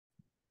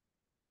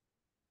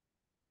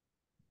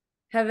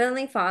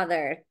Heavenly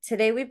Father,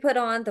 today we put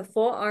on the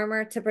full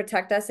armor to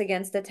protect us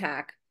against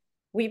attack.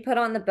 We put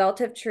on the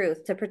belt of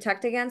truth to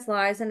protect against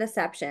lies and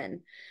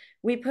deception.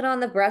 We put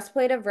on the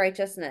breastplate of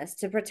righteousness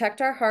to protect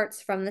our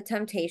hearts from the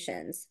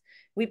temptations.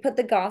 We put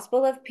the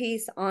gospel of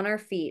peace on our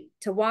feet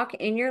to walk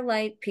in your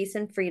light, peace,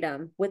 and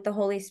freedom with the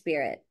Holy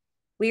Spirit.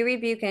 We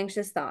rebuke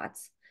anxious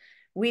thoughts.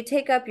 We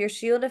take up your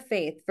shield of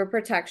faith for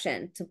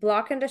protection to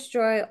block and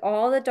destroy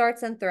all the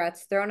darts and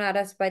threats thrown at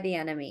us by the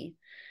enemy.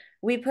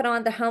 We put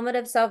on the helmet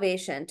of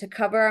salvation to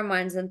cover our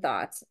minds and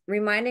thoughts,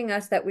 reminding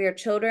us that we are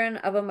children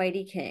of a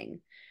mighty King.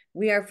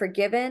 We are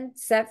forgiven,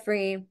 set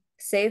free,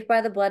 saved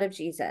by the blood of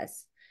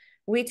Jesus.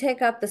 We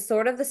take up the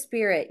sword of the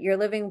Spirit, your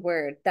living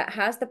word, that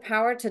has the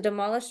power to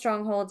demolish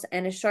strongholds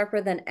and is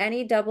sharper than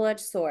any double-edged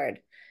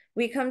sword.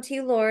 We come to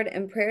you, Lord,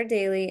 in prayer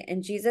daily.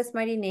 In Jesus'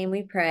 mighty name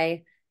we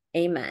pray.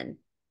 Amen.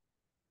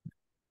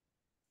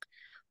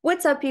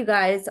 What's up, you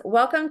guys?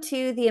 Welcome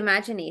to The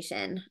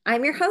Imagination.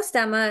 I'm your host,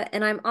 Emma,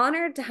 and I'm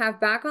honored to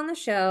have back on the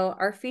show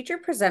our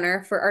featured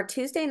presenter for our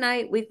Tuesday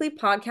night weekly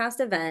podcast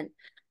event,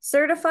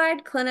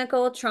 certified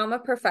clinical trauma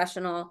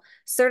professional,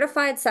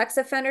 certified sex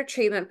offender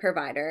treatment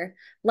provider,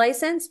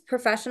 licensed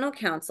professional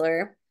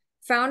counselor,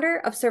 founder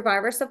of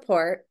Survivor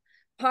Support,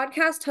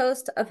 podcast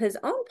host of his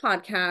own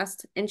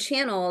podcast and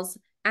channels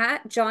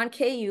at John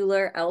K.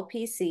 Uhler,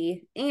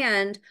 LPC,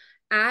 and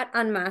at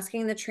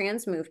Unmasking the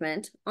Trans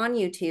Movement on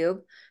YouTube,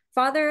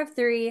 father of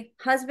three,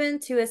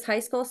 husband to his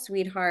high school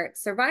sweetheart,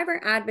 survivor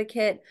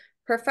advocate,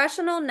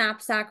 professional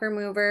knapsack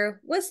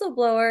remover,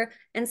 whistleblower,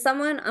 and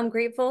someone I'm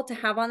grateful to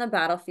have on the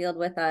battlefield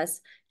with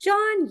us,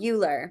 John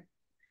Uhler.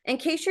 In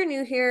case you're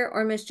new here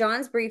or missed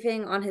John's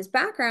briefing on his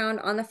background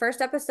on the first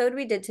episode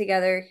we did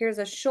together, here's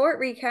a short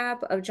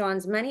recap of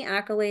John's many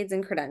accolades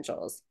and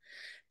credentials.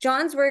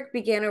 John's work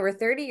began over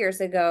 30 years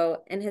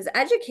ago, and his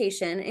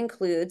education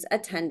includes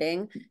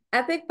attending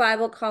Epic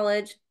Bible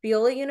College,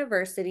 Biola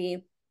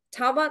University,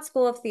 Talbot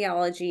School of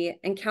Theology,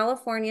 and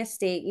California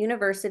State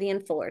University in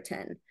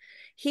Fullerton.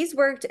 He's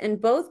worked in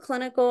both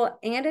clinical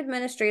and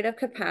administrative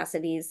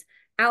capacities,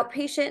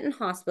 outpatient and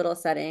hospital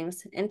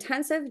settings,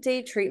 intensive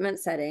day treatment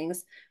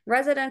settings,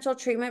 residential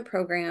treatment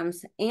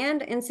programs,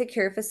 and in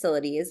secure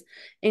facilities,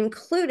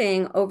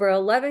 including over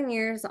 11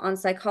 years on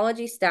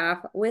psychology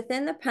staff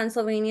within the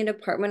Pennsylvania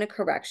Department of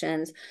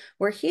Corrections,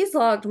 where he's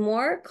logged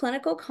more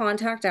clinical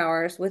contact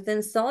hours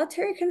within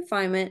solitary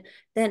confinement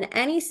than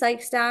any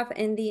psych staff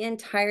in the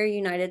entire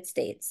United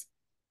States.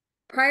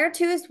 Prior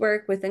to his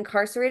work with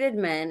incarcerated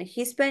men,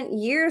 he spent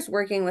years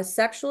working with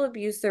sexual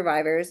abuse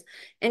survivors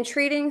and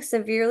treating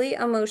severely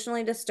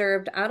emotionally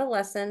disturbed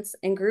adolescents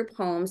in group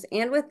homes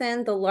and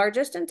within the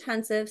largest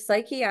intensive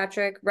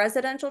psychiatric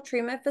residential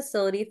treatment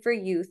facility for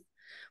youth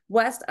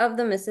west of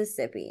the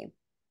Mississippi.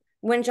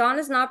 When John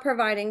is not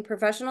providing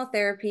professional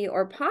therapy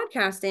or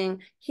podcasting,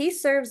 he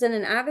serves in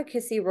an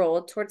advocacy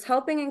role towards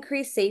helping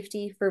increase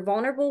safety for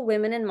vulnerable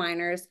women and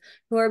minors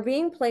who are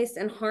being placed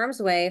in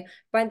harm's way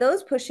by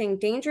those pushing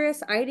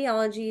dangerous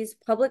ideologies,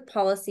 public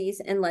policies,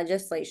 and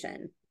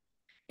legislation.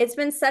 It's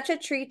been such a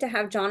treat to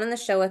have John on the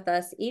show with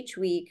us each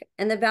week,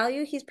 and the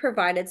value he's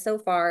provided so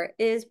far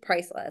is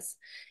priceless.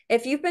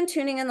 If you've been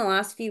tuning in the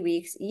last few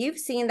weeks, you've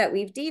seen that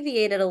we've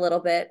deviated a little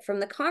bit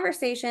from the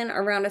conversation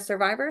around a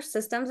survivor's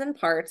systems and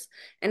parts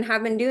and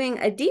have been doing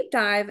a deep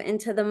dive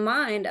into the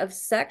mind of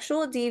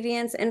sexual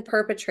deviants and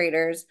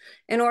perpetrators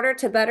in order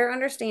to better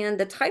understand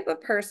the type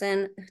of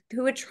person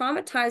who would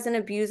traumatize and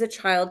abuse a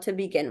child to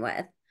begin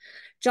with.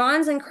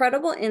 John's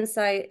incredible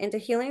insight into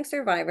healing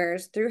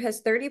survivors through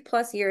his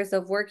 30-plus years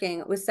of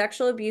working with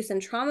sexual abuse and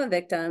trauma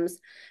victims,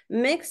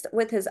 mixed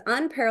with his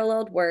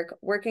unparalleled work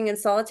working in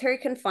solitary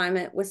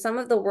confinement with some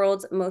of the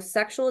world's most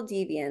sexual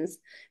deviants,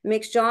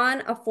 makes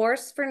John a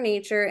force for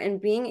nature in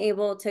being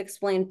able to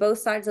explain both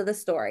sides of the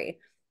story,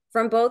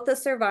 from both the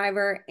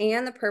survivor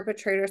and the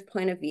perpetrator's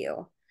point of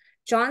view.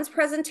 John's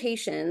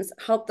presentations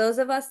help those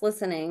of us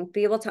listening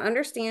be able to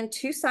understand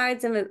two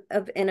sides of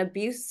an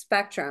abuse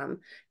spectrum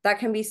that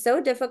can be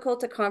so difficult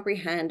to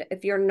comprehend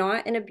if you're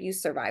not an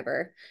abuse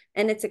survivor,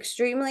 and it's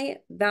extremely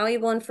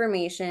valuable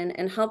information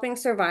in helping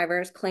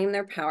survivors claim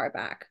their power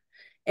back.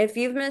 If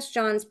you've missed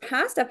John's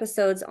past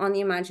episodes on the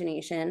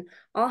imagination,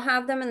 I'll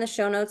have them in the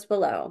show notes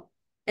below.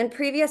 In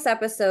previous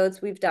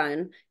episodes we've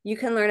done, you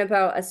can learn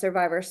about a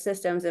survivor's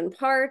systems and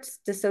parts,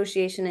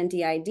 dissociation and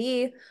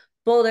DID,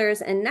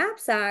 boulders and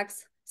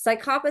knapsacks,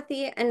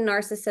 psychopathy and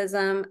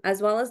narcissism,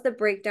 as well as the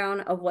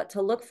breakdown of what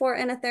to look for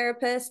in a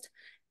therapist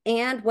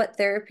and what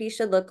therapy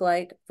should look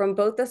like from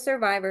both the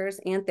survivors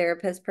and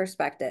therapist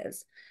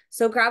perspectives.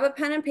 So grab a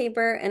pen and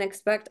paper and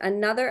expect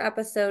another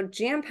episode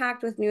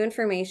jam-packed with new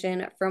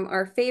information from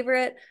our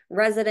favorite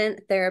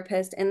resident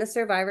therapist in the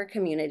survivor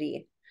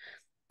community.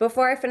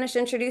 Before I finish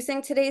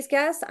introducing today's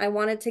guest, I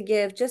wanted to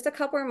give just a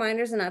couple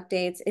reminders and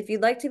updates. If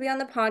you'd like to be on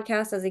the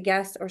podcast as a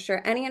guest or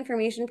share any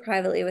information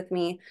privately with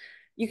me,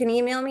 you can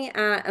email me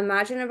at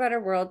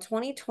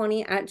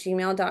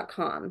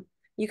imagineabetterworld2020@gmail.com.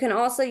 You can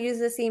also use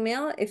this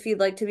email if you'd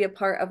like to be a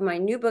part of my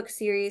new book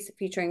series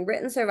featuring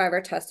written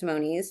survivor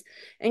testimonies.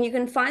 And you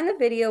can find the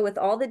video with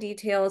all the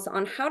details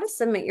on how to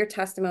submit your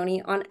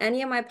testimony on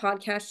any of my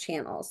podcast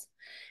channels.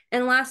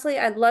 And lastly,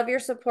 I'd love your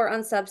support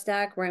on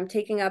Substack, where I'm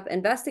taking up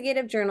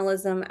investigative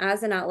journalism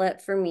as an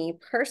outlet for me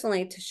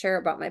personally to share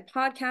about my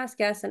podcast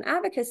guests and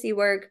advocacy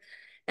work.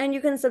 And you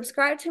can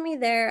subscribe to me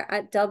there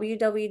at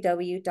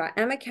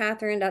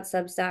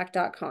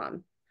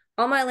www.emmacatherine.substack.com.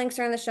 All my links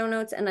are in the show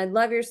notes, and I'd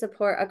love your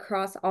support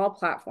across all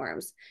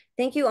platforms.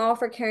 Thank you all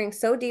for caring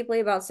so deeply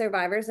about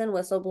survivors and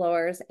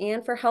whistleblowers,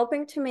 and for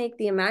helping to make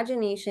the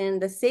imagination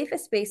the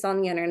safest space on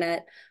the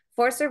internet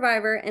for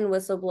survivor and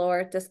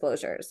whistleblower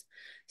disclosures.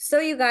 So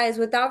you guys,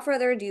 without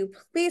further ado,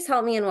 please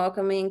help me in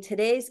welcoming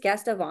today's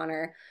guest of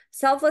honor,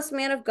 selfless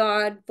man of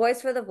God,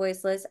 voice for the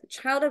voiceless,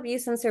 child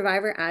abuse and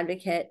survivor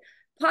advocate,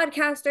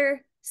 podcaster,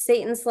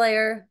 Satan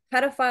slayer,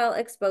 pedophile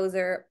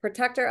exposer,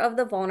 protector of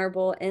the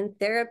vulnerable, and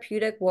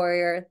therapeutic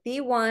warrior,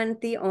 the one,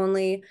 the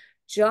only,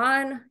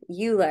 John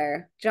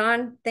Uhler.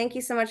 John, thank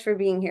you so much for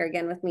being here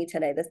again with me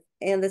today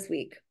this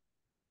week.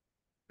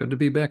 Good to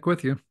be back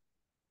with you.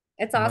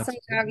 It's awesome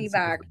to have you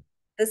back.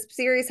 This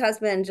series has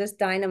been just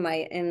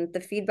dynamite, and the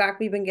feedback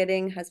we've been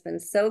getting has been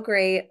so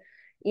great.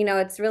 You know,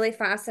 it's really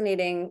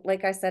fascinating,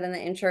 like I said in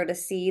the intro, to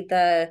see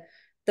the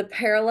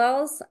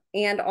parallels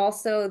and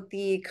also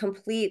the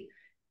complete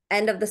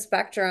end of the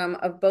spectrum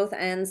of both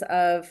ends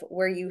of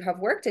where you have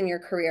worked in your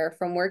career,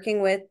 from working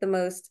with the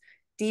most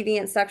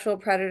deviant sexual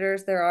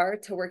predators there are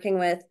to working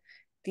with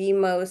the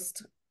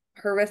most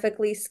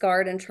horrifically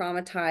scarred and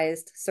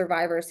traumatized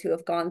survivors who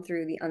have gone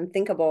through the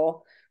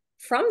unthinkable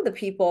from the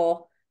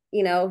people,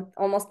 you know,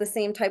 almost the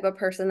same type of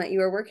person that you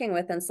were working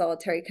with in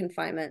solitary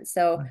confinement.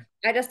 So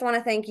I just want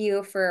to thank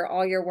you for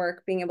all your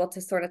work, being able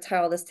to sort of tie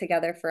all this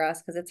together for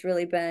us, because it's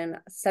really been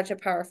such a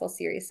powerful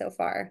series so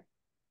far.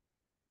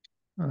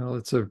 Well,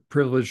 it's a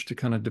privilege to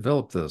kind of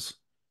develop this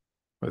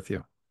with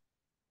you.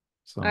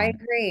 So I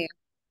agree.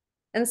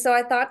 And so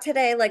I thought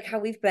today, like how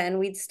we've been,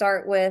 we'd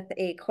start with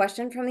a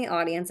question from the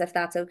audience, if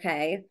that's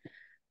okay.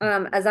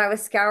 As I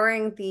was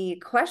scouring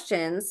the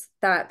questions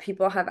that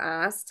people have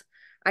asked,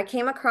 I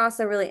came across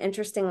a really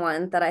interesting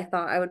one that I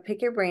thought I would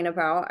pick your brain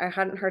about. I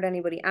hadn't heard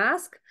anybody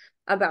ask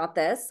about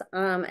this.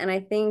 And I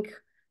think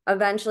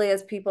eventually,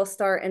 as people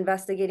start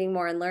investigating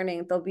more and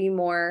learning, there'll be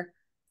more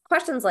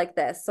questions like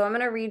this. So I'm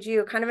going to read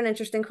you kind of an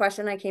interesting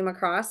question I came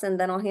across, and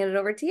then I'll hand it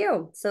over to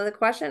you. So the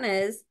question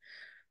is,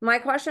 my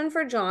question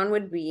for John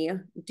would be,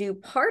 do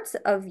parts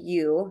of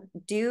you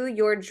do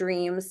your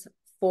dreams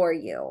for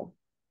you?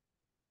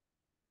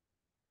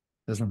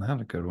 isn't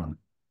that a good one?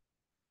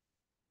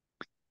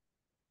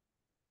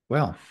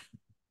 Well,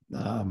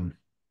 um,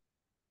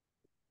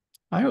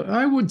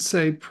 I would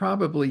say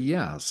probably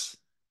yes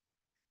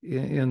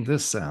in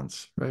this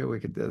sense, right?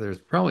 There's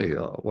probably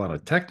a lot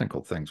of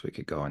technical things we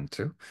could go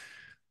into,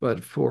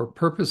 but for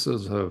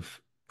purposes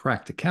of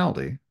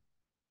practicality,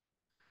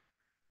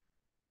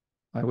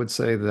 I would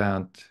say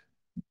that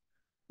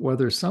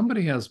whether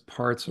somebody has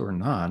parts or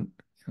not,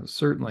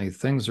 certainly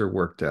things are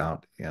worked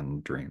out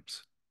in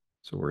dreams.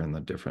 So we're in the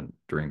different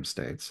dream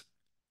states.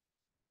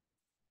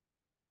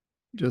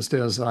 Just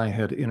as I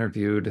had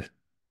interviewed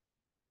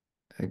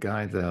a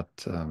guy a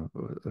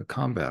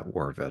combat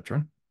war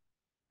veteran,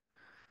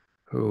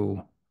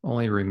 who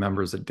only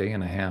remembers a day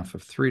and a half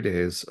of 3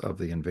 days of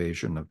the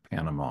invasion of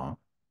Panama.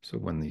 So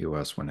when the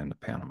US went into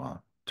Panama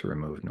to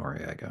remove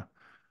Noriega,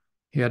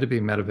 he had to be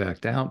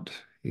medevaced out.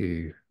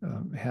 He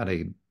had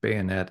a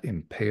bayonet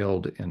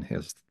impaled in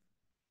his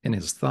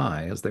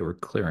thigh as they were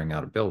clearing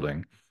out a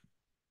building.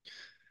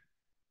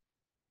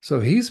 So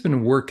he's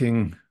been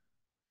working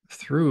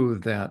through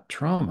that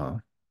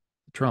trauma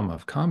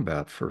of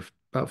combat for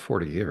about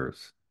 40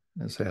 years.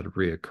 Has had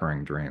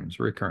reoccurring dreams,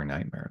 recurring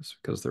nightmares,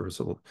 because there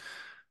was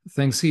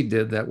things he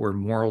did that were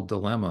moral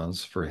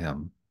dilemmas for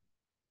him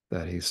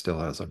that he still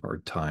has a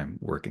hard time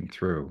working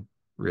through,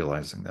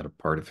 realizing that a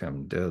part of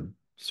him did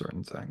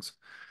certain things.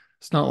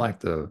 It's not like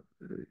the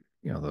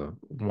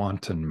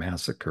wanton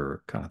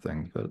massacre kind of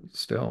thing, but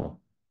still,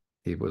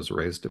 he was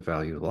raised to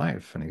value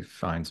life, and he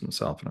finds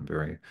himself in a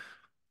very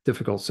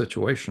difficult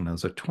situation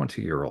as a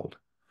 20-year-old.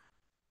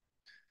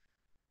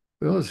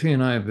 Well, as he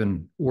and I have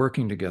been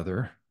working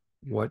together,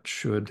 what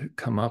should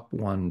come up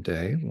one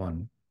day,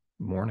 one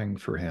morning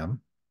for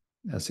him,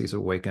 as he's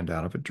awakened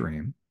out of a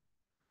dream,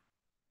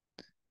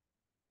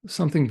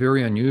 something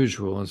very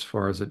unusual as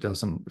far as it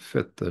doesn't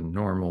fit the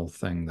normal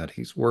thing that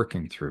he's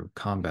working through,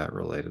 combat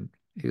related.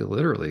 He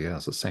literally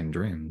has the same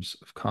dreams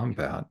of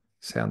combat.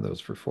 He's had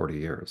those for 40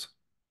 years.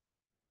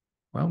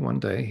 Well, one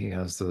day he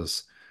has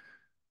this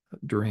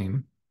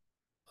dream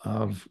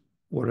of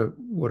what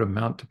would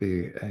amount to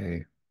be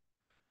a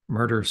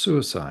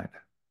murder-suicide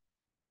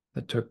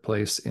that took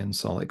place in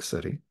Salt Lake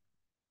City.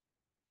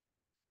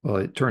 Well,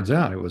 it turns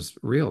out it was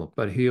real,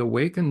 but he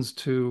awakens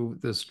to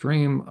this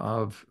dream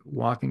of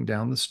walking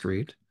down the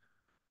street,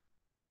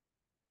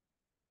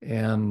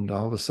 and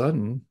all of a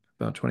sudden,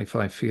 about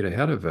 25 feet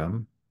ahead of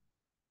him,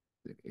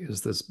 is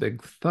this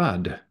big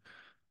thud.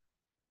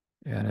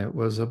 and it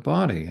was a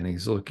body, and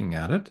he's looking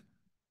at it,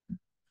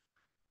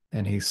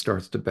 and he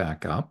starts to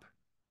back up,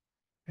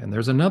 and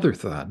there's another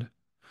thud,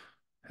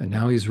 and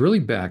now he's really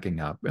backing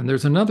up, and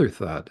there's another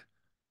thud.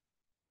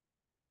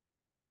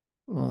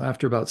 Well,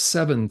 after about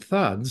 7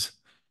 thuds,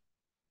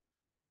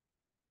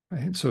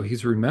 right, so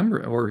he's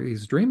remembering or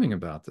he's dreaming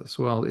about this.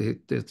 Well,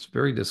 it's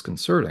very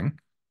disconcerting.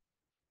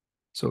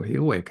 So he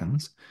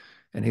awakens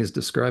and he's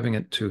describing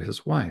it to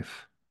his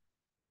wife.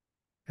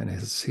 And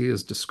as he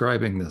is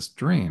describing this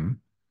dream,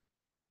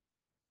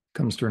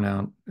 comes to turn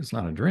out it's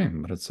not a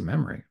dream, but it's a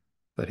memory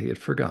that he had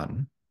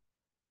forgotten.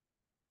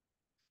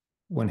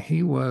 When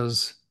he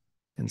was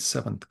in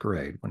 7th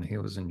grade, when he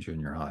was in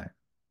junior high,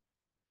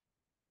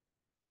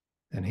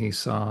 and he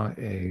saw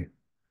a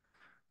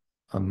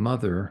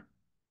mother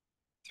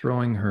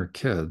throwing her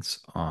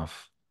kids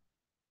off,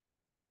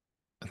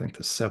 I think,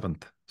 the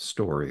 7th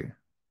story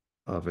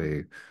of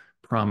a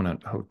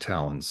prominent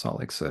hotel in Salt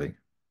Lake City.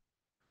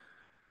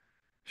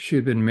 She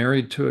had been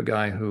married to a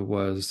guy who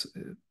was,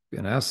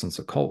 in essence,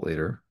 a cult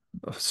leader,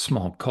 a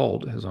small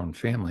cult, his own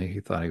family. He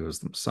thought he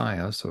was the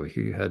Messiah. So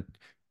he had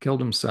killed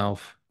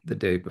himself the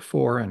day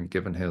before and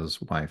given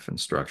his wife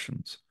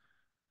instructions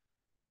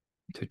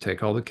to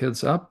take all the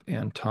kids up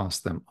and toss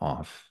them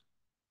off.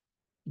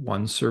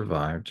 One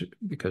survived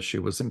because she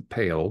was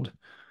impaled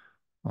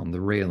on the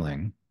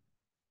railing,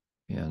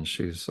 and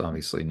she's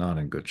obviously not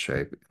in good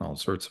shape in all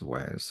sorts of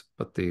ways.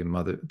 But the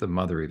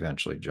mother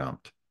eventually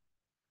jumped.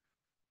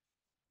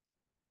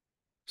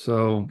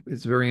 So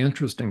it's very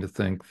interesting to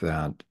think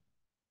that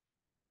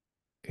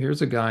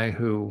here's a guy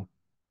who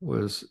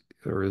was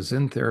or is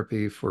in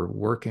therapy for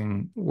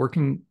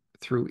working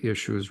through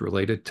issues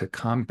related to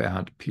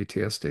combat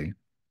PTSD.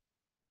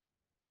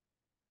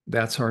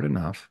 That's hard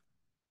enough.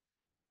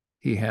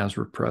 He has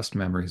repressed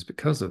memories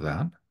because of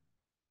that.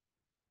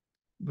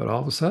 But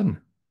all of a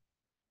sudden,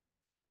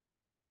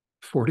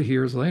 40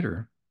 years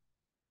later,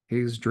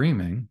 he's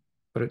dreaming,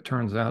 but it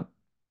turns out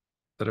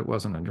that it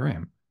wasn't a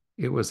dream.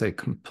 It was a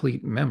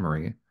complete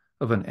memory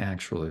of an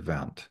actual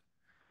event.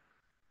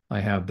 I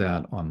have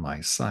that on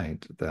my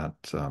site, that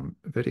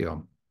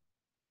video.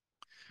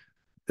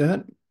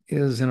 That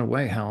is, in a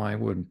way, how I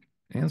would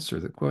answer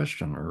the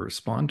question or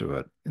respond to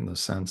it, in the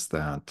sense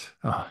that,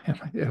 oh,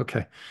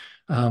 okay,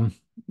 um,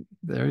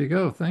 there you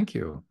go. Thank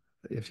you.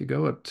 If you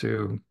go up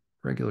to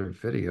regular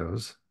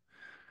videos,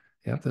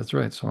 yep, that's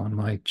right. So on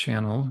my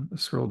channel,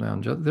 scroll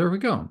down, there we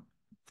go.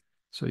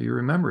 So you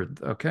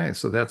remembered. Okay,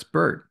 so that's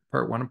Bert,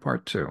 part 1 and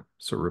part 2.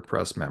 So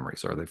repressed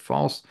memories, are they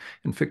false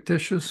and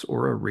fictitious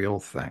or a real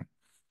thing?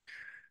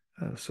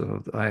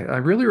 So I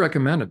really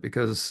recommend it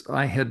because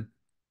I had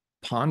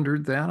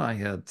pondered that. I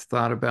had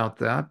thought about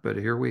that, but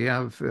here we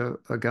have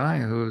a guy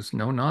who's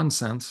no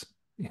nonsense,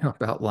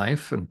 about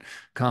life, and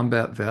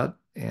combat vet,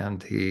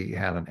 and he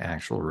had an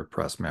actual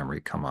repressed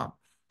memory come up.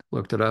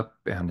 Looked it up,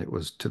 and it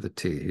was to the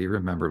T. He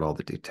remembered all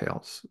the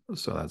details,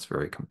 so that's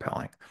very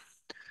compelling.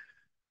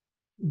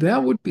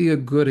 That would be a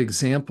good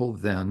example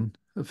then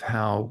of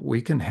how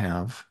we can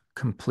have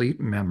complete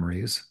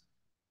memories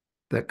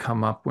that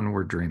come up when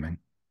we're dreaming.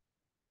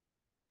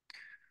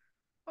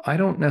 I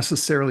don't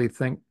necessarily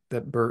think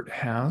that Bert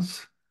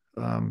has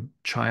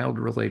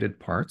child-related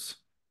parts.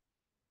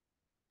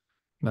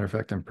 Matter of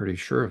fact, I'm pretty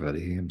sure of it.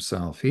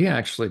 He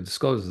actually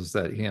discloses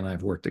that he and I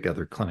have worked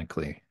together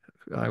clinically.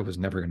 I was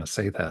never going to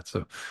say that.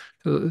 So,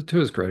 to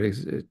his credit,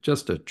 he's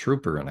just a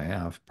trooper and a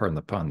half, pardon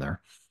the pun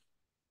there.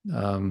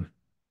 Um,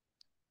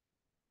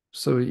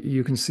 so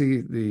you can see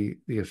the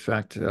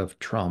effect of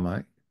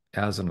trauma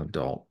as an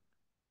adult.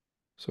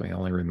 So he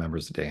only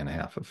remembers a day and a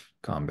half of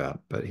combat,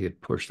 but he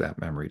had pushed that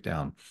memory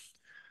down.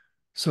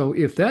 So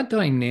if that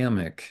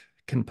dynamic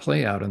can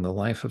play out in the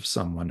life of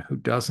someone who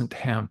doesn't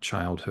have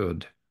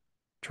childhood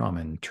trauma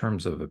in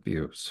terms of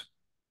abuse,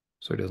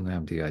 so he doesn't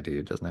have DID,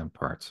 he doesn't have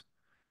parts,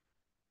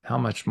 how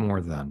much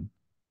more then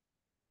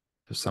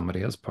if somebody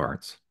has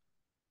parts?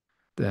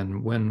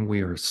 Then when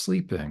we are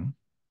sleeping,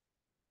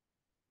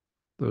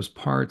 those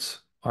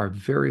parts are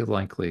very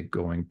likely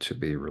going to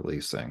be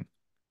releasing,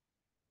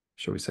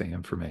 shall we say,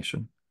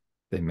 information.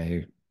 They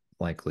may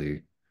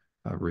likely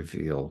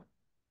reveal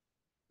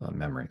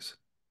memories.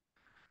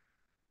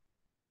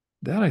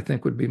 That, I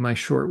think, would be my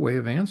short way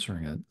of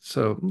answering it.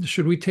 So,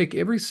 should we take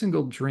every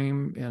single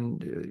dream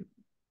and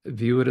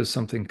view it as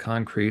something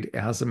concrete,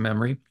 as a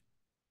memory?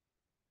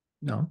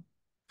 No.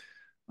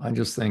 I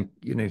just think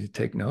you need to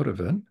take note of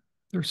it.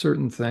 There are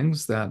certain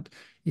things that,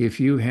 if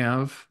you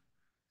have,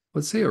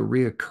 let's say, a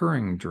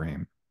reoccurring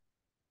dream,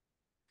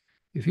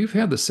 if you've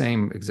had the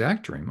same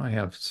exact dream, I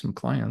have some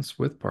clients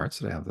with parts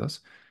that have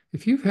this.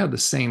 If you've had the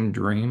same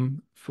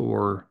dream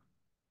for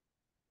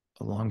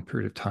a long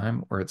period of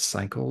time, or it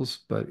cycles,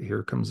 but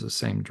here comes the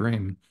same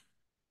dream,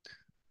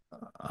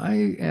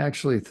 I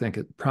actually think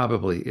it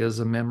probably is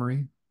a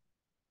memory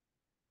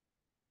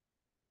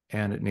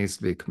and it needs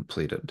to be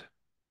completed.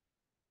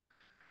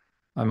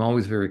 I'm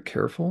always very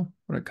careful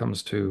when it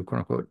comes to quote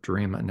unquote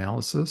dream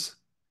analysis,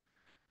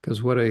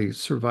 because what a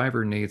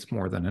survivor needs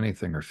more than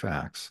anything are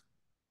facts.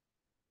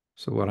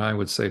 So, what I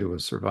would say to a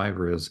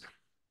survivor is,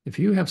 If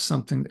you have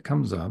something that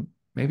comes up,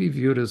 maybe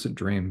view it as a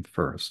dream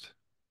first,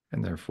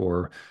 and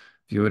therefore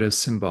view it as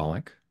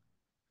symbolic,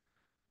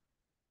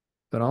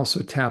 but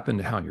also tap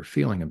into how you're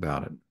feeling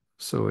about it.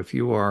 So if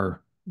you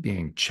are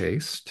being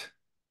chased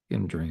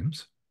in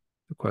dreams,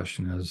 the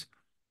question is,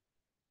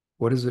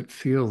 what does it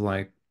feel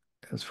like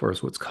as far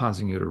as what's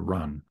causing you to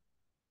run?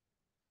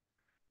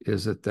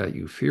 Is it that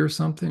you fear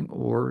something,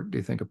 or do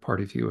you think a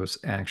part of you has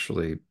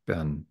actually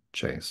been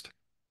chased?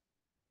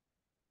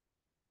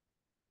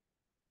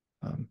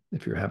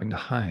 If you're having to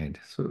hide,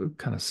 so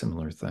kind of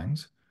similar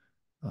things.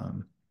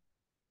 Um,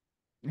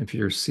 if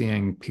you're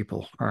seeing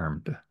people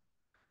harmed,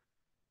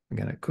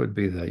 again, it could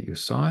be that you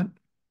saw it,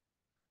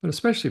 but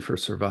especially for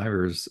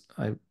survivors,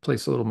 I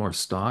place a little more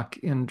stock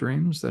in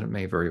dreams that it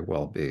may very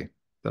well be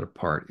that a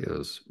part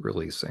is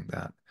releasing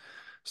that.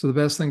 So the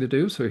best thing to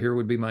do, so here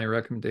would be my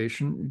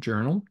recommendation,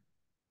 journal.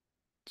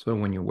 So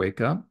when you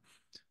wake up,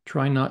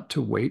 try not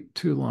to wait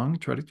too long,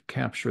 try to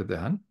capture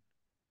that.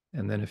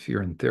 And then if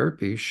you're in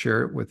therapy,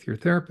 share it with your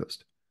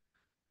therapist.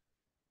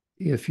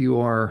 If you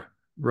are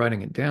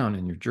writing it down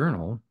in your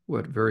journal,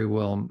 what very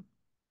well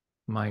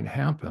might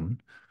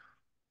happen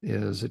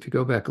is if you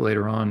go back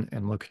later on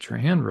and look at your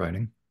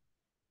handwriting,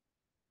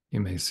 you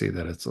may see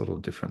that it's a little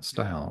different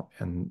style.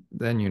 And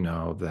then you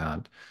know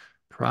that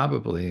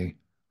probably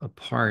a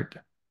part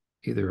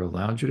either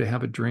allowed you to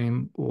have a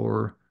dream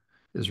or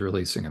is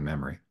releasing a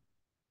memory.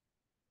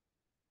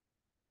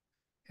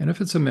 And if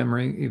it's a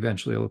memory,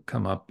 eventually it'll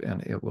come up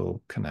and it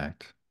will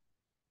connect.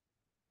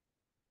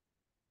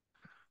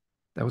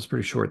 That was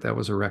pretty short. That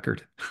was a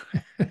record.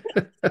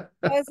 That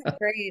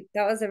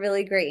was a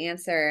really great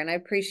answer. And I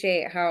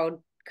appreciate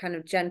how kind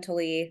of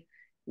gently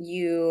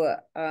you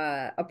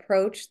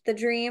approached the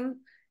dream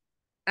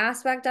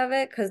aspect of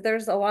it, because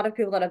there's a lot of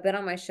people that have been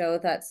on my show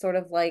that sort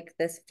of like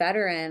this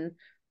veteran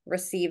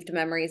received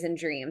memories and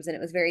dreams, and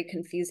it was very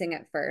confusing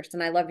at first.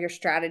 And I love your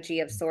strategy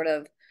of sort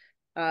of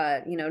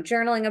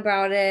journaling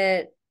about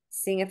it,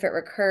 seeing if it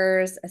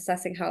recurs,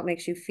 assessing how it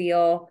makes you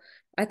feel.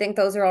 I think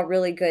those are all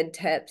really good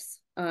tips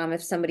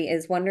if somebody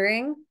is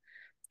wondering.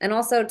 And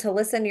also to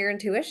listen to your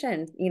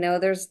intuition.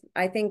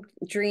 I think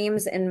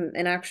dreams and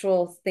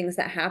actual things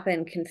that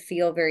happen can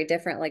feel very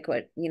different, like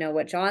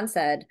what John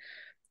said.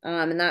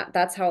 And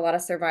that's how a lot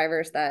of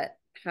survivors that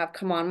have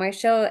come on my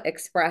show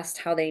expressed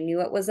how they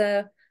knew it was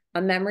a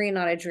memory,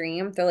 not a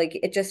dream. They're like,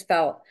 it just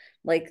felt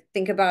like,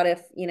 think about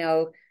if,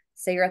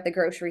 say you're at the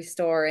grocery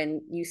store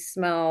and you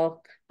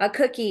smell a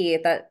cookie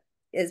that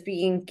is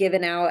being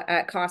given out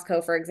at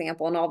Costco, for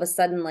example, and all of a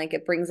sudden, like,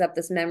 it brings up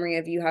this memory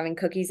of you having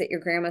cookies at your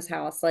grandma's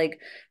house. Like,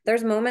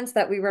 there's moments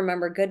that we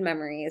remember good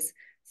memories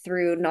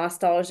through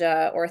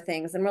nostalgia or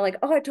things, and we're like,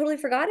 oh, I totally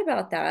forgot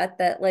about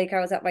that like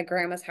I was at my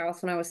grandma's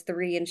house when I was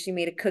 3 and she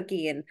made a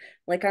cookie, and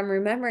like I'm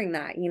remembering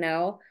that.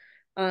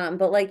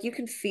 But like you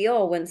can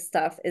feel when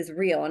stuff is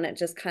real, and it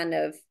just kind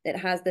of, it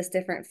has this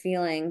different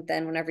feeling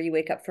than whenever you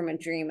wake up from a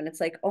dream and it's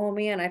like, oh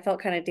man, I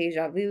felt kind of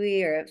deja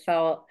vu-y, or it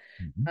felt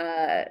Mhm.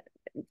 uh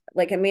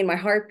like it made my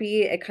heart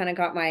beat. It kind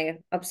of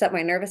upset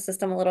my nervous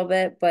system a little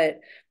bit, but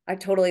I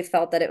totally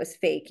felt that it was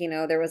fake.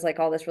 There was like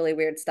all this really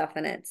weird stuff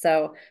in it.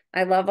 So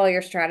I love all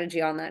your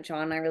strategy on that,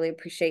 John. I really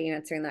appreciate you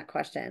answering that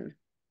question.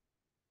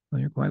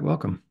 Well, you're quite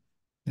welcome.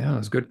 Yeah,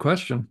 that's a good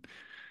question.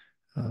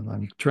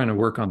 I'm trying to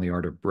work on the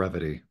art of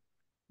brevity,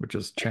 which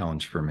is a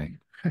challenge for me.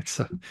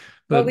 So,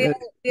 Well, but we all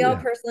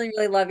yeah, personally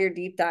really love your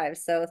deep dive.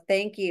 So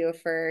thank you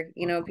for,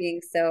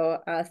 being so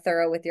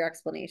thorough with your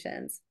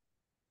explanations.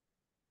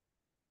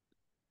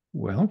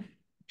 well,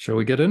 shall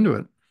we get into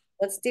it?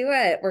 Let's do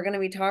it. We're going to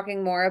be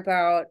talking more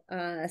about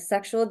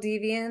sexual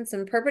deviance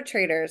and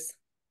perpetrators.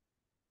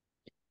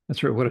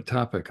 That's right. What a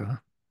topic, huh?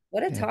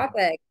 What a And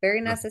topic. Very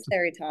yeah.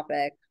 necessary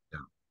topic.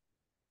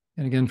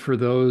 And again, for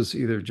those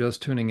either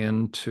just tuning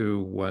in to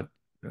what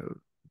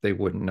they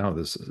wouldn't know,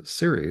 this is a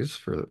series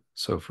for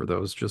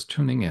those just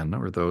tuning in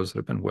or those that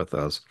have been with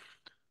us,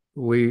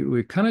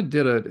 we kind of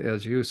did it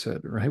as you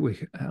said, right? We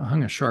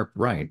hung a sharp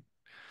right.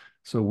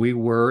 So we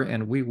were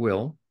and we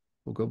will.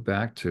 We'll go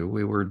back to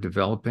we were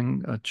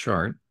developing a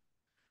chart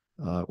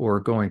or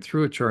going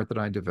through a chart that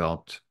I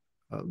developed,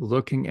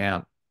 looking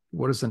at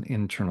what is an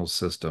internal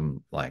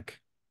system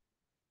like.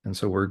 And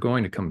so we're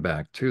going to come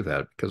back to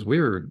that because we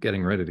were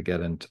getting ready to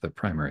get into the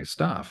primary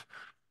stuff.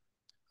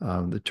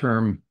 The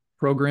term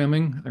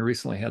programming, I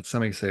recently had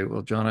somebody say,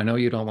 "Well, John, I know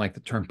you don't like the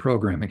term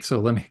programming, so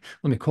let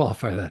me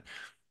qualify that.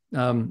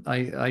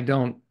 I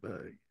don't.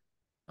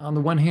 On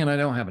the one hand, I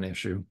don't have an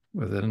issue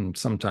with it, and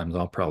sometimes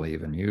I'll probably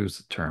even use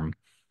the term.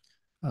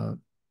 Uh,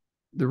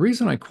 the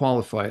reason I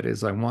qualify it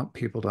is I want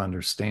people to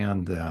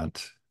understand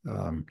that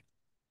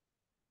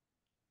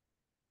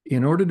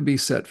in order to be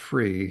set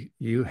free,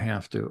 you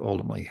have to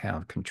ultimately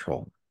have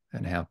control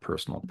and have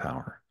personal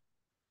power.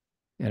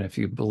 And if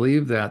you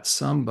believe that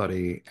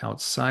somebody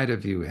outside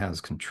of you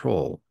has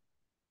control,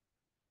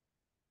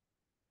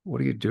 what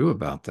do you do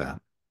about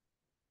that?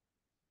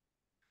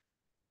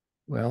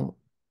 Well,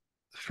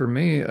 for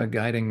me, a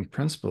guiding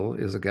principle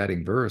is a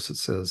guiding verse. It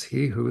says,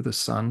 He who the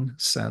Son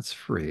sets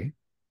free.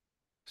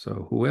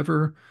 So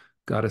whoever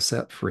got us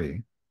set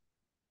free,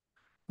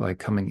 by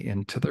coming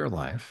into their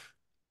life.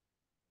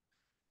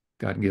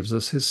 God gives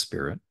us his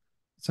spirit.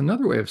 It's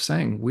another way of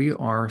saying we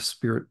are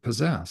spirit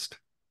possessed.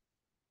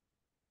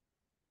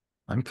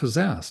 I'm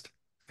possessed.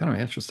 Kind of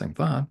an interesting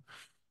thought.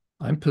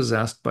 I'm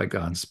possessed by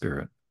God's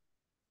spirit.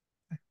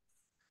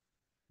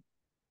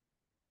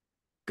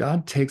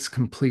 God takes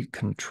complete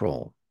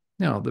control.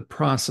 Now, the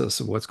process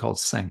of what's called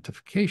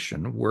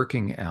sanctification,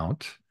 working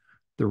out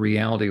the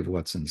reality of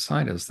what's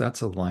inside us,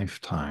 that's a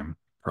lifetime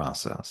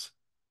process.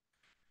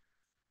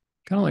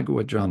 Kind of like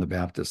what John the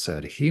Baptist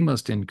said, he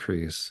must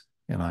increase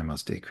and I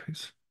must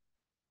decrease.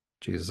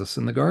 Jesus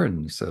in the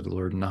garden said,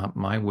 Lord, not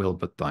my will,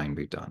 but thine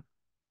be done.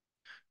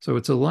 So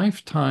it's a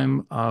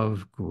lifetime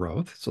of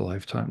growth. It's a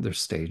lifetime. There's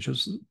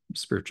stages,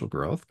 spiritual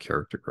growth,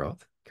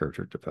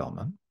 character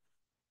development.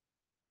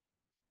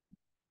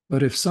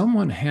 But if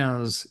someone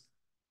has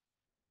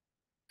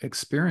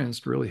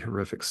experienced really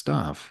horrific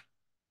stuff,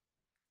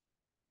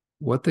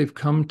 what they've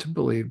come to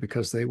believe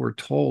because they were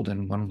told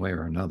in one way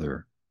or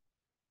another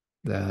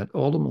that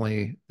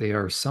ultimately they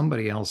are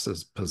somebody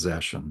else's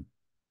possession.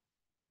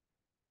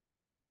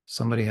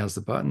 Somebody has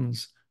the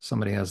buttons,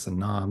 somebody has the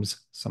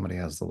knobs, somebody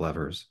has the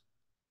levers.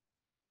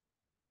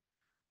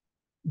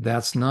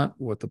 That's not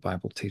what the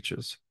Bible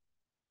teaches.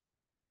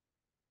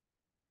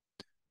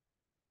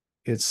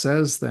 It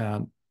says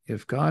that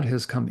if God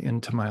has come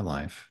into my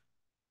life,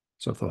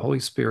 so if the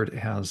Holy Spirit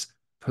has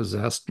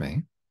possessed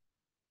me,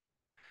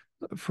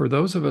 for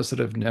those of us that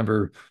have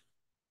never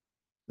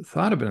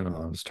thought of it in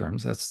those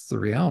terms, that's the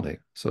reality.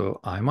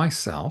 So I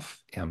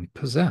myself am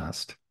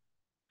possessed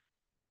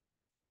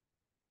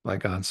by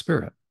God's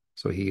Spirit.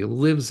 So he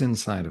lives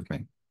inside of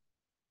me.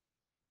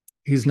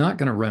 He's not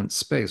going to rent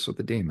space with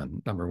the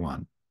demon, number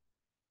one.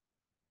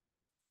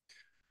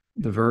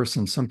 The verse,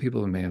 and some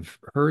people may have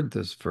heard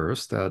this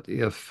verse, that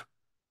if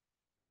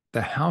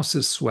the house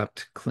is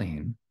swept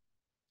clean,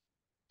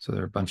 so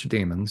there are a bunch of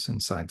demons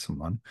inside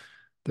someone,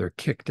 they're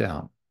kicked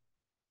out.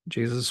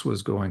 Jesus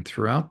was going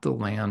throughout the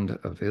land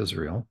of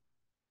Israel,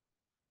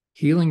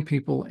 healing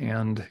people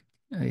and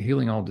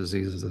healing all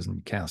diseases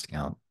and casting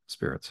out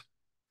spirits.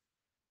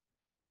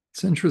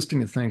 It's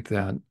interesting to think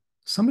that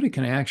somebody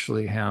can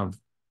actually have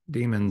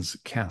demons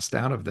cast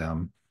out of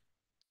them,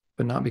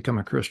 but not become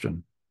a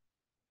Christian,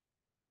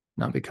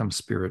 not become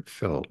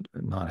spirit-filled,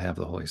 not have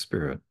the Holy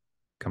Spirit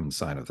come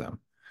inside of them.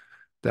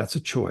 That's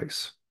a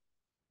choice.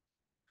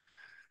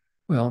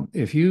 Well,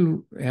 if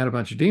you had a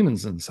bunch of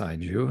demons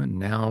inside you, and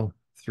now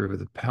through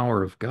the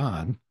power of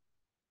God,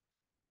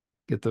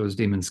 get those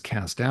demons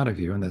cast out of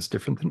you, and that's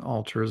different than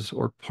altars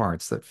or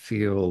parts that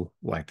feel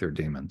like they're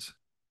demons.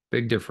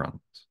 Big difference,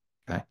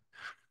 okay?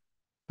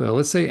 But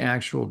let's say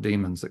actual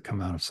demons that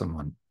come out of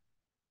someone.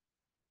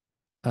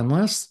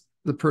 Unless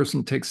the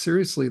person takes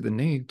seriously the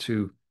need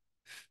to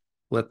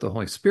let the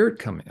Holy Spirit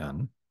come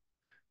in,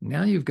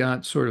 now you've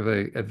got sort of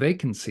a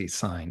vacancy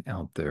sign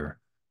out there.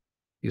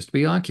 Used to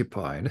be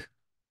occupied.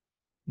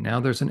 Now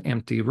there's an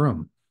empty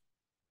room.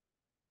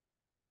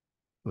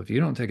 Well, if you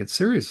don't take it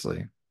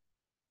seriously,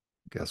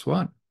 guess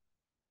what?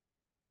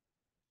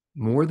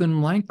 More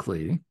than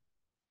likely,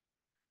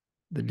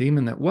 the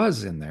demon that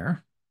was in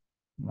there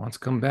wants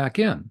to come back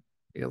in.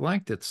 It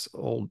liked its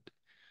old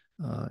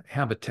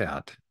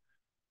habitat,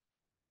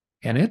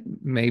 and it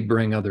may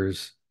bring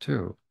others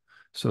too.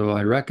 So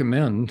I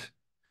recommend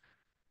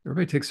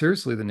everybody take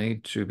seriously the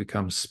need to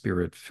become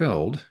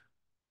spirit-filled.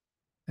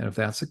 And if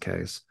that's the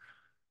case,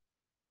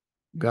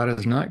 God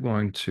is not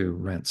going to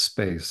rent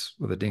space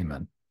with a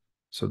demon.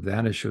 So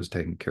that issue is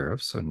taken care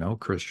of. So no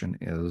Christian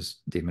is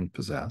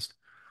demon-possessed.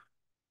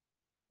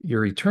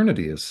 Your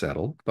eternity is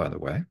settled, by the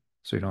way,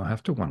 so you don't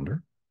have to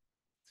wonder.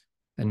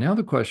 And now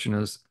the question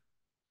is,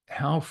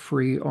 how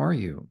free are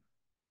you?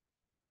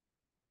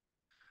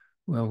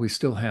 Well, we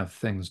still have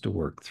things to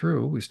work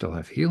through. We still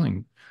have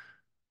healing.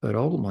 But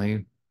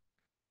ultimately,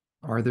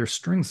 are there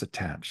strings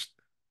attached,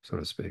 so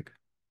to speak?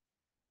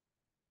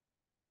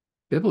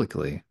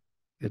 Biblically,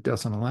 it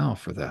doesn't allow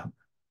for that.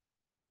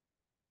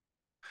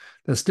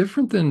 That's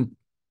different than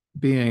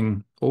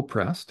being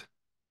oppressed.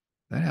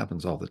 That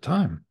happens all the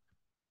time,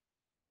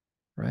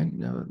 right?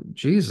 Now,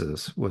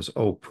 Jesus was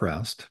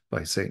oppressed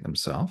by Satan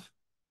himself.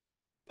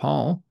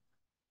 Paul,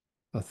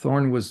 a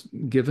thorn was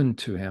given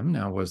to him.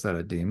 Now, was that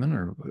a demon,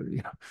 or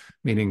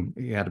meaning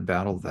he had to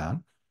battle that?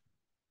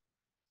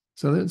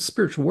 So that's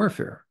spiritual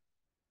warfare.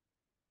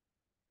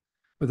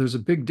 But there's a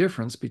big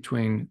difference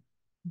between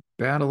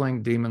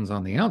battling demons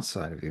on the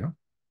outside of you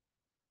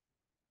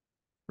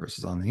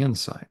versus on the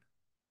inside.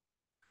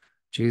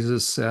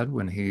 Jesus said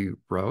when he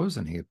rose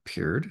and he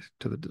appeared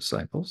to the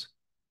disciples,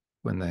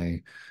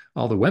 when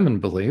all the women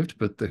believed,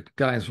 but the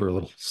guys were a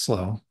little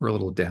slow, were a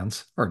little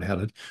dense,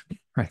 hard-headed,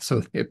 right? So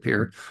they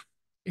appeared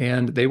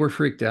and they were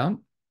freaked out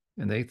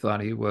and they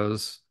thought he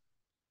was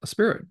a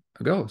spirit,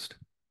 a ghost.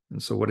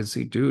 And so what does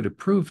he do to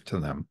prove to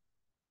them?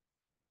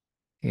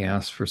 He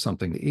asked for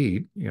something to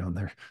eat,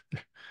 they're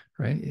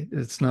right?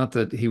 It's not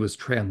that he was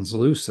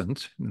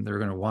translucent and they're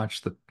going to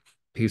watch the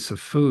piece of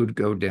food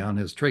go down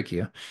his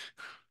trachea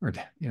or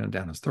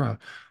down his throat.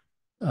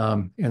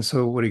 And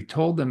so what he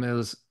told them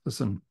is,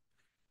 listen,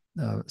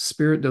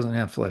 Spirit doesn't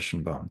have flesh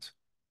and bones.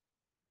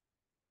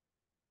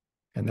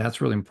 And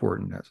that's really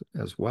important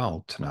as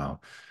well to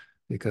know,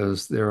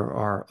 because there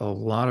are a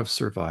lot of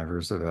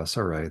survivors of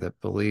SRA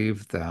that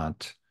believe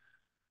that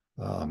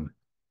um,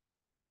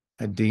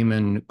 a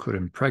demon could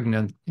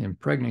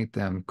impregnate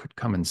them, could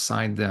come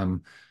inside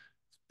them,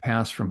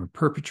 pass from a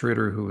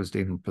perpetrator who was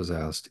demon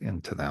possessed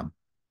into them.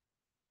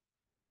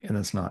 And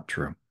that's not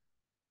true.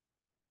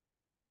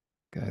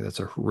 Okay, that's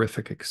a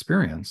horrific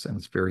experience, and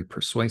it's very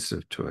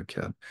persuasive to a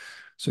kid.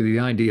 So the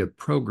idea of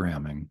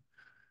programming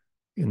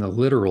in the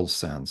literal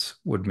sense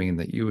would mean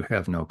that you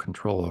have no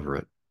control over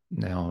it.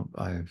 Now,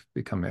 I've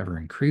become ever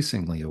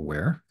increasingly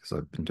aware, because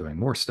I've been doing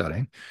more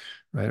studying,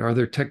 right? Are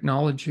there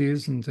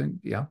technologies and things?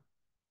 Yeah,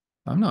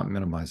 I'm not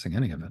minimizing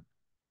any of it.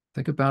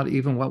 Think about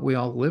even what we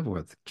all live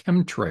with,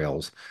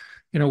 chemtrails.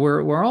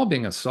 We're all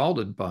being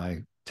assaulted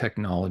by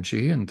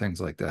technology and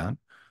things like that.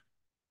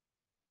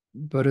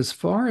 But as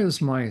far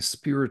as my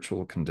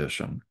spiritual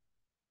condition,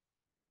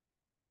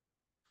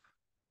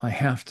 I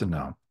have to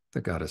know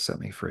that God has set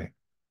me free.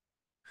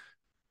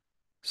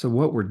 So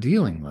what we're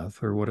dealing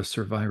with, or what a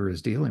survivor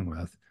is dealing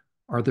with,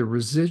 are the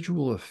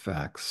residual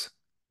effects,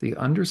 the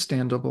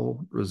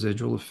understandable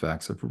residual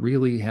effects of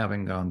really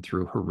having gone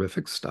through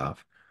horrific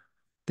stuff.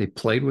 They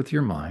played with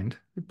your mind,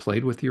 they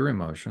played with your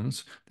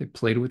emotions, they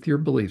played with your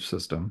belief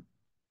system.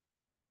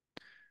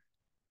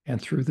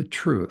 And through the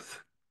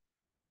truth,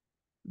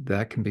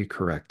 that can be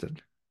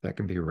corrected, that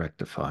can be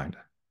rectified.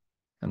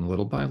 And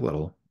little by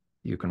little,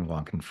 you can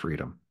walk in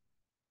freedom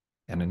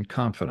and in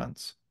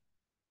confidence.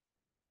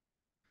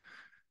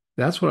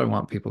 That's what I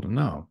want people to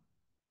know.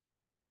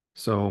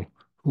 So,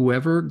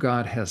 whoever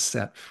God has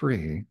set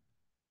free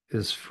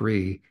is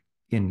free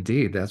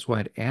indeed. That's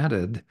why it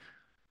added,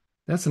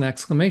 that's an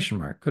exclamation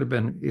mark. Could have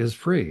been is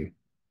free.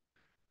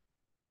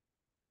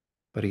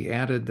 But he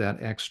added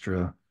that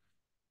extra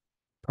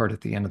part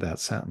at the end of that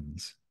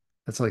sentence.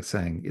 That's like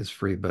saying is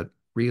free, but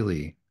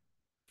really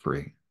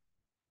free,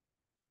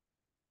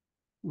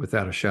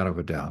 without a shadow of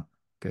a doubt.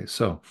 Okay,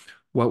 so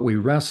what we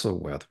wrestle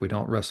with, we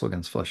don't wrestle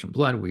against flesh and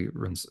blood. We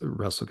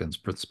wrestle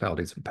against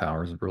principalities and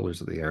powers and rulers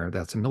of the air.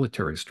 That's a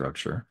military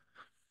structure.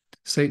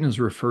 Satan is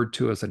referred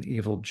to as an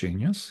evil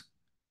genius.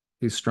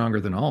 He's stronger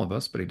than all of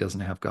us, but he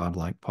doesn't have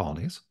godlike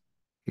qualities.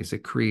 He's a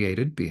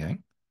created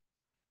being.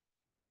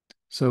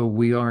 So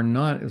we are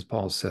not, as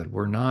Paul said,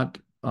 we're not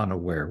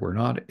unaware. We're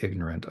not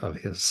ignorant of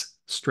his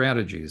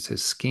strategies,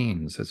 his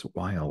schemes, his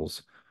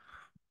wiles.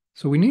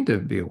 So we need to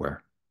be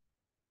aware.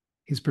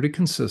 He's pretty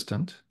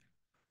consistent.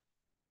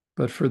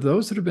 But for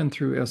those that have been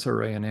through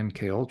SRA and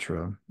MK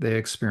Ultra, they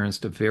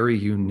experienced a very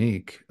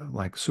unique,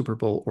 like Super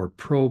Bowl or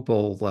Pro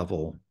Bowl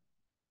level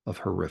of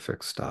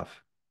horrific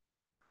stuff.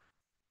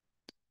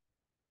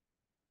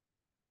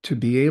 To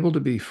be able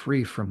to be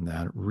free from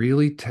that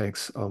really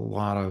takes a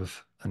lot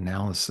of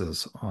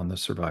analysis on the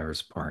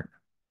survivor's part,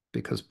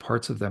 because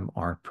parts of them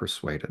are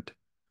persuaded.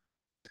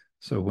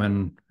 So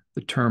when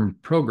the term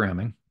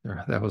programming,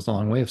 that was a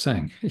long way of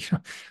saying,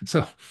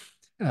 so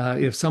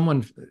if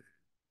someone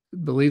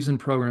believes in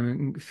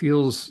programming,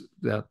 feels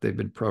that they've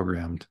been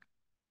programmed,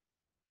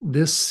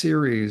 this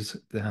series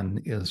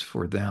then is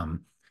for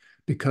them,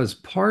 because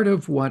part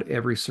of what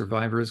every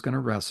survivor is going to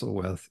wrestle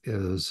with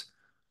is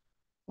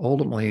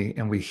ultimately,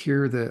 and we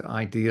hear the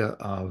idea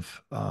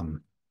of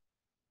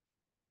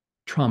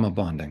trauma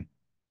bonding.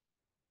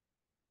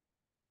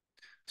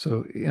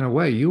 So in a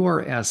way, you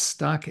are as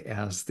stuck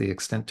as the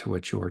extent to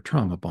which you are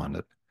trauma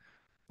bonded.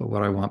 But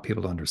what I want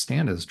people to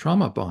understand is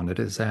trauma bonded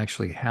is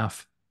actually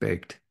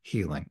half-baked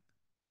healing.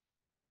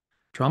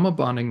 Trauma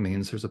bonding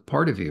means there's a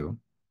part of you,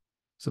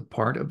 it's a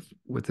part of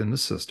within the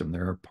system.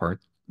 There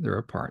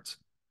are parts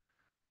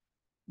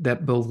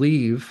that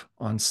believe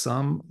on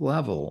some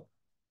level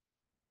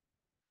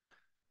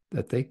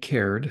that they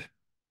cared,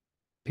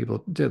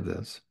 people did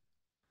this,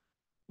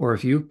 or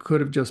if you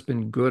could have just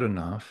been good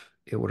enough,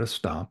 it would have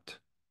stopped.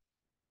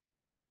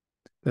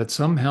 That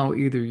somehow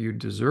either you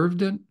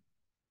deserved it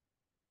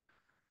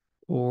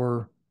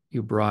or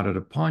you brought it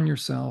upon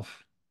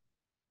yourself,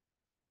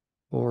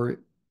 or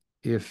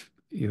if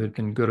you had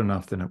been good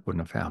enough, then it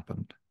wouldn't have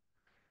happened.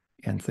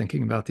 And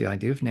thinking about the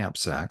idea of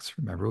knapsacks,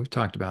 remember we've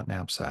talked about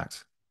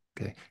knapsacks.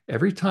 Okay.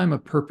 Every time a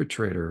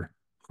perpetrator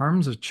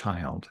harms a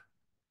child,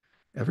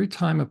 every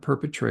time a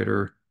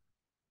perpetrator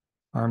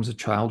harms a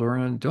child or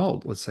an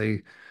adult, let's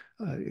say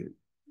uh,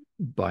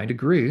 by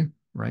degree,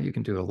 right? You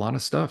can do a lot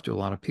of stuff to a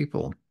lot of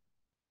people.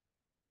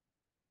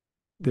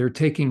 The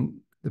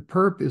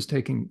perp is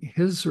taking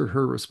his or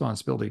her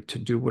responsibility to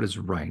do what is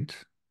right,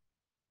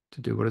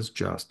 to do what is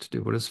just, to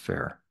do what is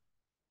fair.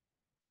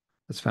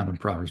 That's found in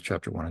Proverbs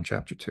chapter 1 and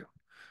chapter 2.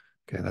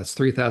 Okay, that's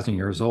 3,000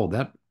 years old.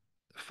 That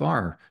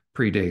far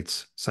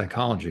predates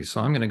psychology.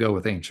 So I'm going to go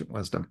with ancient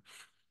wisdom.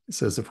 It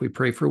says, if we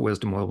pray for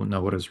wisdom, we'll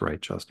know what is right,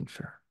 just, and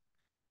fair.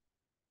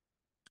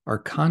 Our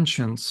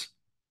conscience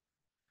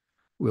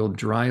will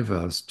drive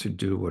us to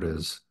do what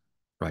is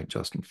right,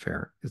 just, and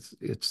fair.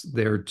 It's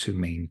there to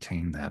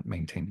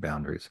maintain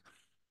boundaries.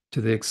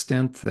 To the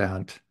extent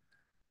that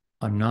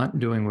I'm not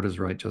doing what is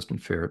right, just,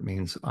 and fair, it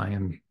means I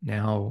am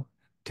now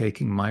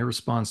taking my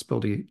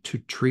responsibility to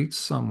treat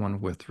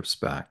someone with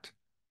respect.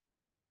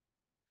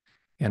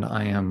 And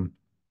I am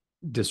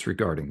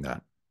disregarding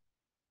that.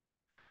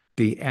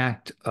 The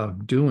act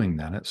of doing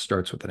that, it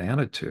starts with an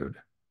attitude,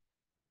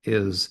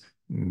 is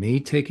me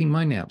taking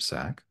my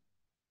knapsack,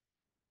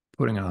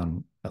 putting it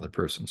on another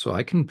person. So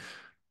I can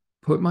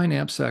put my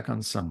knapsack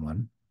on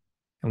someone,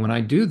 and when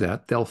I do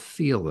that, they'll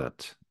feel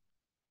it.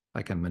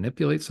 I can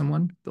manipulate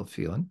someone, they'll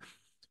feel it,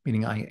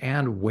 meaning I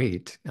add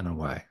weight in a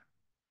way.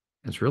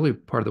 It's really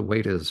part of the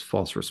weight is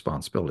false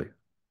responsibility.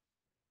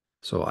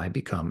 So I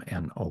become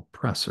an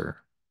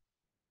oppressor.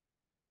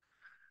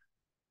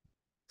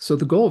 So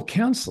the goal of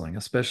counseling,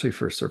 especially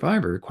for a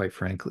survivor, quite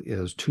frankly,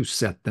 is to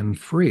set them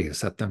free.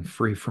 Set them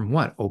free from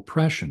what?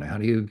 Oppression. How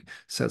do you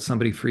set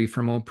somebody free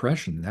from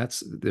oppression?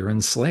 They're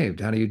enslaved.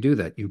 How do you do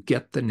that? You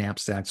get the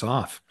knapsacks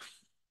off.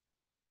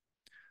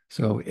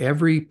 So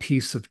every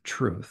piece of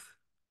truth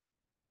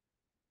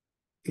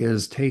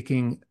is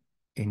taking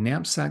a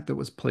knapsack that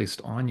was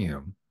placed on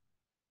you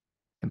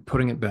and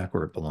putting it back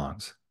where it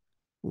belongs.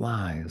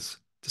 Lies,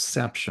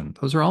 deception,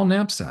 those are all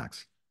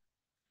knapsacks.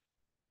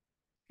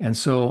 And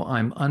so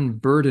I'm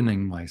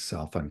unburdening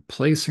myself. I'm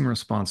placing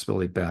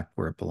responsibility back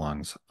where it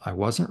belongs. I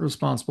wasn't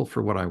responsible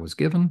for what I was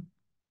given,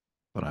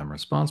 but I'm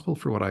responsible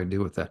for what I do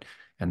with that.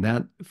 And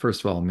that,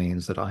 first of all,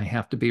 means that I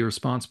have to be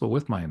responsible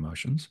with my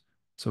emotions.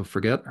 So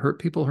forget hurt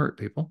people hurt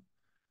people.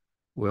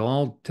 We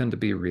all tend to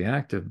be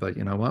reactive, but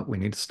you know what? We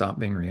need to stop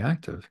being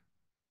reactive.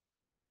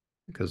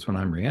 Because when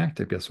I'm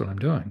reactive, guess what I'm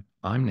doing?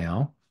 I'm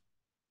now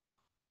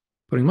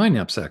putting my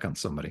knapsack on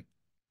somebody.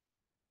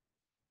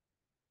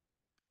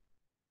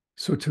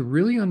 So to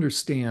really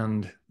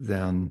understand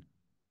then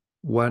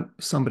what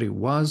somebody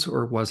was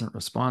or wasn't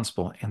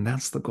responsible, and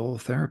that's the goal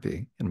of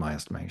therapy, in my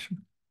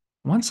estimation.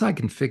 Once I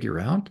can figure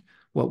out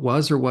what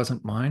was or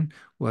wasn't mine,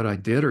 what I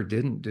did or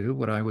didn't do,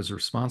 what I was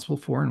responsible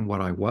for and what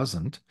I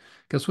wasn't,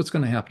 guess what's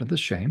going to happen to the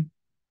shame?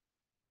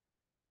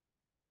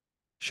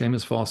 Shame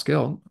is false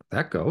guilt.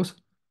 That goes.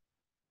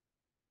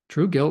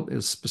 True guilt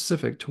is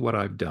specific to what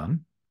I've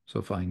done. So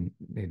if I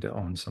need to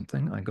own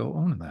something, I go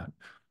own that.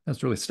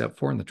 That's really step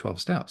 4 in the 12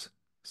 steps.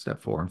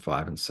 Step 4 and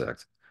 5 and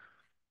 6.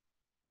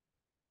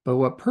 But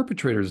what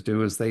perpetrators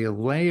do is they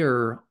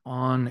layer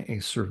on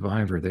a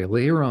survivor, they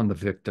layer on the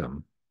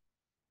victim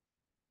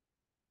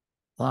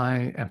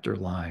lie after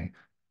lie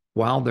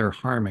while they're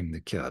harming the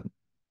kid.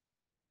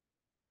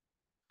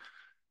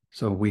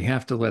 So we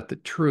have to let the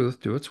truth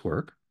do its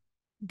work,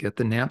 get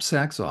the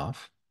knapsacks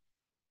off.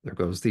 There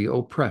goes the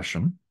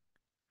oppression.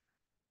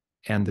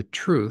 And the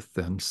truth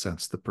then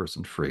sets the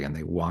person free and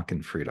they walk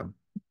in freedom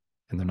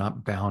and they're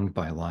not bound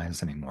by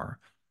lies anymore.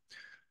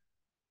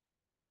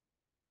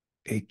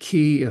 A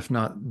key, if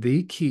not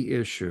the key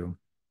issue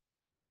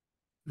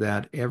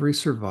that every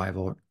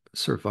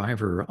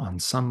survivor on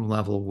some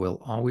level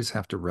will always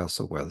have to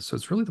wrestle with. So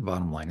it's really the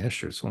bottom line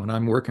issue. So when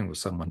I'm working with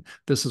someone,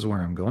 this is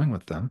where I'm going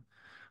with them,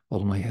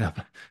 ultimately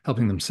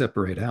helping them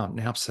separate out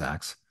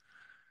knapsacks.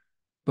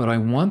 But I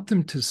want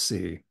them to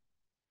see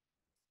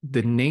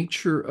the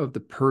nature of the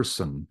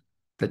person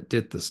that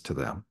did this to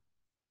them.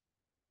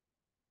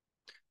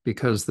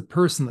 Because the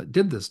person that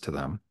did this to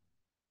them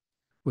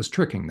was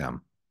tricking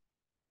them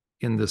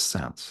in this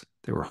sense.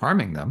 They were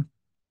harming them,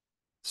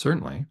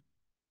 certainly,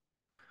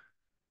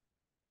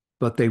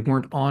 but they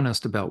weren't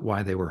honest about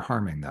why they were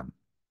harming them.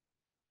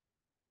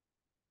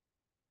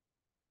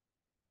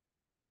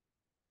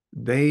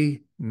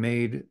 They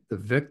made the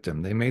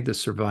victim, they made the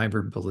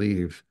survivor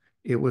believe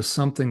it was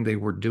something they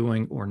were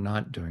doing or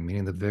not doing,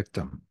 meaning the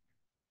victim.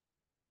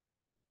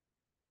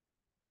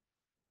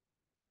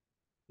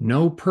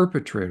 No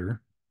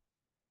perpetrator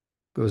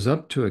goes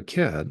up to a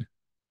kid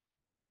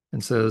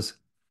and says,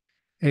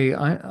 hey,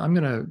 I'm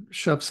going to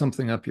shove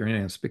something up your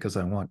anus because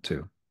I want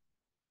to.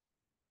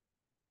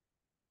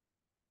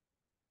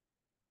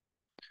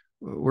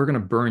 We're going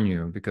to burn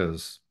you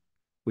because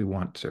we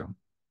want to.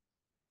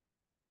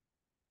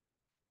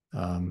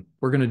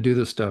 We're going to do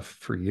this stuff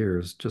for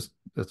years, just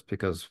that's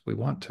because we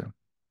want to.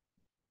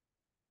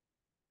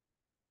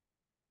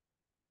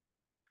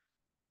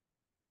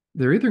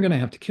 They're either going to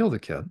have to kill the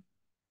kid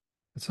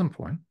at some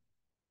point,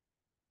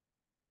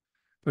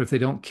 but if they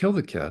don't kill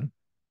the kid,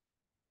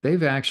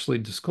 they've actually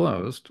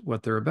disclosed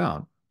what they're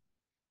about.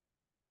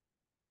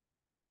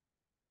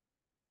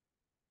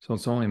 So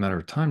it's only a matter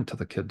of time until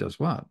the kid does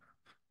what?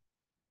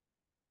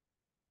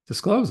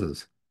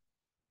 Discloses.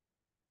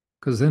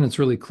 Because then it's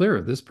really clear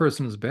this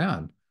person is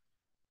bad.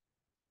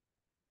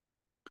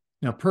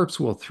 Now, perps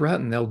will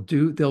threaten, they'll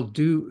do,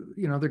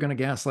 they're going to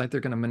gaslight,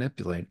 they're going to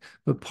manipulate.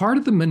 But part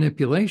of the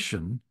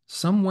manipulation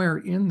somewhere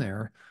in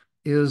there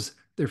is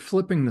they're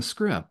flipping the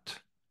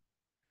script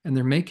and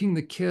they're making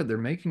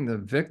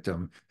the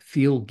victim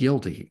feel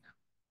guilty,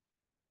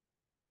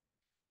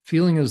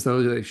 feeling as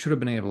though they should have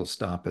been able to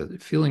stop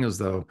it, feeling as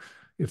though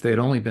if they'd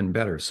only been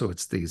better. So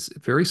it's these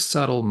very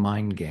subtle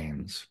mind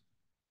games.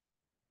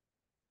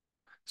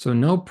 So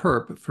no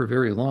perp for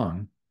very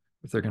long,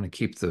 if they're going to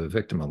keep the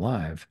victim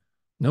alive,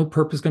 no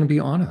perp is going to be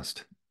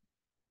honest.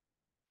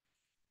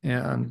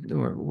 And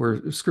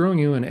we're screwing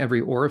you in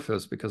every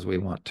orifice because we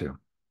want to.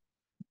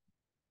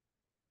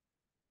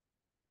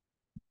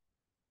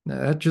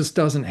 That just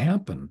doesn't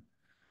happen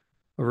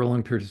over a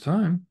long period of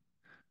time.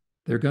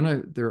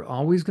 They're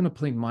always gonna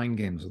play mind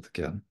games with the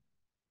kid.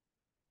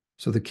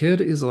 So the kid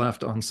is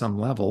left on some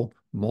level,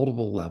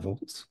 multiple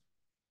levels,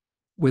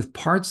 with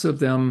parts of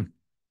them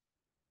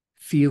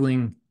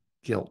feeling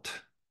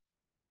guilt.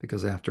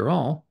 Because after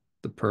all,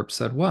 the perp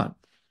said what?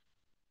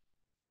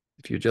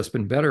 If you'd just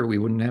been better, we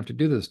wouldn't have to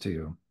do this to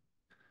you.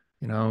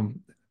 You know,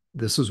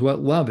 this is what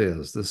love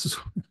is. This is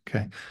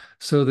okay.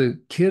 So the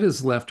kid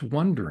is left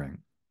wondering.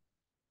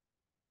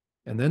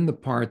 And then the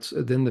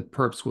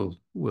perps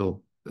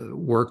will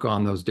work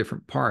on those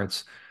different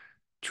parts,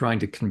 trying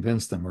to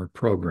convince them or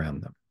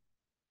program them.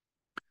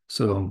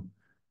 So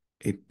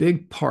a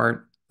big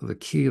part of the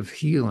key to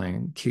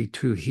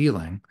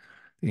healing,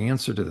 the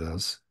answer to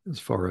this, as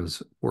far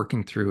as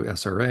working through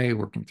SRA,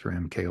 working through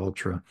MK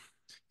Ultra,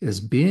 is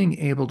being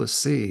able to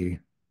see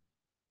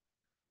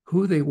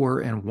who they were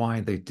and why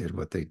they did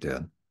what they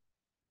did.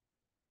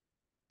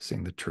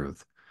 Seeing the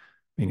truth,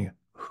 meaning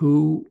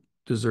who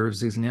deserves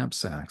these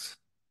knapsacks.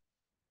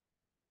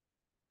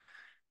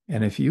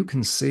 And if you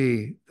can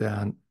see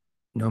that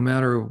no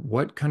matter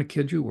what kind of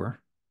kid you were,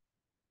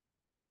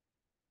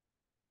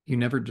 you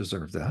never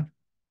deserved that.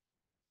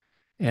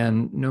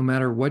 And no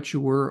matter what you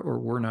were or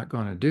were not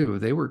going to do,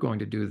 they were going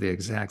to do the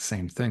exact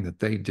same thing that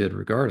they did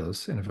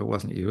regardless. And if it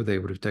wasn't you, they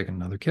would have taken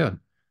another kid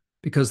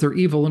because they're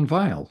evil and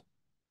vile.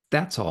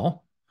 That's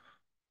all.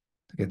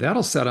 Okay,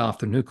 that'll set off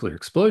the nuclear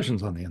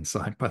explosions on the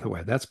inside, by the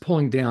way. That's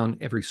pulling down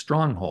every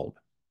stronghold.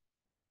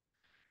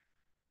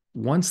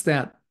 Once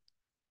that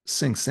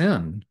sinks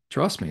in,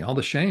 trust me, all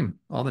the shame,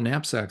 all the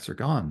knapsacks are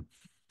gone.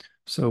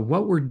 So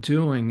what we're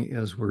doing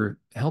is we're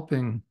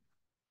helping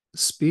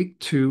speak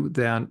to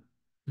that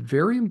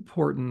very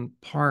important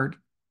part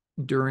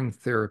during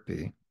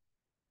therapy.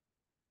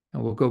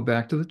 And we'll go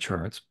back to the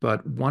charts,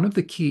 but one of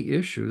the key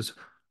issues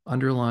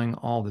underlying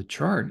all the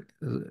chart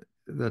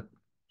that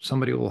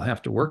somebody will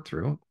have to work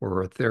through,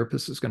 or a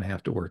therapist is going to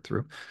have to work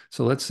through.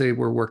 So let's say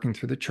we're working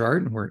through the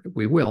chart, and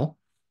we will.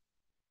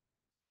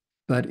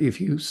 But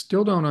if you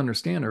still don't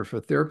understand, or if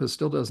a therapist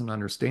still doesn't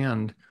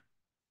understand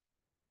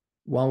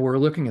while we're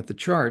looking at the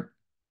chart,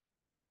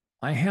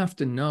 I have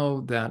to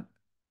know that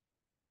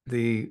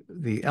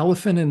the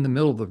elephant in the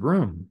middle of the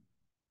room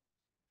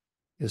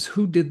is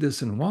who did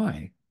this and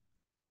why.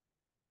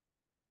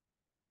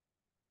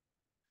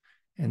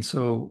 And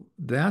so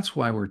that's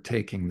why we're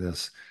taking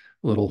this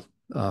little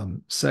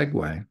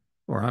segue,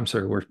 or I'm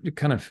sorry, we're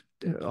kind of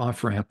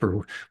off ramp,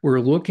 or we're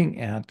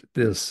looking at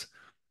this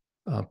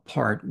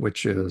part,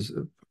 which is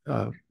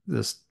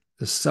this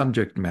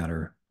subject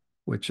matter,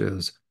 which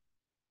is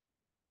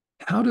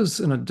how does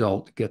an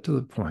adult get to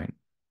the point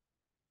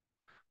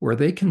where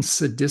they can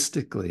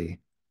sadistically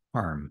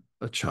harm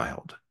a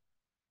child?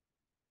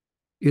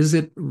 Is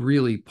it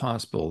really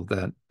possible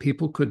that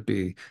people could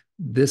be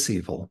this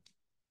evil?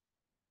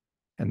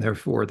 And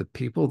therefore, the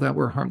people that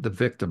were harmed, the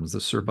victims,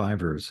 the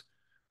survivors,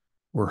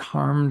 were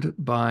harmed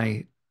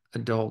by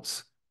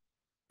adults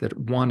that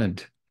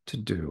wanted to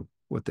do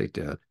what they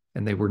did.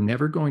 And they were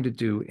never going to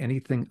do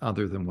anything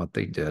other than what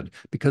they did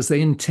because they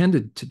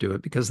intended to do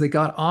it, because they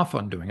got off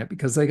on doing it,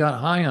 because they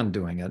got high on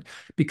doing it,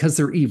 because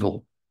they're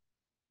evil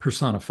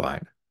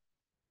personified,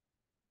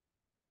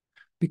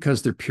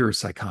 because they're pure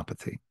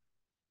psychopathy.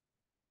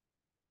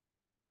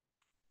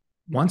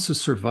 Once a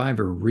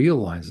survivor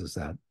realizes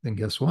that, then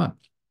guess what?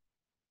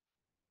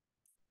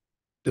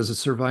 Does a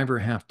survivor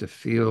have to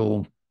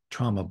feel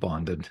trauma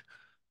bonded?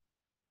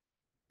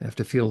 They have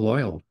to feel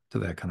loyal to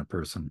that kind of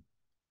person,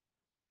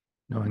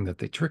 knowing that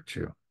they tricked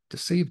you,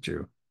 deceived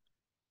you,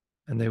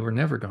 and they were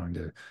never going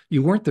to.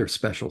 You weren't their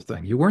special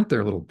thing. You weren't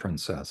their little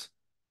princess.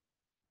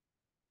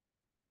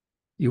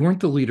 You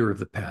weren't the leader of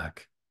the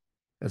pack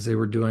as they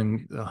were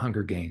doing the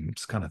Hunger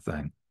Games kind of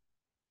thing.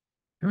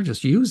 They were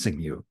just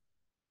using you.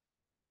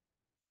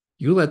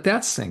 You let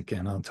that sink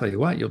in, I'll tell you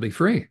what, you'll be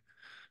free.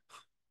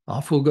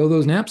 Off will go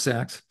those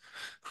knapsacks.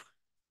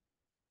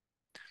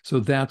 So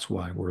that's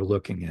why we're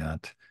looking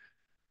at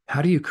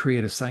how do you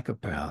create a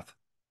psychopath?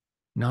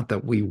 Not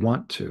that we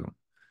want to,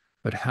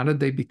 but how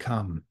did they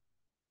become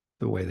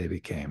the way they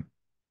became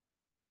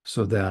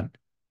so that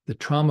the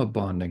trauma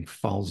bonding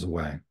falls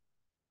away?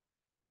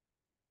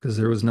 Because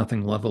there was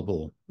nothing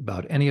lovable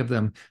about any of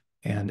them.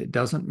 And it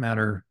didn't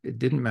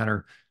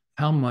matter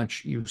how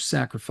much you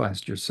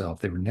sacrificed yourself.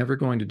 They were never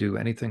going to do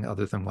anything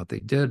other than what they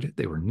did.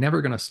 They were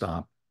never going to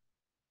stop.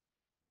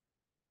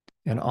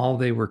 And all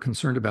they were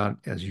concerned about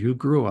as you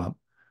grew up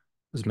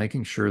was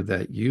making sure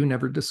that you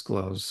never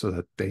disclosed so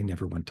that they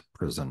never went to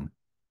prison.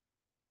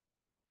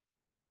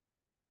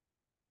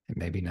 And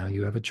maybe now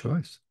you have a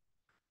choice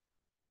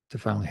to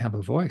finally have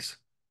a voice.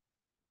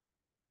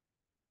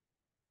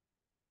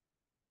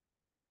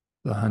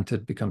 The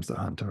hunted becomes the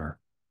hunter.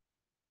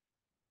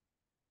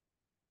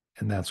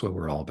 And that's what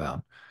we're all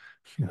about.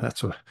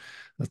 That's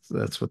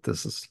what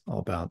this is all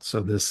about. So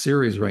this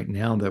series right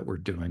now that we're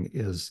doing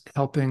is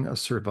helping a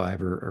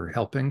survivor or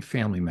helping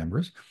family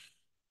members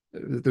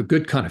the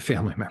good kind of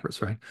family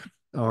members, right?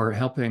 Or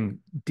helping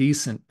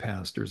decent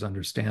pastors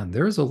understand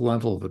there is a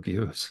level of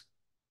abuse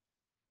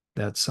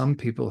that some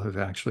people have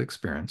actually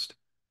experienced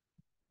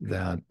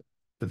that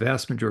the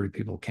vast majority of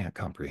people can't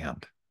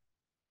comprehend.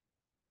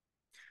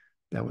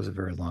 That was a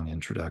very long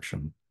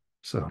introduction.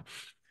 So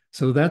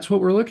that's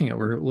what we're looking at.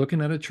 We're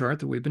looking at a chart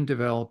that we've been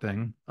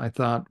developing. I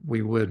thought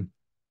we would,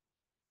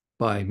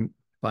 by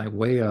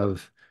way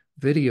of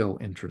video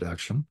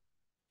introduction,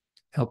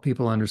 help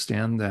people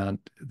understand that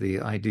the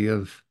idea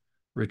of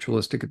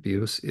ritualistic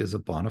abuse is a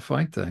bona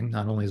fide thing.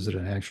 Not only is it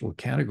an actual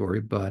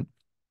category, but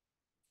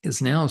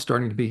is now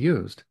starting to be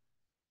used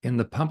in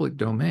the public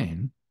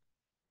domain.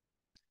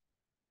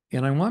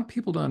 And I want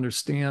people to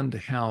understand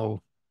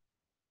how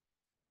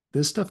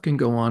this stuff can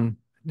go on.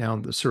 Now,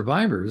 the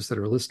survivors that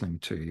are listening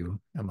to you,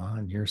 Emma,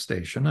 and your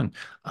station, and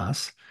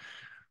us,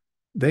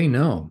 they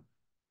know,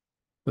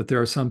 but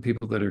there are some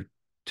people that are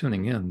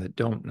tuning in that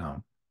don't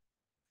know.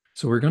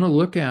 So we're going to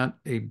look at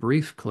a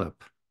brief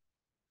clip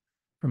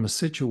from a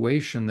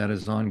situation that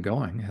is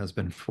ongoing, has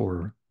been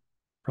for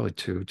probably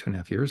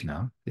 2.5 years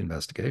now, the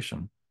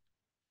investigation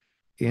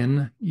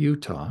in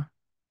Utah.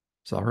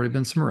 There's already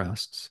been some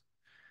arrests.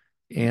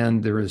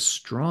 And there is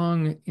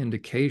strong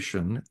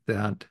indication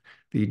that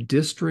the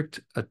district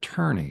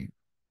attorney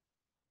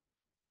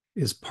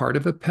is part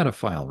of a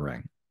pedophile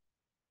ring,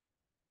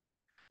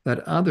 that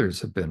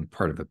others have been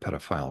part of a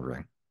pedophile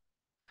ring.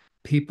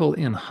 People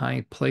in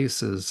high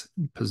places,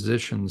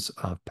 positions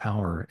of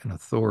power and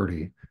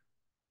authority.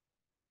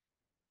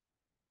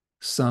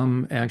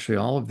 Some, actually,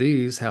 all of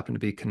these happen to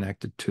be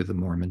connected to the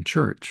Mormon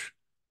Church.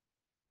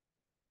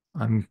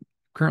 I'm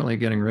currently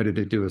getting ready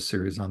to do a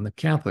series on the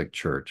Catholic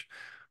Church.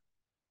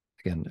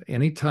 Again,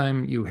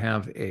 anytime you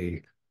have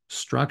a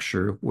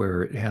structure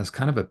where it has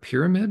kind of a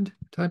pyramid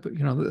type of,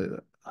 the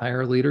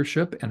higher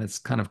leadership and it's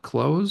kind of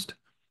closed,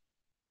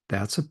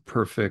 that's a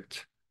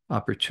perfect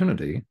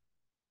opportunity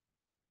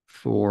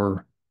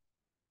for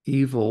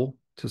evil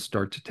to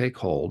start to take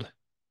hold,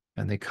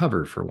 and they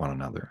cover for one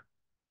another.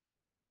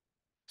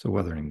 So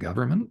whether in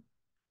government,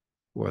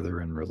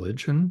 whether in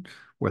religion,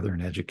 whether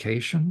in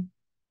education,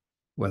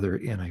 whether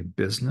in a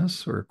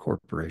business or a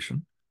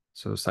corporation.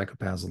 So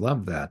psychopaths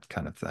love that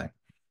kind of thing.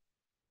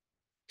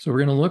 So we're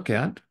going to look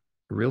at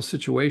a real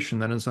situation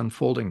that is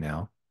unfolding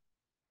now.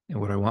 And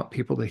what I want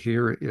people to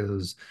hear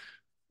is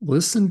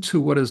listen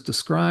to what is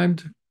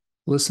described,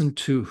 listen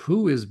to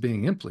who is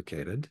being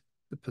implicated,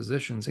 the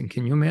positions, and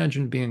can you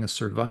imagine being a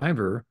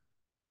survivor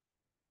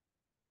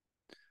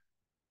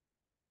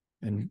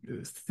and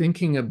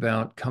thinking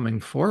about coming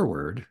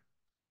forward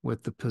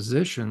with the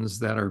positions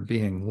that are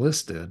being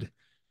listed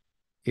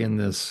in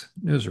this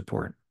news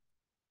report?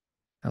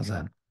 How's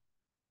that?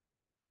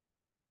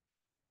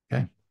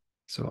 Okay.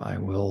 So I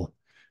will,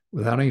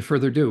 without any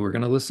further ado, we're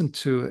going to listen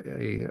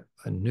to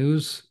a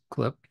news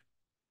clip,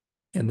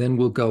 and then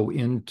we'll go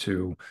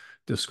into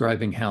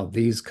describing how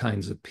these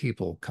kinds of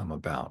people come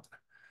about.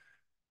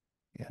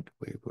 And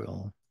we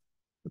will,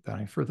 without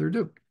any further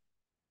ado.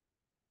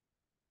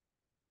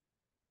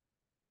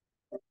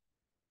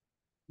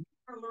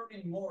 We're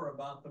learning more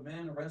about the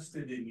man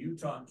arrested in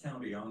Utah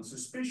County on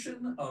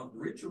suspicion of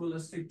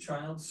ritualistic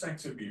child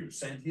sex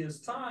abuse and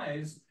his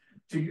ties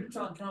to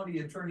Utah County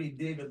Attorney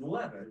David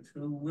Levitt,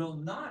 who will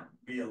not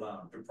be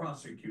allowed to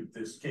prosecute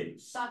this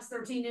case. Fox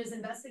 13 News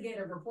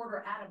investigative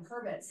reporter Adam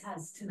Kurbitz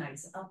has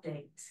tonight's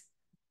update.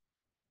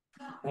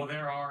 Well,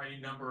 there are a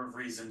number of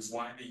reasons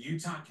why the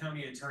Utah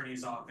County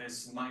Attorney's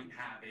Office might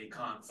have a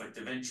conflict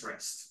of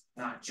interest,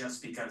 not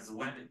just because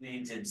Levitt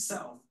named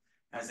himself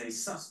as a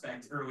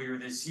suspect earlier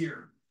this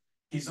year.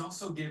 He's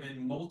also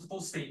given multiple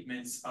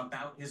statements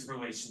about his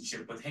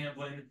relationship with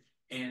Hamblin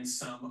and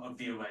some of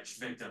the alleged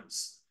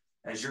victims.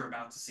 As you're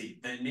about to see,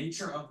 the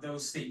nature of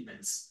those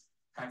statements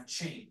have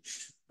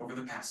changed over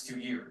the past 2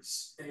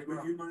 years. Hey,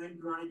 would you mind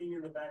riding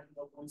in the back of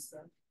the police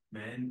then?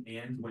 Men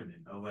and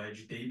women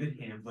allege David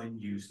Hamblin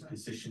used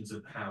positions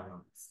of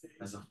power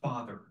as a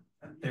father,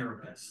 a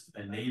therapist,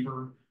 a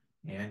neighbor,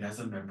 and as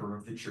a member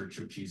of the Church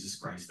of Jesus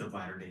Christ of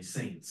Latter-day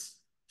Saints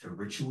to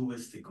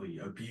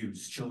ritualistically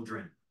abuse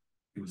children.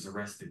 He was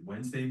arrested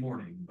Wednesday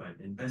morning, but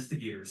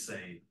investigators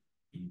say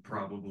he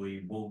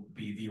probably won't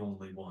be the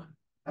only one.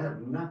 I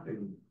have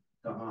nothing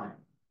to hide.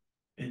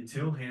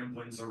 Until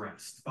Hamblin's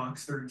arrest,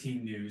 Fox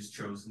 13 News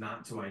chose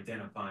not to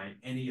identify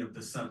any of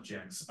the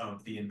subjects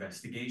of the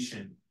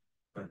investigation,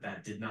 but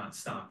that did not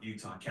stop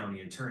Utah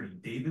County Attorney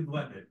David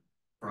Levitt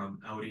from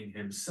outing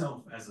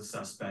himself as a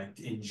suspect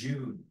in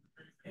June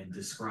and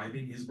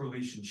describing his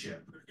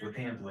relationship with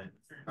Hamblin.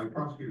 I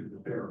prosecuted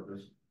the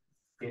therapist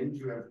in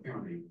Juab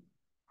County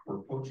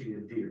for poaching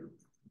a deer.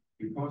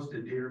 He poached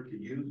a deer to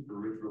use for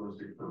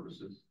ritualistic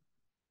purposes.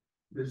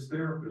 This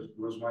therapist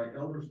was my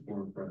elders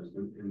forum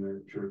president in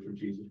the Church of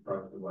Jesus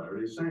Christ of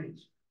Latter-day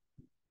Saints.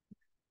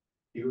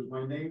 He was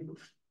my neighbor.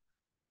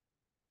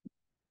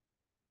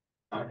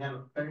 I had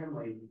a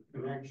family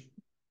connection.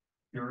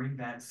 During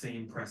that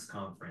same press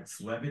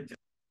conference, Levitt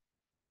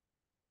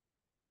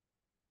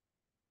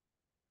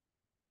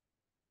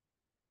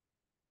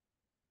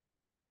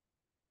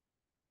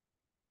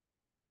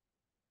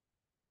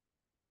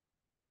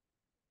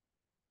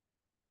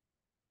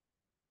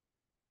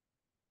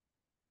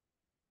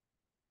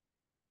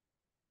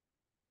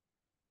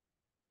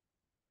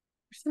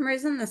some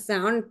reason the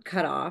sound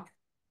cut off.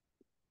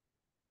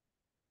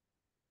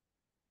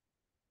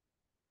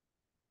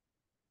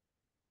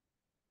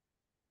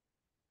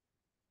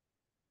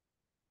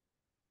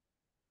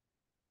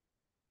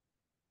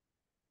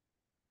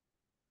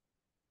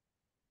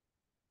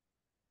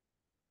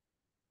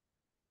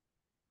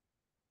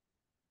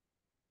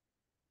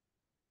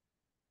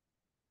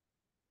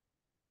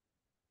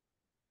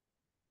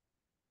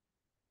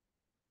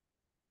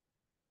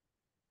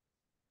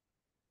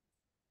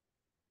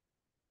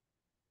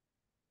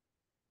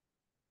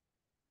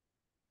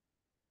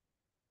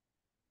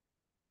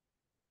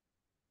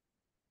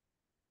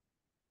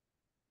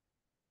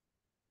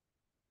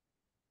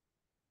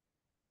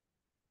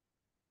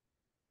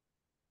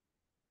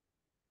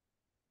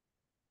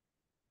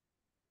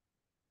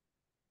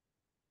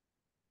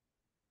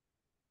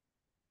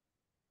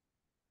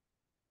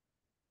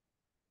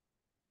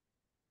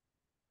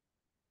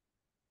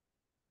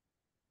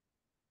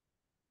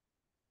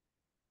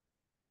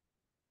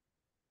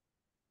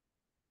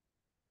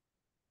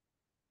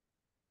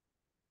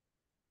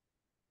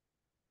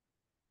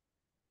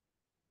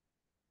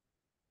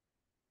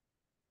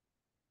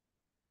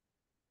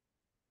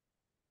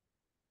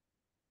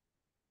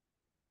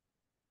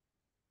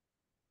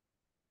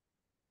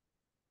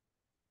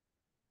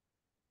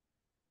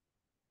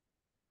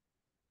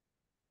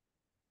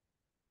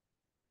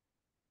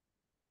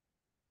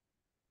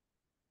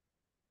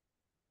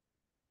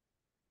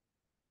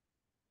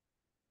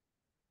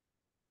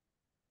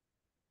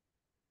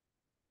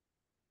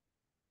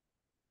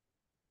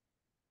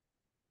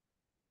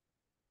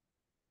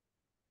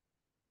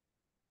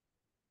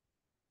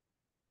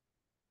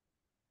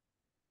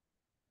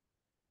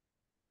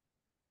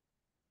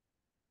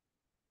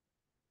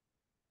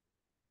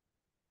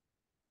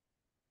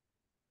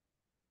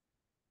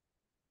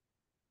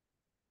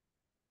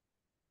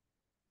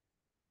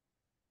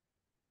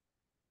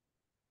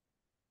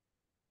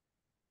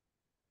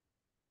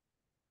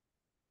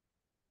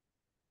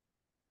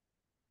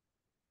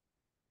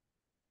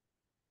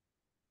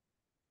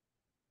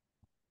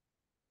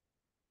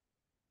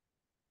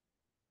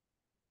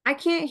 I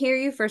can't hear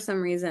you for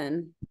some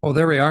reason. Oh,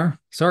 there we are.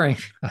 Sorry,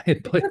 I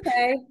had played.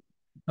 Okay.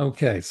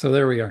 Okay, so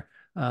there we are.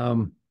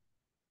 Um,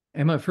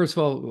 Emma, first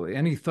of all,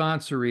 any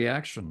thoughts or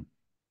reaction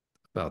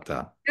about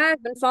that? Yeah,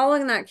 I've been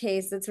following that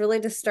case. It's really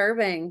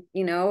disturbing,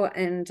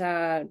 and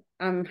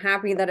I'm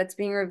happy that it's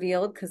being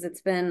revealed because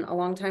it's been a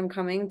long time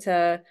coming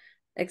to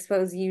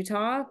expose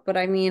Utah. But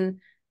I mean,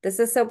 this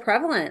is so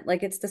prevalent,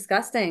 like it's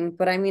disgusting.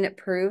 But I mean, it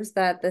proves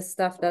that this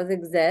stuff does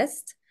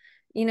exist.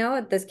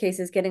 This case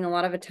is getting a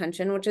lot of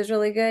attention, which is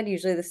really good.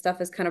 Usually this stuff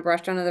is kind of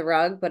brushed under the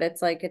rug, but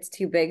it's like it's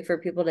too big for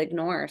people to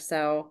ignore.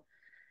 So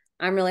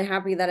I'm really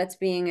happy that it's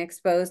being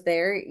exposed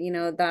there,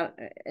 that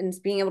and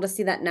being able to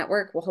see that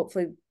network will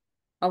hopefully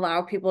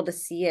allow people to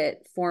see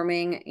it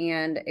forming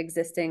and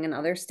existing in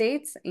other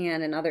states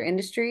and in other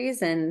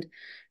industries. And,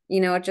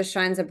 it just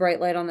shines a bright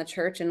light on the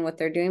church and what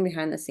they're doing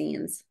behind the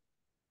scenes.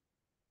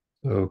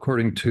 So,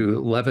 according to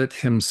Levitt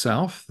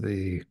himself, uh,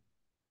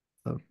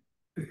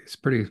 he's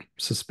pretty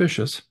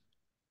suspicious.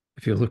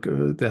 If you look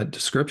at that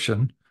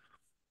description,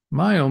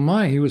 my oh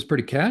my, he was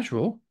pretty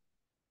casual.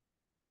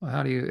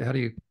 How do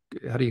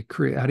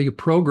you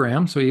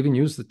program? So he even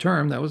used the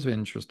term that was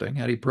interesting.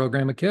 How do you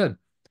program a kid?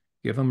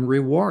 Give them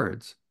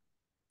rewards.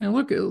 And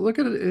look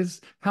at it is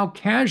how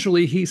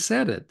casually he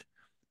said it.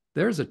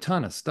 There's a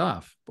ton of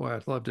stuff. Boy,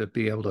 I'd love to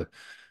be able to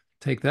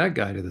take that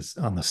guy to this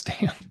on the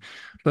stand.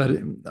 But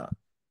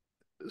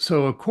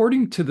so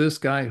according to this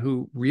guy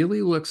who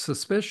really looks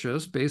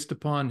suspicious based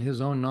upon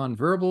his own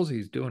nonverbals,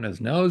 he's doing his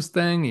nose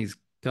thing. He's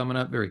coming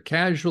up very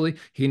casually.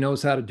 He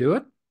knows how to do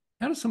it.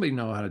 How does somebody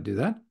know how to do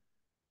that?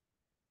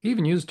 He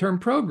even used the term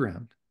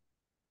programmed.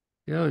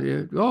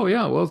 Yeah. Oh,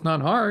 yeah. Well, it's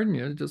not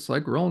hard. Just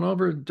like rolling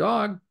over a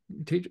dog.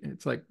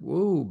 It's like,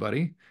 whoa,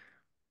 buddy.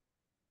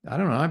 I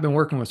don't know. I've been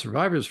working with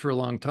survivors for a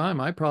long time.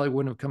 I probably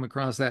wouldn't have come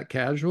across that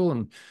casual.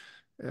 And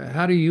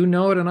how do you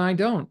know it and I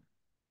don't?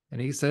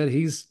 And he said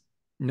he's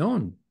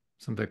known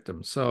some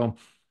victims. So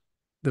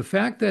the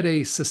fact that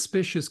a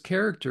suspicious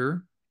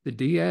character, the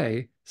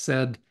DA,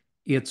 said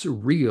it's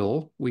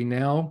real, we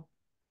now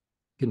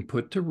can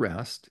put to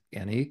rest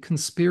any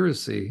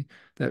conspiracy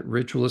that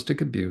ritualistic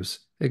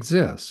abuse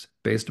exists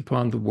based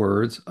upon the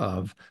words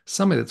of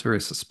somebody that's very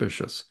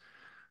suspicious,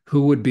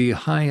 who would be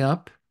high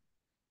up.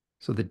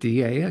 So the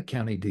DA, a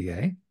county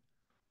DA,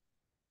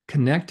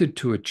 connected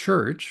to a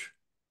church.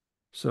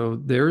 So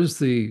there's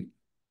the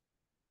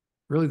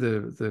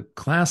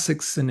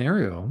classic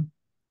scenario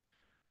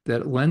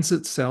that lends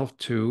itself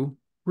to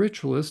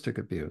ritualistic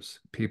abuse.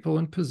 People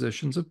in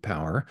positions of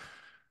power,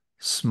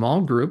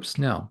 small groups.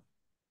 Now,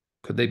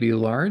 could they be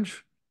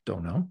large?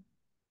 Don't know.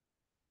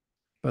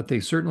 But they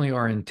certainly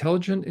are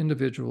intelligent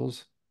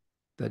individuals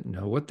that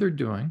know what they're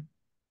doing.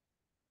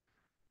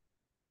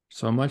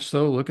 So much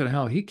so, look at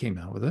how he came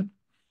out with it.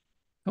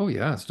 Oh,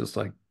 yeah, it's just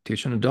like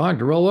teaching a dog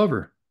to roll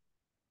over.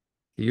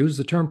 He used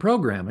the term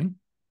programming,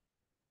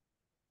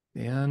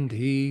 and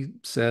he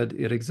said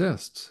it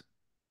exists.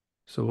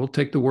 So we'll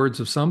take the words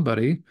of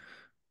somebody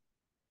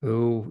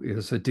who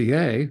is a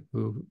DA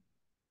who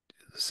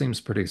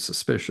seems pretty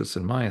suspicious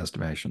in my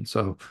estimation.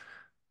 So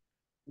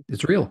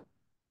it's real.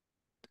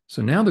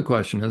 So now the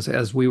question is,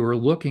 as we were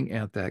looking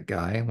at that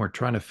guy and we're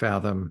trying to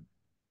fathom,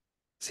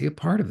 is he a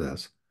part of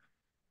this?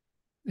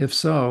 If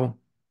so,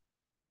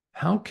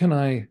 how can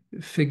I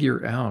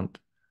figure out,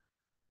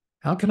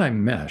 how can I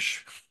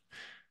mesh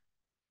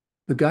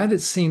the guy that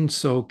seemed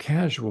so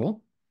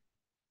casual,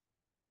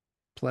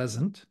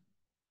 pleasant,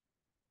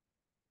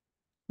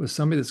 with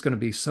somebody that's going to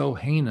be so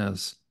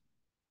heinous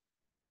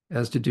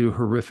as to do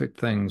horrific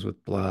things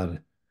with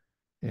blood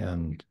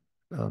and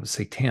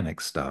satanic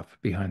stuff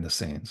behind the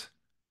scenes?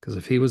 Because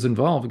if he was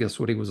involved, guess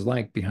what he was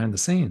like behind the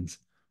scenes?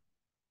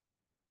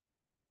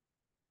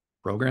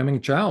 Programming a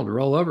child to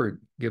roll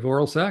over, give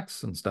oral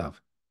sex and stuff.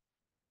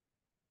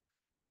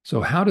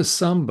 So how does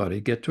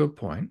somebody get to a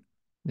point?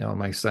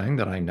 Am I saying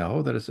that I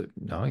know that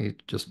no, you're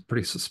just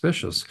pretty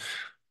suspicious.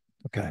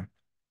 Okay.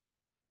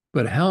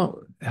 But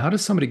how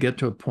does somebody get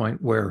to a point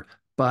where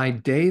by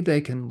day they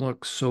can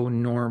look so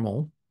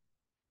normal,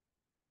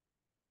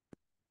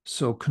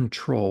 so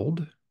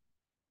controlled,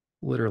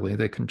 literally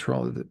they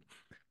control that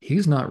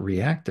he's not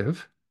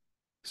reactive.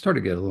 Started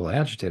to get a little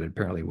agitated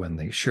apparently when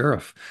the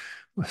sheriff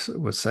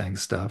was saying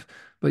stuff.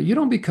 But you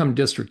don't become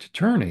district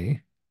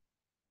attorney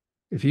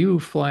if you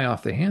fly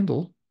off the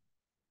handle.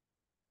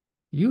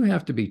 You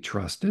have to be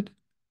trusted.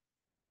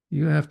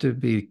 You have to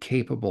be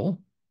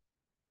capable.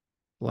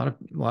 A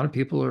lot of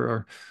people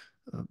are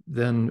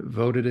then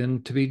voted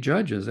in to be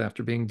judges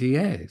after being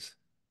DAs.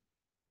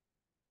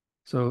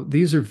 So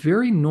these are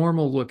very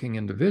normal looking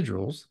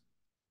individuals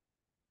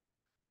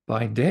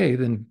by day.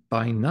 Then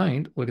by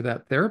night, look at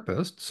that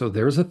therapist. So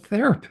there's a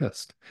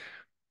therapist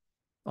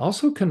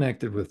also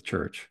connected with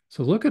church.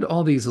 So look at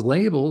all these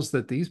labels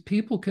that these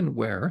people can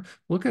wear.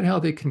 Look at how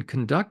they can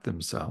conduct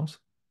themselves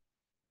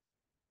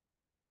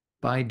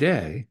by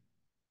day.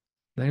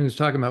 Then he was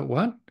talking about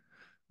what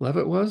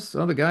Levitt was.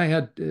 Oh, the guy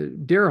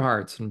had deer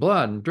hearts and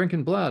blood and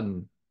drinking blood.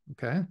 And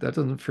okay, that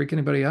doesn't freak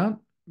anybody out.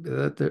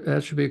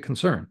 That should be a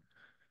concern.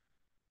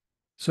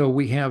 So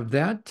we have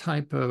that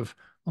type of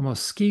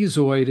almost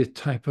schizoid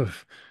type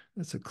of,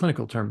 that's a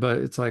clinical term, but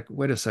it's like,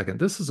 wait a second,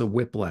 this is a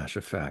whiplash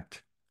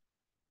effect.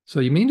 So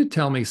you mean to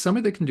tell me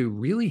somebody that can do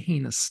really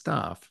heinous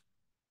stuff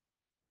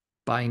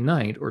by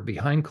night or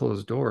behind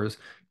closed doors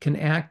can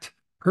act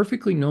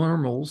perfectly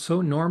normal,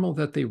 so normal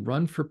that they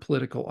run for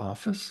political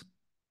office?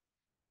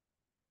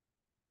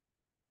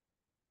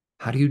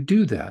 How do you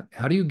do that?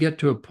 How do you get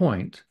to a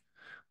point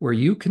where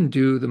you can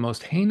do the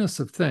most heinous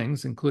of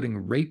things,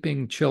 including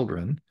raping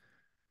children,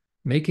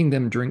 making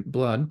them drink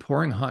blood,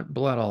 pouring hot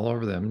blood all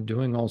over them,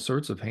 doing all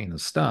sorts of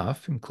heinous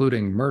stuff,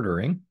 including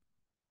murdering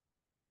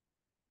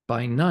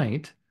by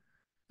night,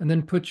 and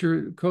then put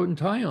your coat and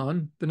tie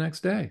on the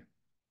next day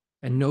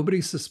and nobody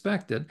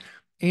suspected,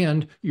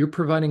 and you're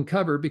providing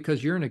cover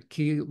because you're in a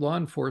key law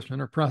enforcement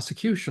or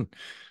prosecution.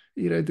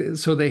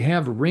 So they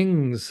have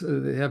rings,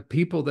 they have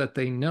people that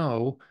they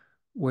know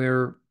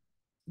where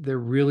they're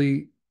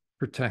really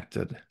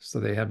protected. So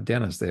they have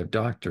dentists, they have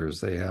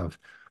doctors, they have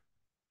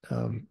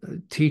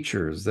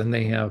teachers, then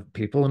they have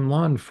people in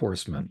law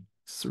enforcement.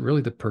 It's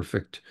really the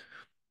perfect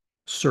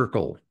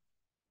circle.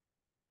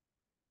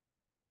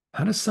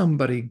 How does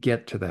somebody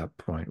get to that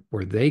point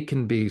where they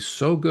can be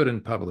so good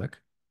in public,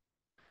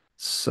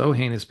 so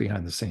heinous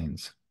behind the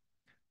scenes?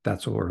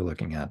 That's what we're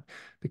looking at.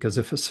 Because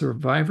if a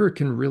survivor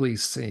can really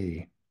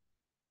see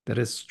that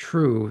it's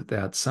true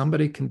that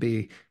somebody can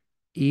be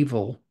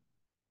evil,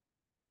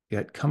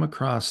 yet come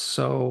across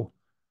so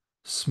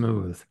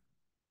smooth.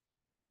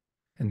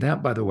 And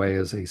that, by the way,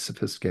 is a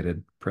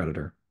sophisticated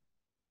predator.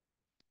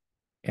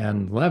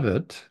 And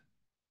Levitt,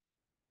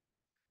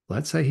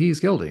 let's say he's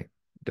guilty.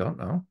 Don't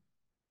know.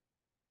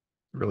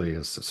 Really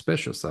is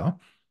suspicious, though.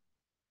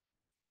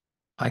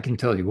 I can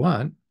tell you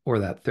what, or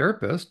that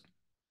therapist,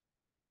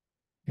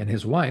 and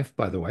his wife,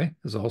 by the way,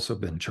 has also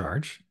been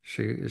charged.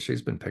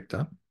 She's been picked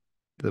up,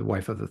 the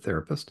wife of the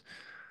therapist.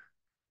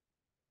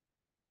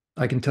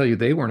 I can tell you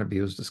they weren't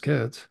abused as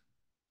kids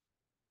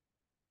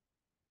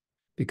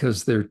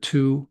because they're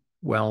too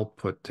well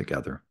put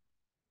together.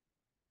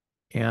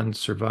 And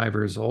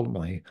survivors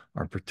ultimately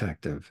are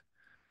protective.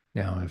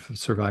 Now, if a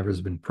survivor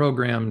has been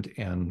programmed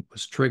and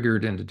was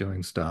triggered into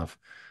doing stuff,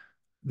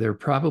 they're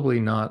probably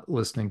not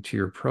listening to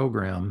your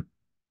program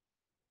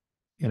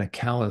in a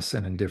callous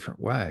and indifferent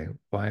way.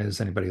 Why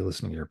is anybody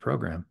listening to your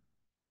program?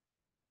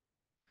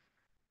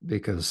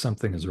 Because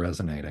something is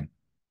resonating.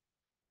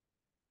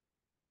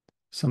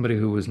 Somebody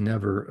who was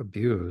never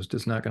abused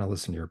is not going to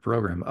listen to your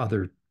program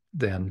other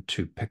than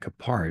to pick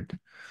apart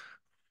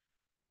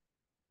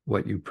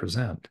what you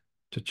present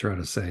to try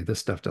to say this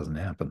stuff doesn't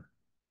happen.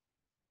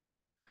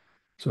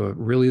 So it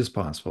really is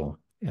possible.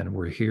 And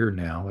we're here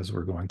now as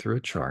we're going through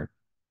a chart.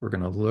 We're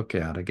going to look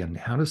at, again,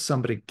 how does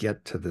somebody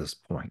get to this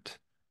point?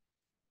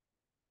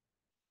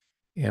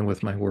 And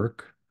with my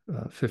work,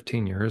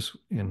 15 years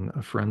in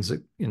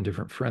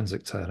different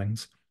forensic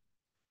settings,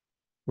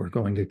 we're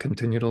going to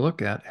continue to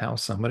look at how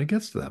somebody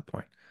gets to that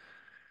point.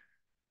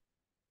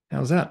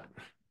 How's that?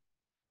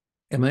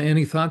 Emma,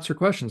 any thoughts or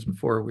questions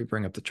before we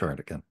bring up the chart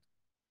again?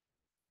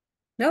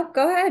 Nope,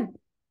 go ahead.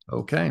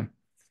 Okay.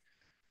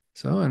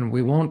 So, and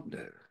we won't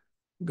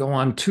go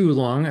on too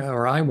long,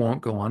 or I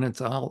won't go on.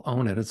 I'll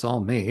own it. It's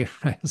all me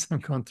as I'm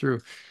going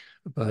through.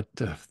 But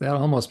that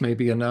almost may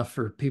be enough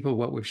for people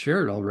what we've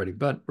shared already.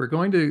 But we're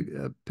going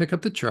to pick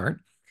up the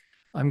chart.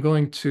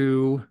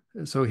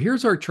 So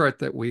here's our chart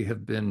that we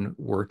have been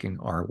working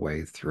our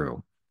way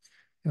through.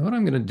 And what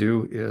I'm going to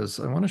do is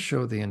I want to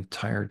show the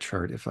entire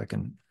chart. If I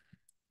can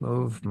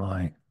I've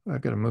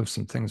got to move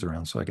some things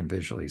around so I can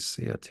visually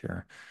see it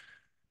here.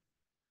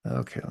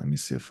 Okay, let me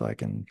see if I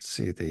can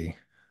see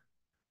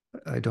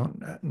I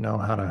don't know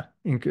how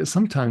to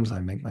sometimes I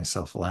make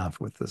myself laugh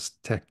with this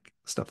tech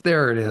stuff.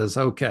 There it is.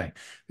 Okay,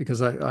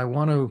 because I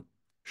want to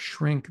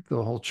shrink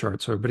the whole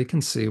chart so everybody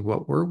can see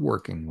what we're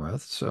working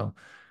with. So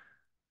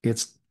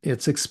it's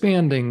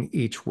expanding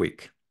each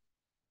week.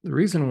 The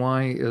reason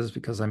why is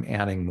because I'm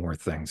adding more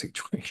things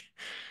each week.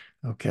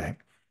 Okay.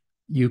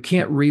 You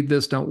can't read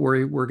this, don't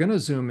worry. We're going to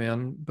zoom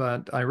in,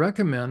 but I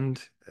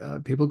recommend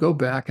people go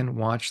back and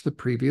watch the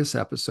previous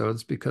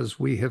episodes because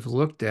we have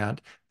looked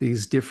at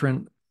these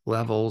different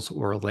levels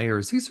or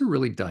layers. These are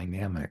really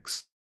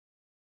dynamics.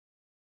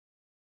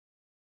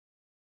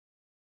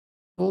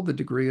 The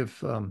degree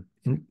of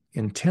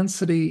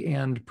intensity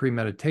and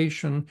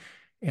premeditation,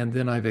 and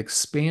then I've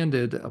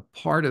expanded a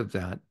part of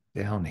that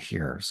down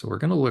here. So we're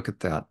going to look at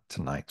that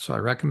tonight. So I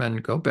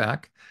recommend go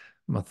back,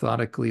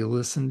 methodically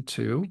listen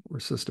to or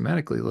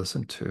systematically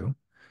listen to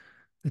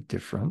the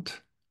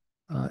different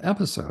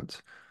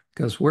episodes.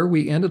 Because where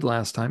we ended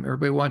last time,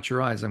 everybody watch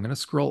your eyes. I'm going to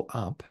scroll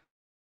up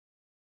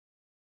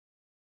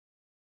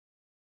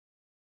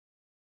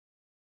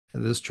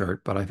this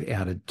chart, but I've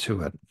added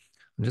to it.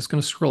 I'm just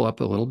going to scroll up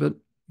a little bit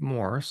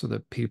more so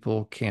that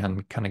people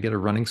can kind of get a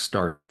running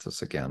start with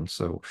this again.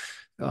 So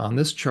on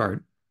this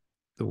chart,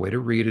 the way to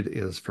read it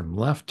is from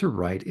left to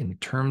right in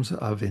terms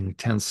of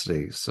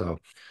intensity. So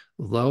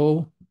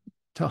low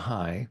to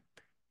high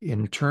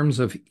in terms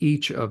of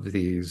each of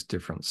these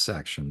different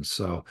sections.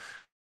 So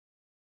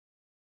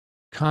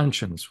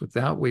conscience, with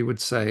that, we would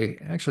say,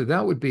 actually,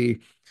 that would be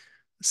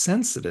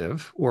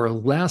sensitive or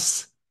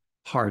less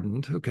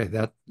hardened. Okay,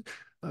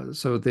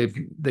 so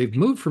they've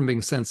moved from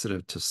being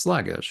sensitive to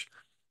sluggish,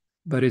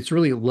 but it's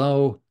really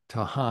low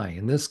to high.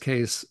 In this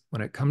case,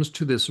 when it comes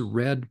to this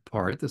red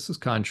part, this is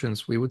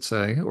conscience, we would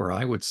say, or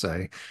I would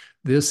say,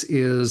 this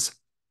is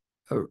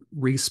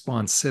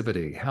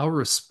responsivity. How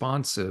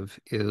responsive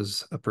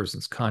is a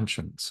person's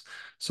conscience?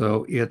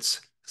 So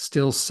it's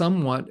still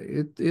somewhat,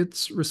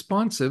 it's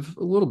responsive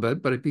a little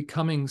bit, but it's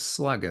becoming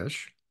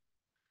sluggish.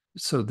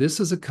 So this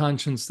is a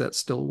conscience that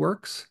still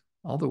works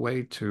all the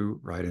way to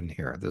right in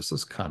here. This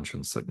is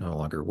conscience that no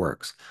longer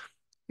works.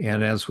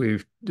 And as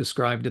we've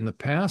described in the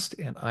past,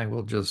 and I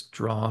will just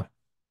draw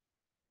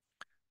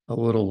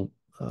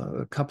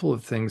a couple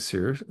of things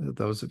here.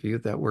 Those of you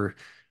that were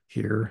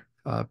here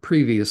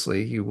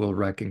previously, you will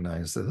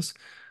recognize this.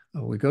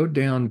 We go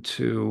down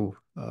to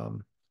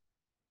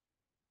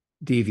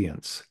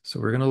deviance. So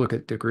we're going to look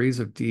at degrees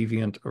of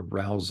deviant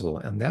arousal,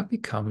 and that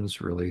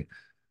becomes really,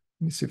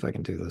 let me see if I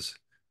can do this.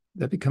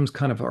 That becomes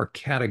kind of our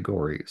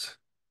categories.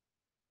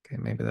 Okay,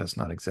 maybe that's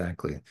not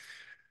exactly.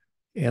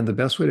 And the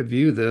best way to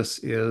view this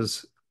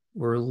is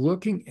we're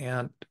looking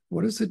at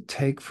what does it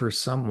take for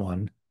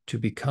someone to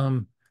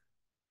become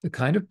the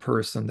kind of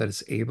person that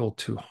is able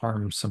to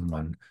harm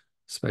someone,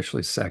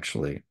 especially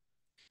sexually.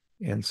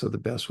 And so the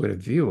best way to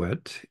view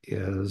it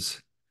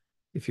is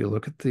if you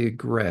look at the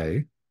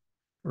gray,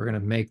 we're going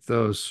to make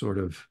those sort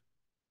of,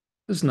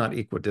 this is not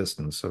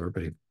equidistant, so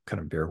everybody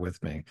kind of bear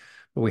with me.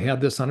 But we had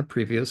this on a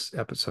previous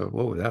episode.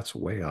 Whoa, that's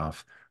way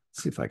off.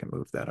 Let's see if I can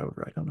move that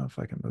over. I don't know if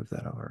I can move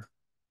that over.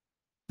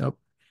 Nope.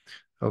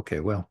 Okay,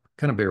 well,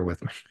 kind of bear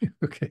with me.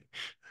 Okay.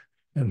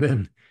 And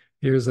then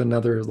here's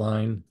another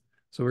line.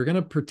 So we're going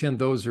to pretend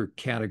those are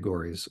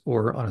categories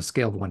or on a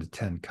scale of 1 to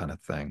 10 kind of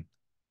thing.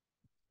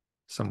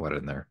 Somewhat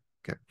in there.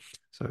 Okay.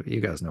 So you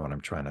guys know what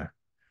I'm trying to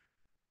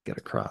get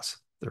across.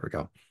 There we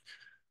go.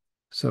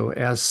 So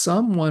as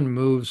someone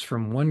moves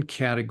from one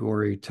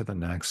category to the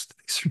next,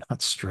 these are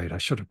not straight. I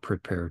should have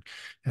prepared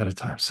at a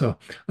time. So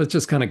let's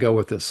just kind of go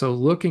with this. So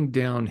looking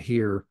down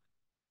here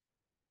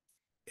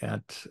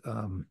at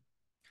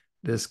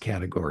this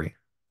category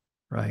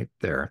right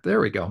there. There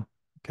we go.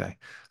 Okay.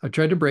 I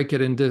tried to break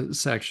it into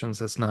sections.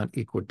 That's not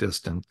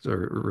equidistant,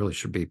 or it really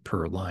should be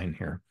per line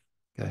here.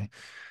 Okay.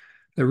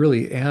 There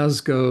really,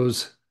 as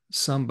goes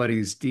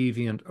somebody's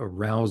deviant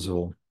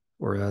arousal,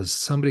 or as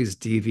somebody's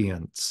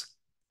deviance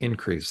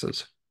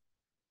increases.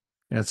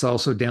 And it's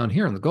also down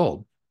here in the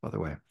gold, by the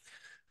way.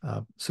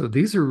 So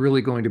these are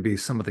really going to be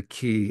some of the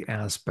key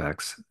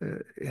aspects,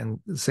 and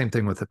the same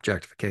thing with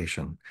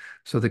objectification.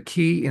 So the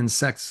key in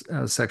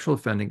sexual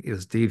offending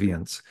is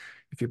deviance.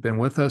 If you've been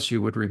with us,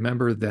 you would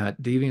remember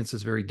that deviance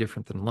is very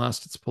different than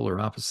lust. It's polar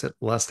opposite.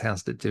 Lust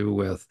has to do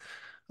with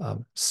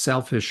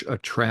selfish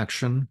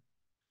attraction,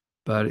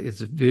 but it's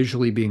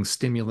visually being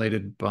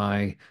stimulated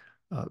by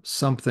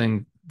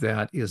something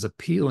that is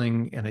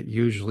appealing, and it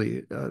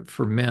usually,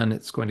 for men,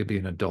 it's going to be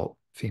an adult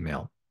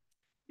female.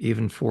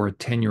 even for a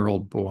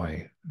 10-year-old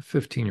boy, a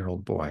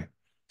 15-year-old boy.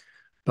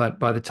 But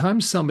by the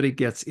time somebody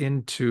gets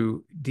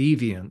into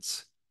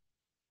deviance,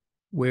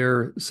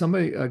 where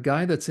a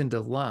guy that's into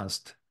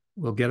lust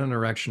will get an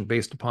erection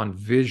based upon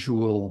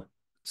visual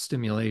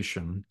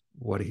stimulation,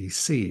 what he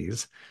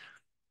sees.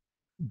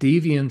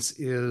 Deviance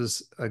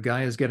is a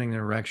guy is getting an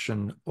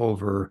erection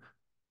over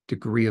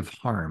degree of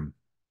harm.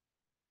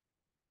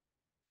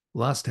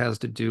 Lust has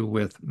to do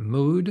with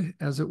mood,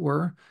 as it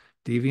were.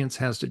 Deviance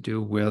has to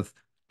do with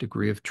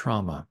degree of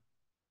trauma.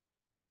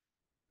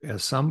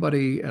 As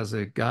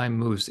a guy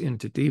moves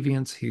into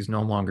deviance, he's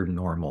no longer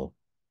normal.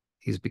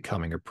 He's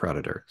becoming a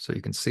predator. So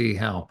you can see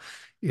how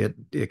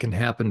it can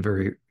happen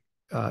very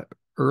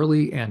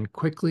early and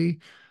quickly.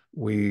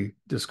 We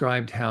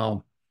described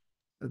how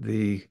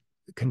the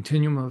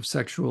continuum of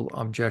sexual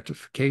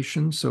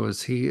objectification. So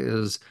as he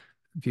is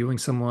viewing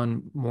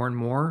someone more and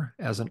more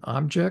as an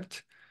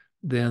object,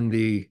 then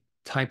the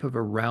type of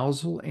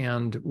arousal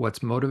and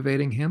what's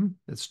motivating him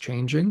is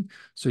changing.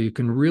 So you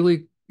can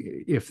really,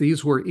 if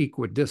these were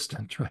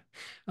equidistant,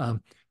 right,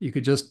 you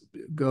could just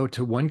go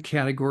to one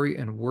category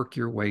and work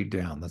your way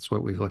down. That's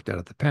what we've looked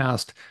at the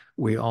past.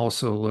 We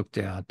also looked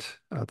at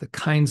the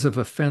kinds of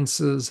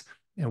offenses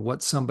and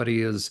what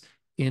somebody is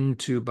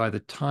into by the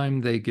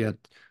time they get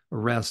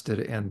arrested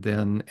and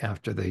then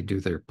after they do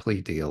their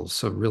plea deals.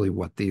 So really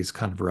what these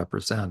kind of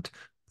represent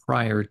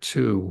prior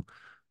to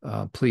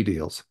plea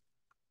deals.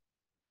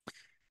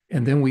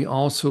 And then we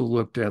also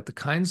looked at the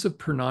kinds of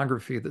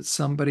pornography that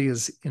somebody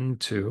is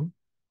into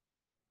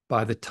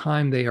by the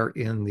time they are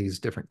in these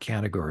different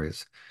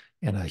categories.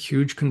 And a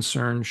huge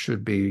concern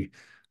should be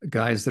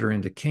guys that are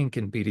into kink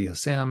and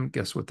BDSM.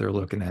 Guess what they're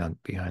looking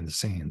at behind the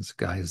scenes?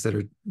 Guys that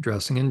are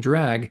dressing in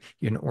drag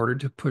in order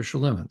to push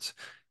limits.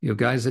 You know,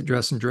 guys that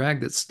dress in drag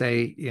that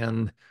stay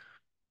in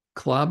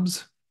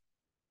clubs,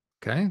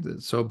 okay,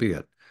 so be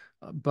it.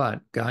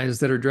 But guys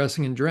that are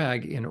dressing in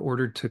drag in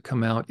order to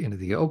come out into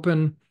the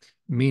open,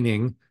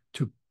 meaning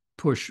to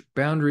push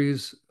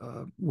boundaries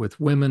with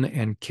women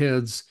and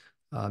kids,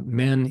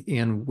 men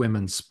in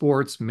women's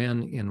sports,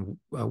 men in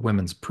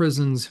women's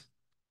prisons,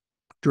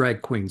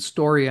 drag queen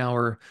story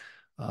hour,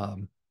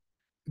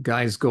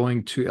 guys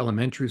going to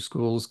elementary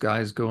schools,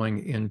 guys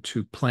going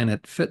into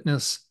Planet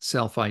Fitness,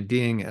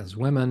 self-IDing as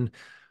women.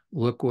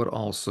 Look what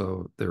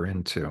also they're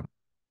into.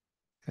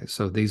 Okay,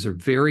 so these are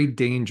very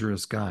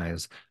dangerous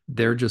guys.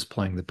 They're just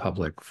playing the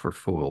public for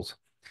fools.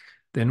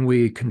 Then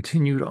we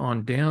continued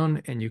on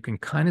down, and you can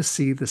kind of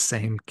see the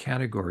same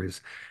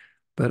categories.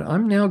 But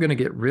I'm now going to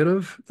get rid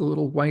of the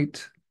little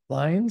white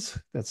lines.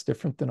 That's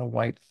different than a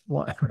white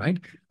line, right?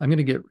 I'm going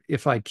to get,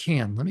 if I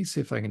can, let me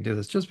see if I can do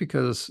this, just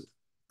because,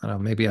 I don't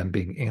know, maybe I'm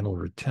being anal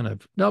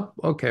retentive. Nope.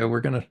 Okay,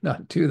 we're going to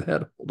not do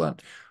that. Hold on.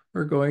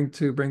 We're going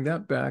to bring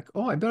that back.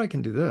 Oh, I bet I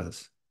can do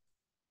this.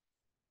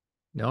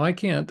 No, I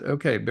can't.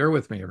 Okay, bear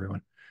with me,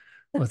 everyone.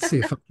 Let's see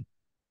if,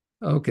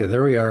 okay,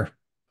 there we are.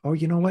 Oh,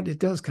 you know what? It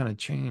does kind of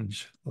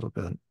change a little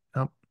bit.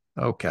 Oh,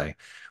 okay.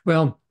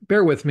 Well,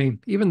 bear with me,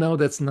 even though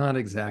that's not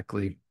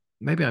exactly,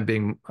 maybe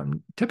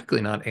I'm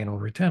typically not anal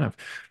retentive.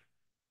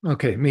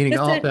 Okay, meaning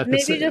all that to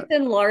Maybe say, just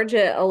enlarge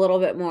it a little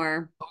bit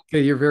more.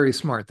 okay, you're very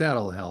smart.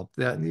 That'll help.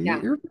 Yeah.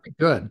 You're very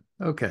good.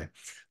 Okay,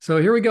 so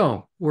here we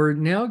go. We're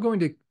now going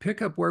to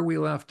pick up where we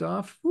left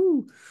off.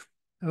 Woo.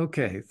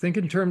 Okay, think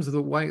in terms of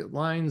the white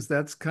lines.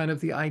 That's kind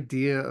of the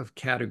idea of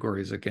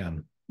categories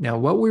again. Now,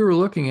 what we were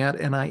looking at,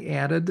 and I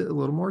added a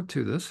little more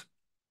to this,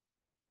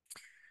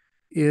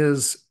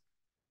 is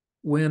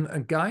when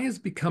a guy is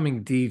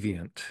becoming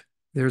deviant,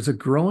 there's a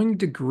growing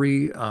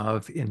degree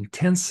of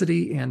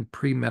intensity and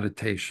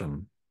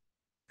premeditation.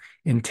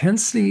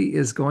 Intensity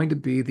is going to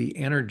be the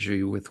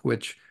energy with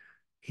which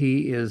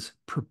he is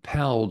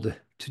propelled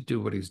to do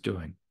what he's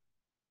doing.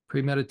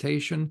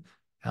 Premeditation,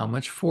 how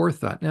much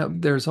forethought. Now,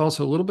 there's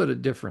also a little bit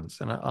of difference,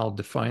 and I'll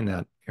define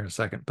that here in a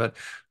second. But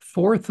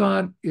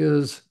forethought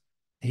is,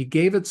 he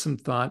gave it some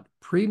thought.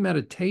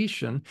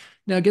 Premeditation,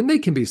 now again, they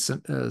can be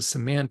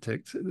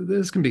semantics.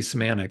 This can be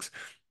semantics,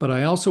 but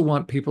I also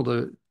want people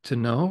to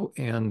know,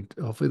 and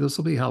hopefully this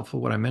will be helpful.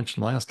 What I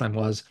mentioned last time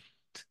was,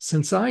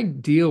 since I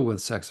deal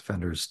with sex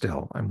offenders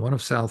still, I'm one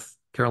of South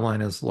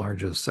Carolina's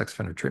largest sex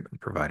offender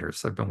treatment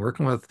providers. I've been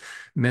working with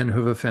men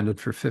who've offended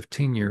for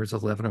 15 years,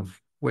 11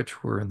 of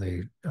which were in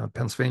the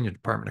Pennsylvania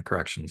Department of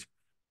Corrections.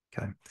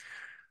 Okay.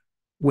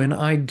 When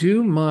I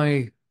do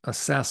my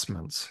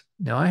assessments,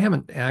 now I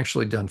haven't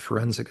actually done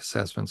forensic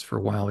assessments for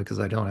a while because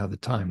I don't have the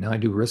time. Now I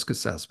do risk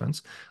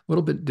assessments, a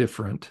little bit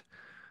different,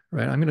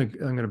 right? I'm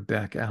gonna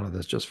back out of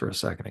this just for a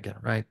second again,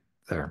 right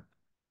there.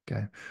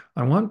 Okay.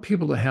 I want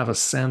people to have a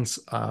sense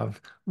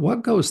of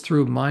what goes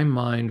through my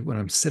mind when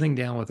I'm sitting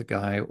down with a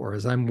guy or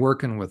as I'm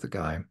working with a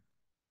guy,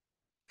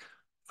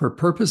 for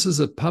purposes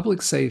of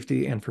public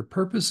safety and for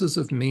purposes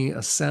of me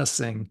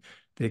assessing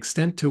the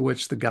extent to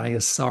which the guy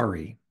is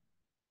sorry,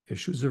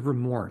 issues of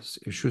remorse,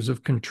 issues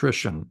of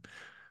contrition,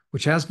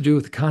 which has to do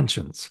with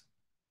conscience.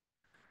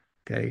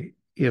 Okay.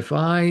 If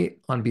I,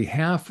 on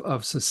behalf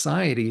of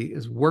society,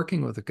 is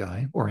working with a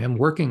guy or am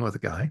working with a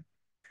guy,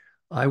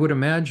 I would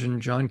imagine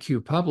John Q.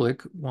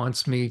 Public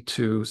wants me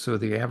to, so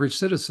the average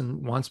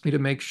citizen wants me to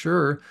make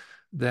sure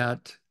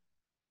that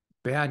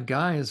bad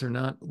guys are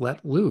not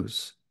let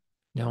loose.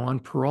 Now, on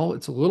parole,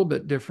 it's a little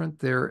bit different.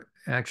 They're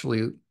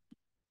actually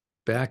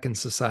back in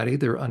society,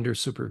 they're under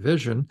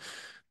supervision,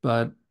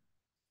 but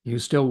you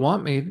still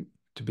want me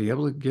to be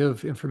able to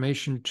give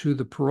information to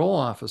the parole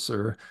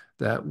officer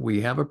that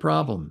we have a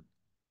problem.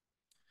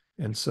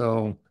 And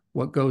so,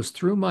 what goes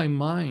through my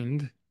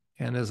mind,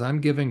 and as I'm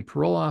giving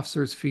parole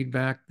officers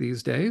feedback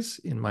these days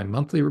in my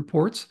monthly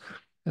reports,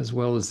 as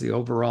well as the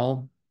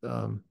overall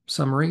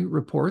summary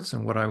reports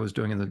and what I was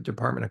doing in the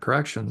Department of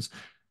Corrections,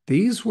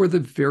 these were the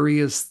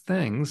various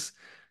things.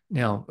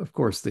 Now, of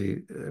course,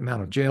 the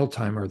amount of jail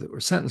time or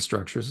sentence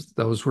structures,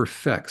 those were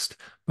fixed.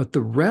 But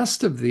the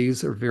rest of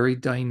these are very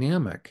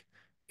dynamic.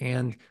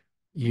 And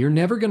you're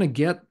never going to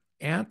get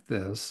at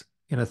this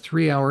in a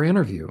 3-hour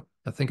interview.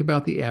 Now, think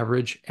about the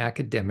average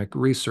academic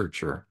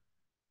researcher.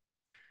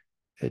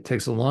 It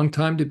takes a long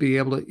time to be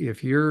able to,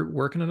 if you're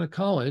working in a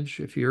college,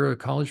 if you're a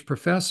college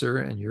professor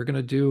and you're going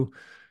to do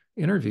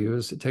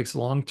interviews, it takes a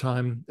long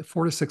time,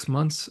 4 to 6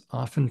 months,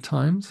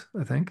 oftentimes,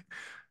 I think,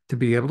 to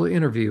be able to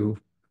interview,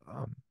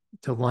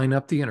 to line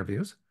up the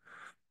interviews.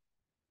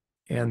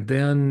 And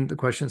then the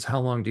question is, how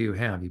long do you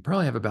have? You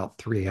probably have about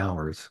 3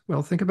 hours.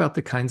 Well, think about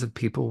the kinds of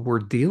people we're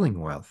dealing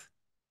with.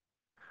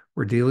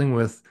 We're dealing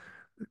with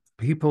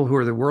people who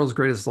are the world's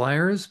greatest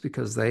liars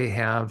because they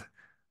have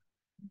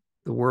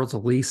the world's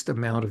least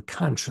amount of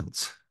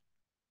conscience.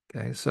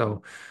 Okay,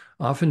 so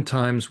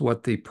oftentimes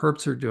what the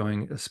perps are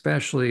doing,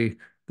 especially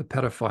the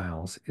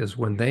pedophiles, is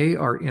when they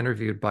are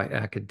interviewed by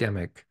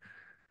academics,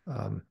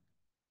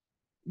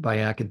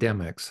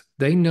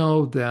 they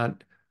know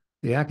that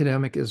the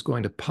academic is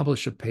going to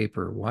publish a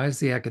paper. Why is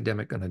the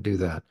academic going to do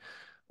that?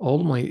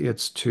 Ultimately,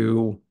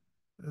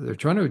 they're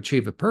trying to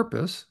achieve a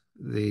purpose.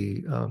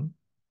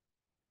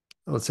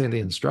 Let's say the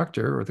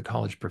instructor or the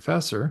college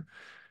professor,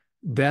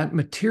 that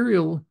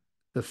material,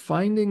 the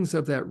findings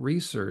of that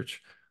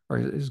research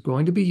is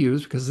going to be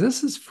used because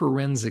this is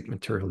forensic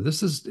material.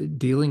 This is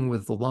dealing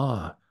with the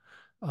law,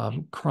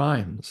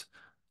 crimes.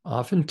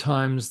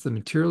 Oftentimes, the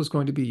material is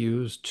going to be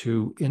used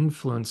to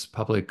influence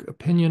public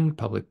opinion,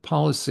 public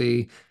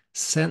policy,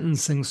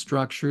 sentencing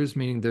structures,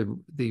 meaning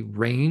the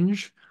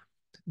range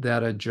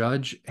that a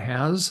judge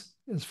has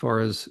as far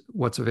as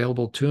what's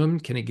available to him.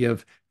 Can he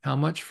give how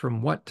much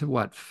from what to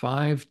what?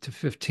 5 to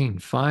 15,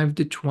 5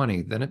 to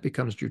 20. Then it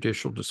becomes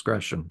judicial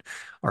discretion.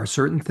 Are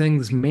certain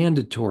things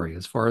mandatory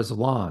as far as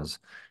laws?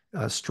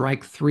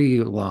 Strike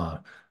 3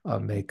 law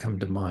may come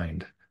to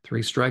mind.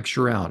 3 strikes,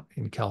 you're out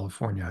in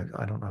California.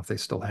 I don't know if they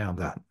still have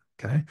that.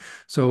 Okay.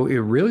 So it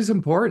really is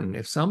important.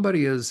 If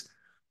somebody is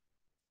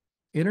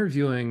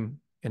interviewing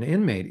an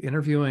inmate,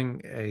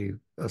 interviewing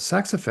a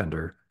sex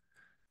offender,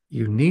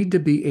 you need to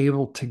be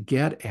able to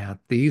get at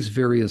these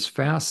various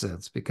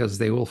facets because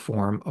they will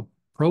form a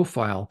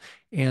profile,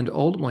 and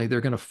ultimately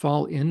they're going to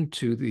fall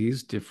into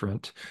these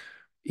different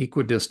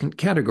equidistant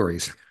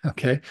categories.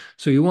 Okay,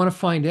 so you want to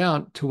find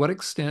out to what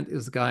extent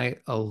is the guy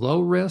a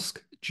low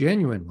risk,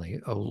 genuinely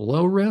a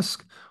low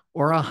risk,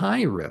 or a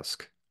high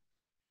risk.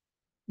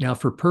 Now,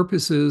 for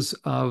purposes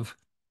of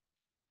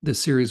the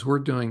series we're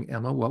doing,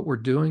 Emma,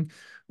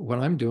 what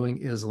I'm doing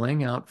is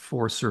laying out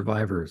for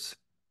survivors.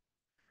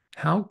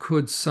 How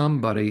could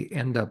somebody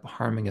end up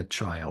harming a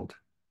child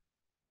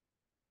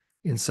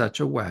in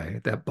such a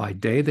way that by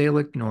day they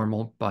look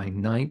normal, by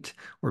night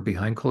or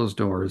behind closed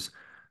doors,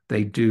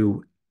 they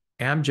do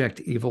abject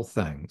evil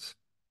things?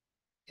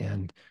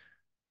 And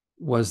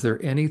was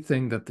there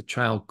anything that the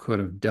child could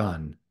have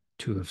done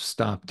to have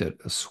stopped it,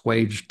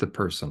 assuaged the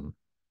person?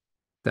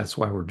 That's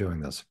why we're doing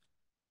this.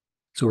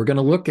 So we're going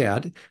to look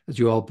at, as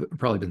you all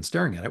probably been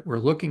staring at it, we're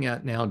looking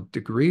at now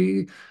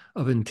degree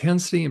of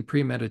intensity and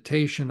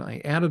premeditation. I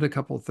added a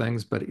couple of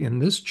things, but in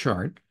this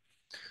chart,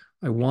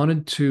 I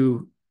wanted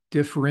to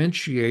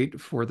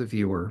differentiate for the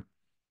viewer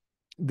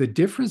the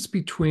difference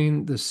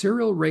between the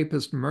serial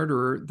rapist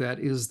murderer that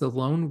is the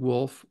lone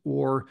wolf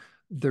or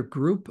the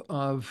group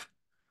of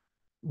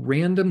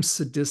random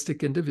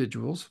sadistic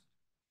individuals,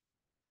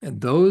 and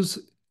those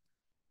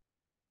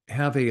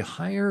have a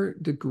higher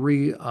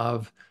degree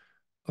of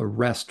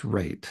arrest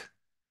rate.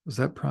 Is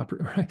that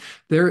proper? Right?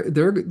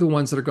 They're the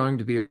ones that are going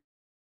to be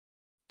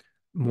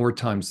more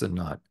times than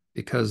not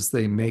because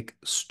they make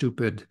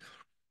stupid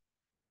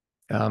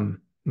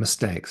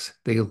mistakes.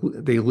 They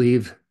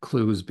leave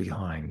clues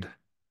behind.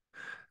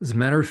 As a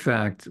matter of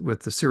fact,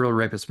 with the serial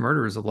rapist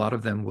murderers, a lot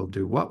of them will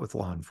do what with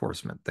law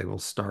enforcement? They will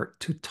start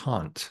to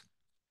taunt.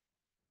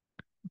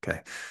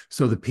 Okay,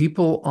 so the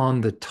people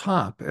on the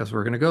top, as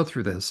we're going to go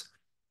through this,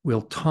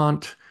 will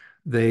taunt.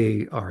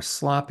 They are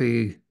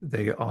sloppy.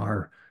 They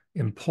are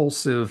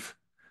impulsive.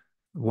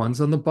 The ones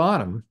on the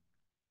bottom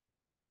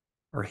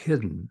are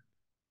hidden.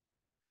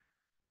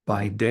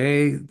 By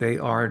day, they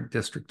are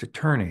district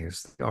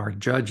attorneys, they are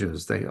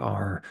judges, they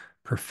are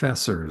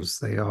professors,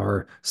 they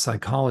are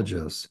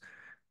psychologists,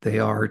 they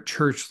are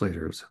church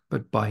leaders.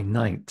 But by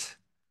night,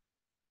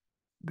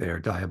 They're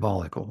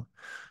diabolical.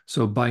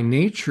 So by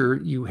nature,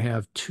 you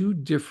have two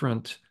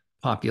different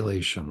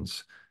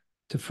populations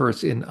to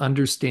first in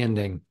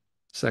understanding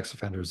sex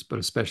offenders, but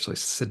especially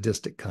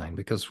sadistic kind,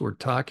 because we're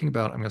talking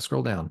about, I'm going to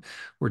scroll down.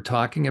 We're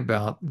talking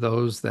about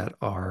those that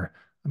are,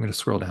 I'm going to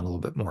scroll down a little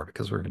bit more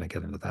because we're going to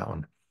get into that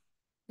one.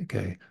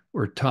 Okay.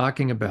 We're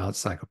talking about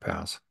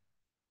psychopaths.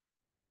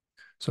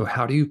 So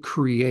how do you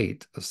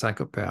create a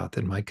psychopath?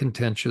 And my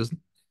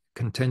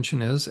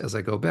contention is, as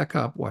I go back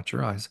up, watch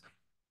your eyes,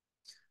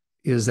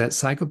 is that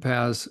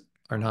psychopaths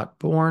are not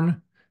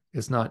born.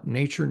 It's not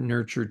nature,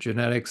 nurture,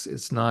 genetics.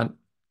 It's not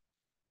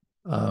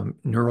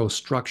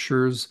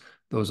neurostructures.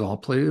 Those all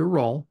play a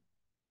role,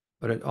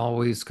 but it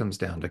always comes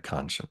down to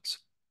conscience.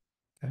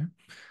 Okay.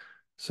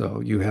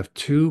 So you have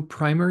two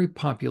primary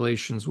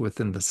populations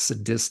within the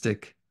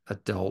sadistic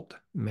adult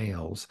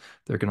males.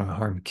 They're going to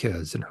harm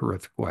kids in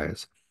horrific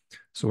ways.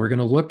 So we're going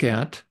to look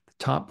at the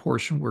top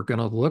portion. We're going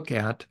to look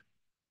at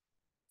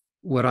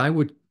what I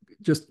would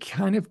just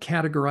kind of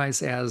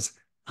categorize as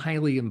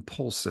highly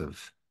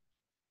impulsive.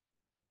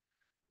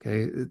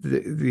 Okay.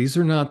 These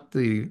are not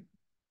the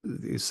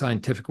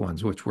scientific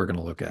ones, which we're going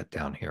to look at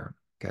down here.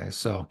 Okay.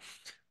 So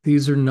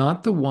these are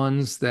not the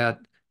ones that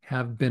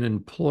have been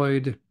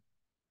employed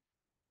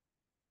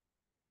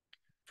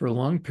for a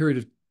long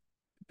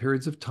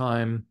periods of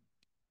time,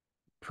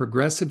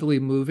 progressively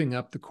moving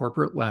up the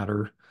corporate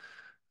ladder,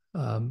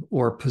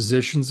 or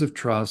positions of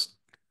trust.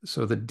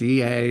 So the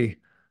DA,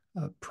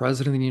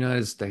 President of the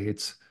United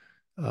States,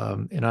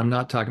 and I'm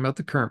not talking about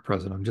the current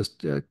president. I'm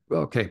just,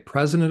 okay,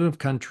 president of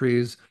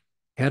countries,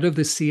 head of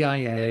the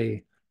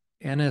CIA,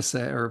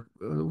 NSA, or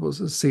was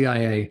the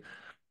CIA,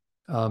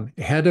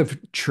 head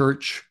of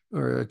church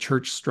or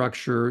church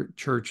structure,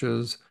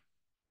 churches,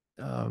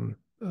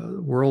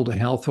 World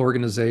Health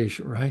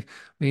Organization, right?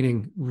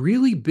 Meaning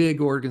really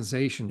big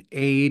organization,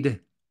 aid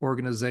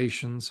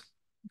organizations,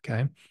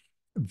 okay?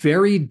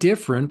 Very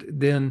different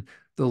than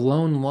the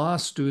lone law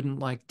student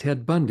like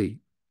Ted Bundy.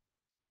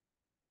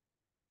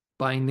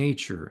 By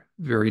nature,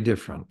 very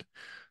different.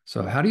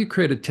 So how do you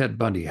create a Ted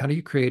Bundy? How do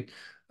you create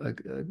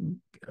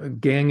a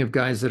gang of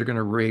guys that are going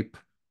to rape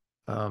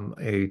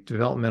a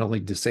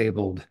developmentally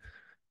disabled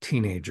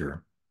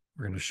teenager?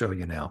 We're going to show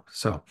you now.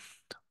 So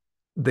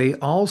they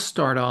all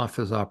start off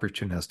as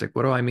opportunistic.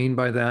 What do I mean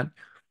by that?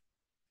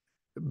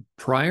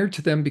 Prior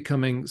to them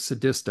becoming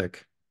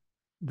sadistic,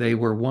 they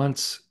were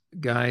once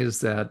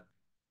guys that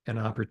an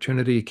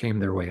opportunity came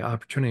their way.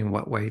 Opportunity in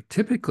what way?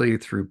 Typically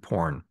through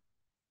porn.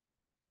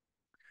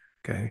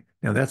 Okay.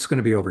 Now that's going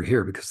to be over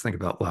here because think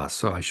about lust.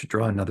 So I should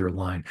draw another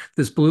line.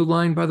 This blue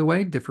line, by the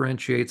way,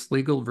 differentiates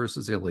legal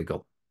versus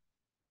illegal.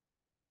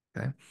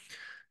 Okay.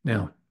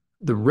 Now,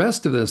 the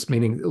rest of this,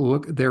 meaning,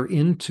 look, they're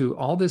into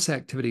all this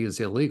activity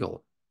is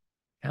illegal.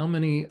 How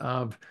many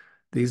of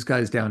these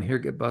guys down here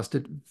get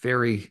busted?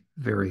 Very,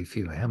 very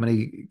few. How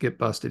many get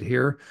busted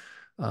here?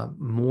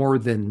 More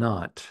than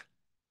not.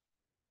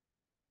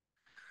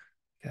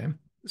 Okay.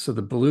 So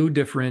the blue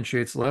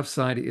differentiates left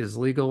side is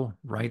legal,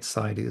 right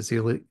side is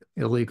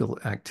illegal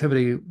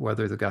activity,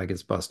 whether the guy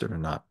gets busted or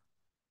not.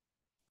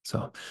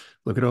 So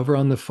look at over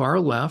on the far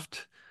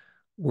left.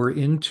 We're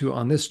into,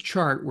 on this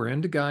chart, we're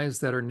into guys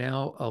that are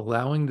now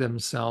allowing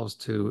themselves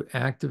to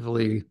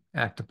actively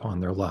act upon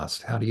their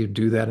lust. How do you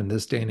do that in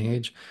this day and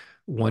age?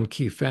 One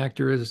key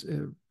factor is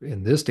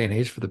in this day and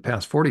age for the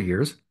past 40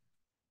 years,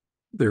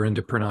 they're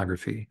into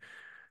pornography.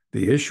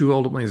 The issue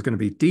ultimately is going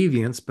to be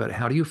deviance, but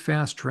how do you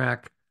fast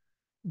track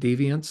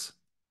deviance?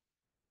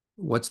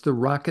 What's the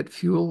rocket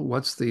fuel? How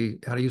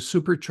do you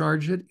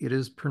supercharge it? It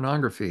is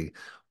pornography.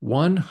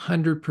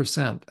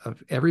 100%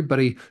 of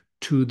everybody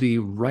to the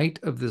right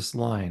of this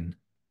line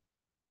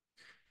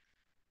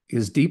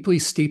is deeply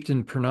steeped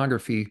in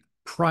pornography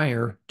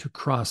prior to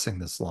crossing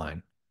this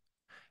line.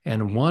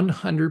 And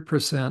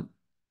 100%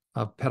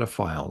 of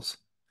pedophiles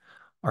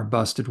are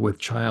busted with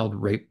child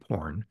rape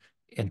porn.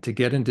 And to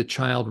get into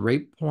child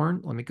rape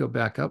porn, let me go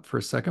back up for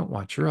a second,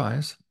 watch your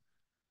eyes.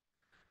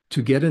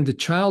 To get into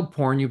child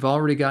porn, you've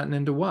already gotten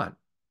into what?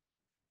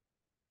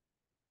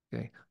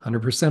 Okay,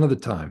 100% of the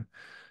time.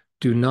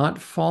 Do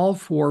not fall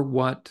for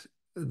what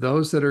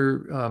those that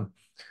are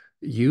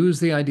use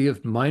the idea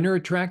of minor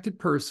attracted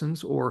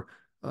persons or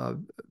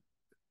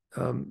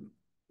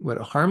what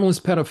harmless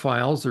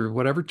pedophiles or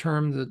whatever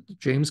term that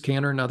James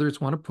Cantor and others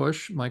want to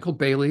push. Michael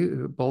Bailey,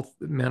 both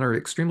men are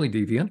extremely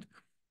deviant.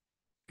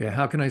 Okay,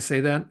 how can I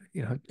say that?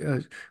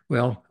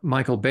 Well,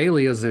 Michael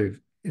Bailey as a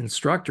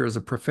instructor, as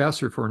a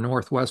professor for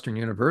Northwestern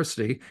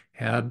University,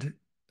 had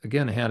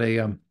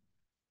a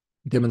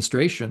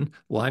demonstration,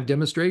 live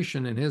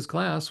demonstration in his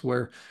class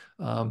where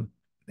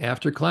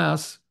after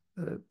class,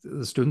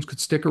 the students could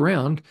stick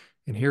around,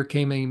 and here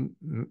came a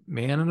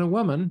man and a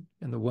woman,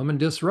 and the woman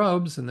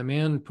disrobes, and the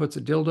man puts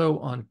a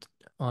dildo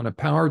on a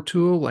power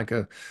tool like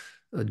a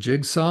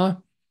jigsaw.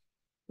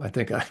 I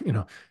think,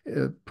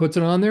 puts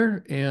it on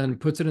there and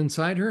puts it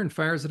inside her and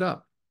fires it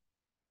up.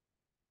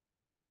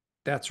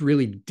 That's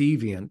really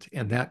deviant,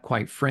 and that,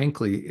 quite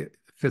frankly, it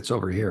fits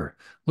over here.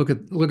 Look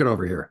at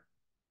over here.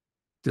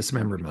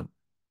 Dismemberment.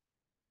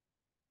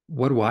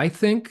 What do I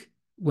think?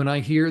 when I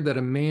hear that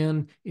a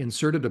man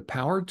inserted a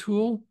power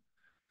tool,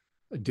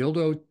 a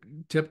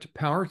dildo-tipped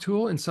power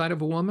tool inside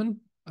of a woman,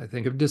 I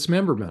think of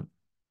dismemberment.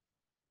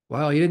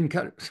 Well, he didn't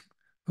cut it.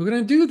 Who's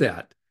going to do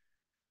that?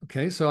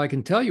 Okay, so I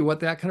can tell you what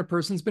that kind of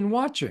person's been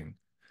watching.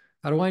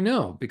 How do I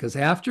know? Because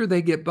after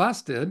they get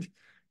busted,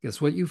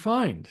 guess what you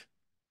find?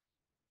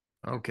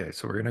 Okay,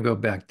 so we're going to go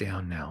back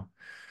down now.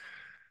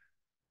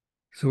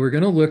 So we're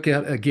going to look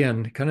at,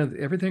 again, kind of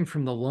everything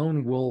from the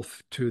lone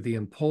wolf to the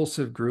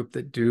impulsive group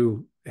that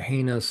do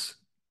heinous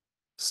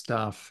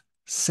stuff,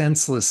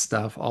 senseless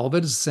stuff. All of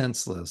it is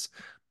senseless,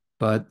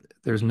 but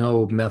there's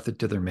no method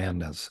to their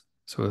madness.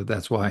 So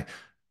that's why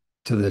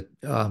to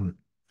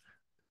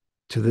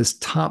this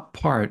top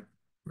part,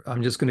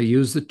 I'm just going to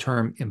use the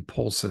term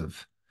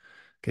impulsive.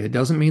 Okay, it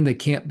doesn't mean they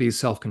can't be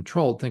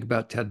self-controlled. Think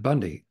about Ted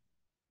Bundy.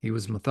 He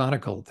was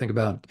methodical. Think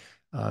about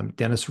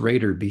Dennis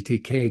Rader,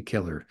 BTK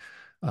killer.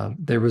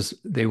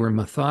 They were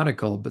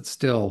methodical, but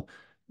still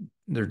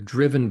they're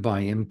driven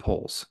by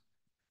impulse.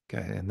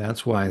 Okay, and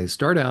that's why they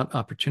start out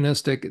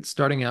opportunistic. It's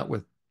starting out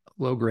with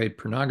low-grade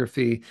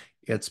pornography.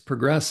 It's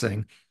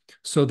progressing.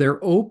 So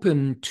they're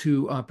open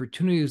to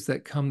opportunities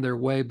that come their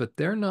way, but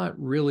they're not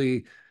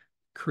really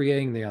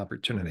creating the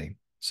opportunity.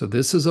 So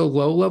this is a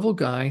low-level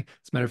guy.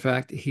 As a matter of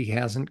fact, he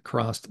hasn't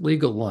crossed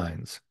legal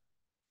lines.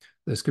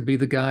 This could be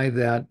the guy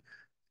that,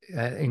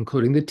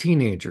 including the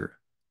teenager,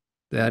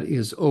 that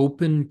is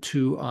open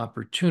to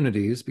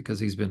opportunities because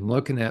he's been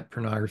looking at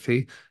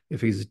pornography. If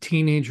he's a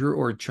teenager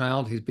or a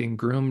child, he's being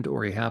groomed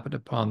or he happened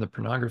upon the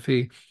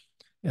pornography.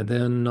 And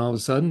then all of a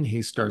sudden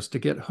he starts to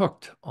get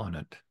hooked on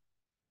it.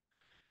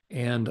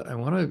 And I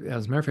want to,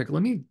 as a matter of fact,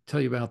 let me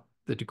tell you about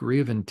the degree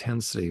of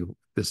intensity,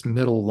 this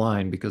middle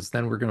line, because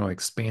then we're going to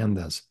expand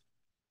this.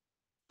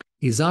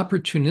 He's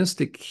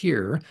opportunistic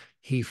here.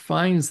 He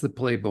finds the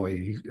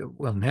Playboy.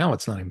 Well, now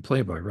it's not even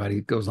Playboy, right?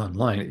 He goes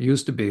online. It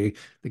used to be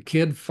the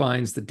kid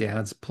finds the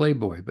dad's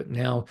Playboy, but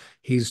now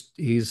he's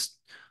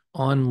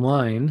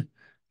online.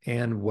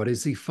 And what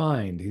does he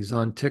find? He's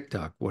on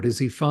TikTok. What does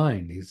he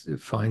find? He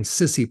finds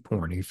sissy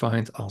porn. He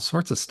finds all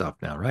sorts of stuff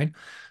now, right?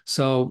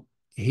 So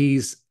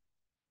he's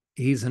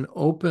an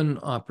open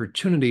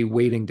opportunity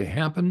waiting to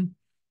happen.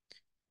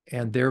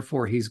 And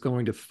therefore, he's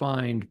going to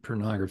find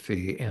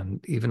pornography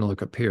and even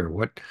look up here.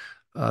 What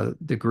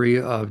degree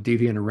of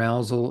deviant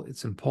arousal?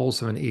 It's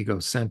impulsive and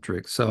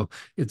egocentric. So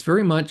it's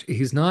very much,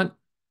 he's not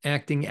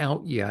acting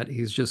out yet.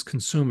 He's just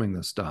consuming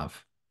the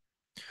stuff.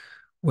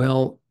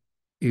 Well,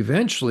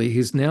 eventually,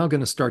 he's now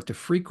going to start to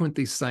frequent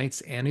these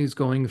sites and he's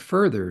going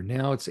further.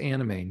 Now it's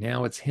anime.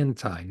 Now it's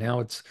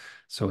hentai.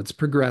 So it's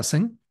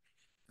progressing.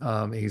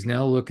 He's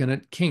now looking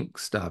at kink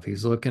stuff.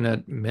 He's looking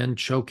at men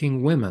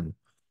choking women.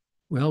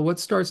 Well, what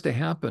starts to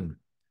happen?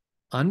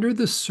 Under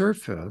the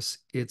surface,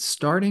 it's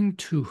starting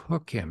to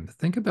hook him.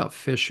 Think about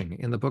fishing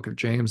in the book of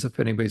James, if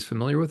anybody's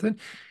familiar with it.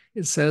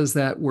 It says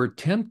that we're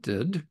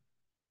tempted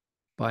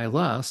by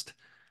lust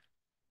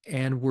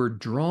and we're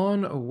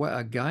drawn away.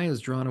 A guy is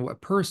drawn away, a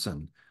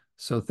person.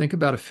 So think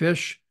about a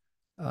fish.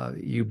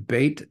 You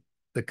bait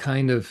the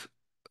kind of,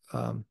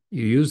 you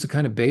use the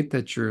kind of bait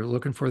that you're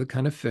looking for, the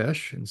kind of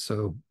fish. And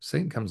so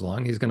Satan comes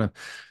along. He's going to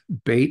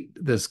bait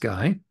this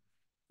guy.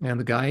 And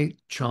the guy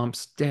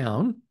chomps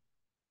down,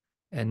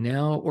 and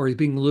now, or he's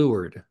being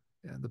lured.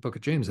 The book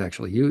of James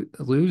actually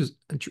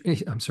uses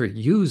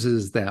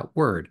that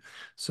word.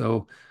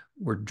 So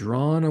we're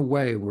drawn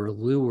away, we're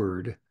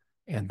lured,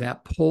 and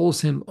that pulls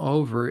him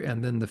over,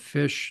 and then the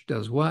fish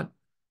does what?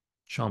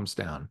 Chomps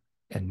down.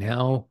 And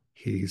now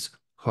he's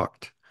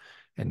hooked.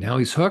 And now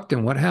he's hooked,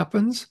 and what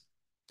happens?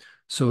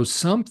 So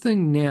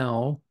something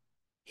now,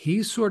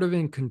 he's sort of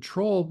in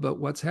control,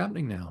 but what's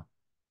happening now?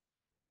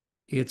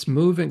 It's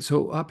moving.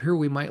 So up here,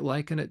 we might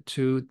liken it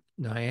to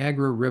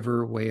Niagara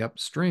River way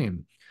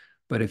upstream.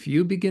 But if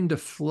you begin to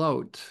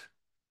float,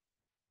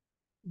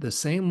 the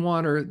same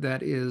water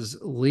that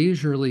is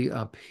leisurely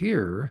up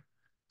here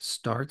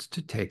starts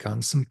to take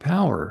on some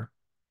power.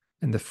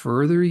 And the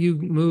further you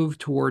move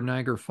toward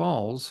Niagara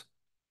Falls,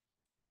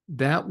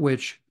 that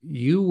which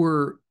you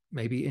were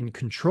maybe in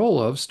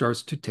control of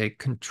starts to take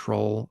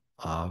control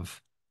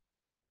of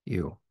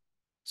you,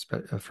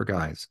 for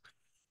guys.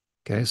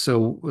 Okay,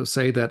 so we'll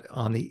say that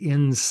on the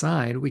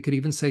inside, we could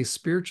even say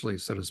spiritually,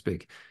 so to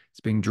speak. It's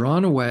being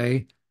drawn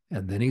away,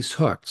 and then he's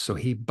hooked. So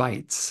he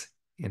bites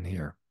in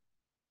here.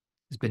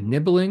 He's been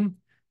nibbling,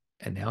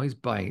 and now he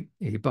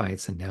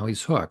bites, and now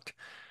he's hooked.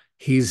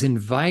 He's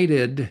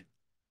invited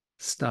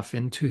stuff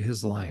into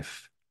his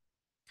life,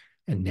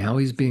 and now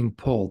he's being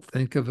pulled.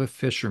 Think of a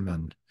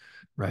fisherman,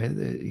 right?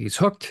 He's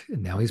hooked,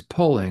 and now he's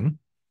pulling.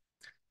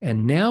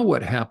 And now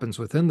what happens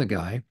within the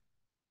guy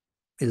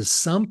is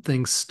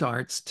something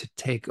starts to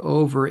take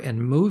over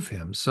and move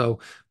him. So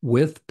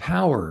with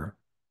power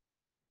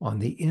on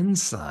the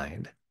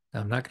inside,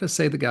 now I'm not going to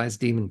say the guy's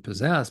demon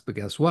possessed, but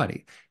guess what?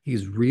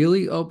 He's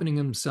really opening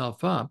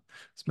himself up.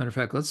 As a matter of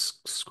fact, let's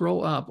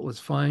scroll up. Let's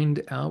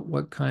find out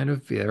what kind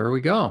of, there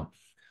we go.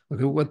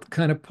 Look at what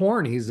kind of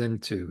porn he's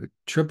into.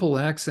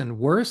 XXX and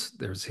worse.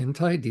 There's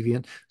hentai,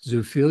 deviant,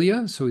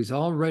 zoophilia. So he's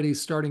already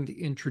starting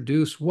to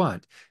introduce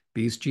what?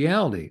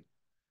 bestiality.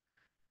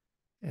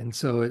 And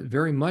so it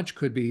very much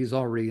could be he's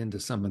already into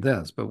some of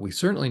this, but we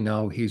certainly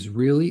know he's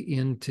really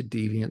into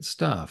deviant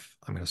stuff.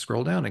 I'm going to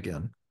scroll down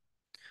again.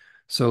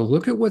 So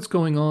look at what's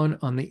going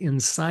on the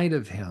inside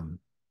of him.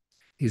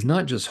 He's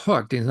not just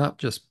hooked, he's not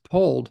just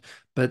pulled,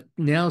 but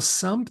now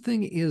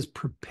something is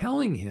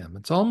propelling him.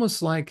 It's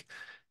almost like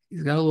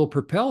he's got a little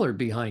propeller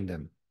behind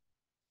him.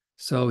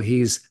 So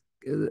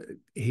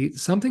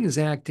something is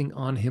acting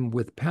on him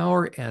with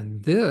power,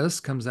 and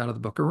this comes out of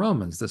the book of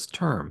Romans, this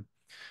term.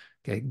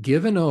 Okay,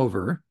 given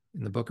over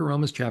in the book of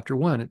Romans, chapter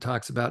 1, it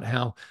talks about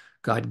how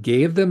God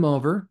gave them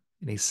over,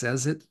 and he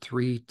says it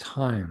 3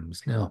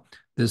 times. Now,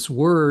 this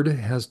word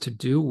has to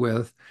do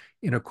with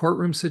in a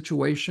courtroom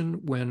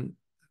situation when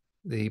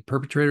the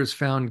perpetrator is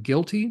found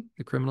guilty,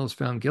 the criminal is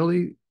found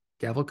guilty,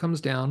 gavel comes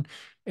down,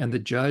 and the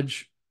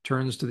judge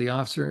turns to the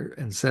officer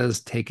and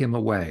says, take him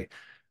away.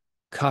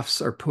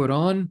 Cuffs are put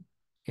on,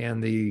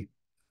 and the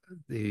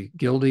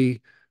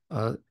guilty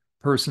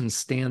person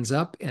stands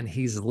up and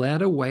he's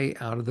led away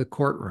out of the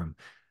courtroom.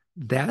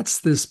 That's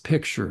this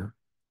picture.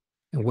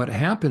 And what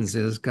happens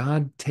is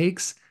God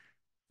takes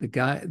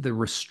the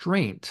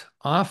restraint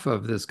off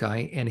of this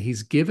guy, and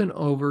he's given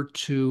over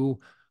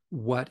to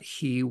what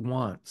he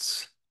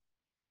wants.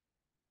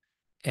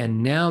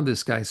 And now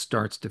this guy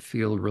starts to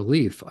feel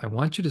relief. I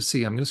want you to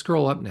see, I'm going to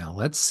scroll up now.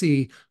 Let's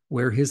see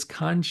where his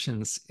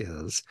conscience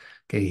is.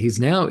 Okay, he's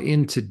now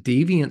into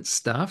deviant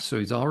stuff, so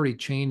he's already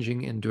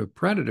changing into a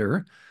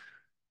predator.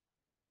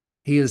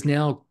 He is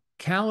now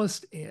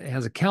calloused,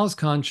 has a callous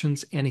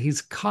conscience, and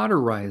he's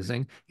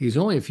cauterizing. He's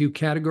only a few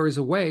categories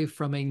away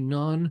from a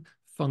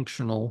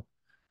non-functional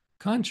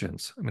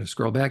conscience. I'm going to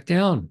scroll back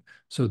down.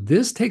 So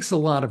this takes a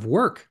lot of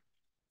work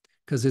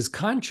because his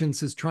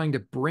conscience is trying to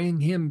bring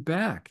him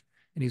back.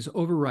 And he's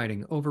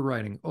overriding,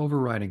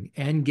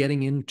 and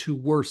getting into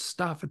worse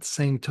stuff at the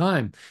same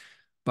time.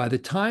 By the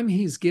time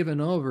he's given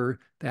over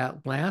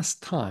that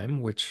last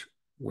time, which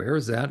where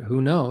is that?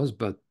 Who knows?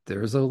 But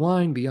there's a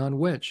line beyond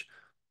which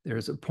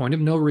there's a point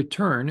of no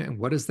return. And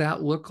what does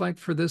that look like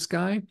for this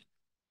guy?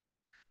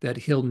 That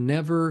he'll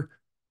never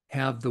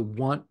have the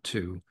want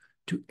to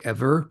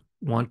ever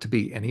want to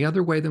be any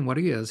other way than what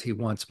he is. He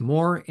wants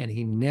more, and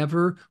he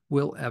never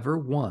will ever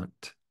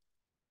want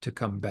to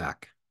come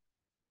back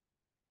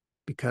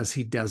because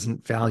he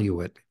doesn't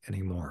value it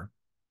anymore.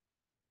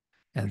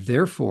 And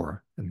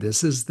therefore, and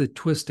this is the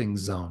twisting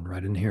zone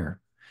right in here,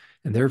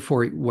 and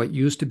therefore what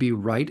used to be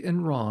right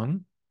and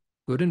wrong,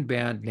 good and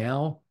bad,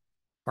 now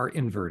are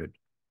inverted.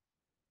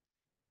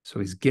 So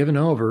he's given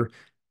over.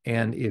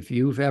 And if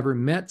you've ever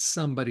met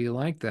somebody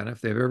like that,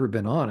 if they've ever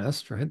been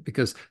honest, right?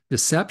 Because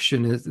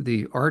deception is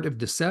the art of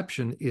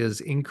deception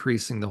is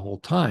increasing the whole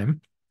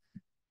time.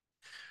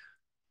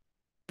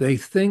 They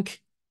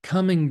think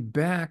coming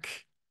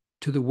back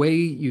to the way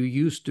you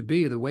used to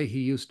be, the way he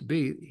used to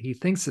be, he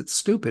thinks it's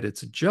stupid.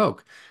 It's a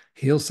joke.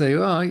 He'll say,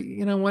 oh,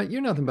 you know what?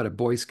 You're nothing but a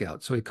Boy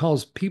Scout. So he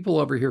calls people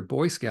over here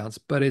Boy Scouts,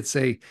 but it's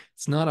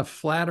not a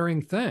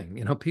flattering thing.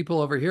 You know,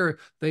 people over here,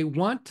 they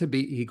want to be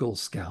Eagle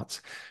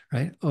Scouts,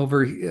 right?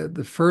 Over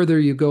the further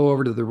you go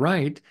over to the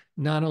right,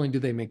 not only do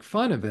they make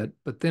fun of it,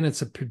 but then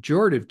it's a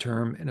pejorative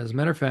term. And as a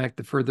matter of fact,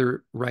 the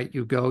further right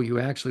you go, you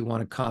actually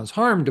want to cause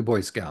harm to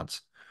Boy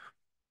Scouts.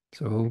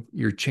 So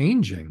you're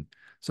changing.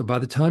 So by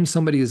the time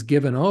somebody is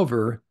given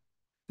over,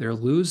 they're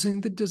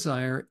losing the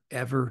desire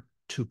ever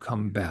to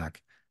come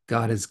back.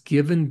 God has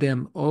given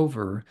them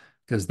over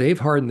because they've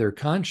hardened their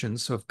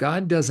conscience. So if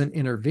God doesn't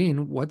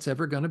intervene, what's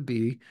ever going to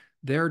be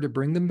there to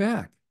bring them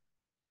back?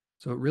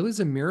 So it really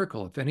is a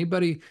miracle. If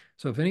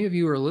any of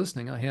you are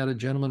listening, I had a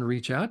gentleman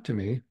reach out to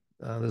me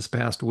this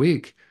past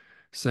week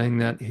saying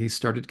that he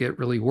started to get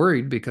really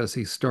worried because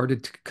he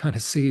started to kind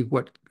of see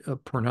what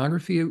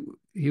pornography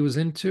he was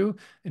into,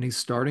 and he's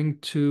starting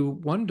to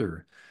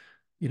wonder,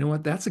 you know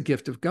what, that's a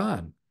gift of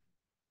God.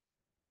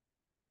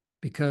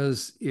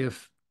 Because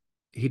if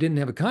he didn't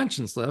have a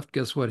conscience left,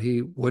 guess what?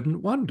 He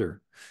wouldn't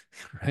wonder,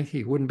 right?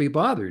 He wouldn't be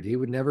bothered. He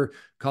would never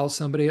call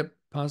somebody up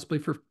possibly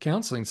for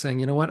counseling saying,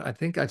 you know what, I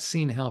think I've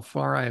seen how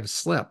far I have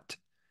slipped.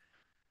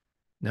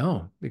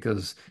 No,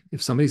 because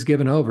if somebody's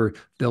given over,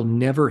 they'll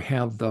never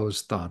have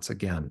those thoughts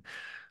again.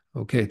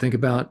 Okay, think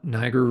about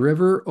Niagara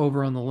River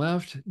over on the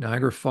left,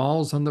 Niagara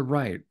Falls on the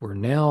right. We're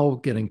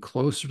now getting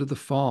closer to the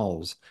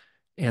falls,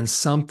 and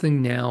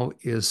something now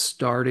is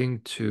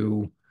starting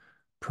to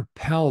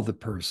propel the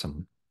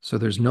person. So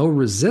there's no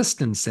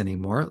resistance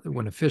anymore.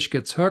 When a fish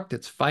gets hooked,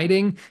 it's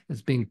fighting,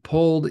 it's being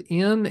pulled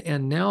in,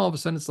 and now all of a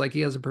sudden it's like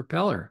he has a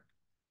propeller.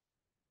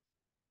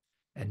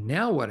 And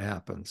now what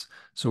happens?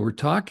 So we're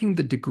talking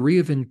the degree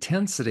of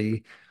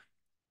intensity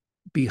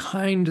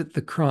behind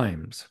the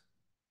crimes.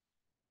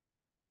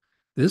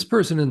 This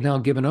person is now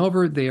given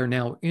over. They are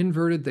now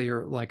inverted. They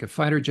are like a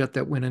fighter jet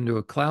that went into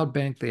a cloud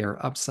bank. They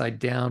are upside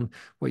down.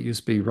 What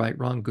used to be right,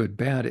 wrong, good,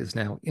 bad is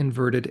now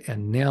inverted.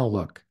 And now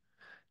look,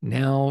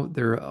 now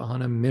they're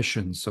on a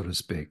mission, so to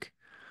speak.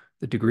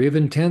 The degree of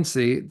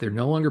intensity, they're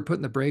no longer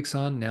putting the brakes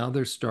on. Now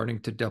they're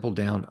starting to double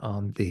down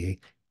on the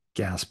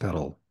gas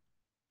pedal.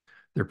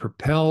 They're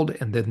propelled,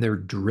 and then they're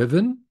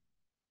driven.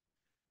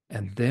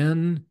 and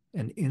then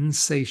an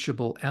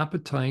insatiable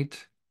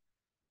appetite,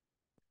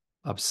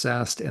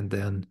 obsessed, and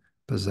then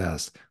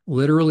possessed,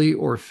 literally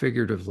or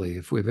figuratively.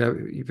 If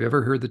you've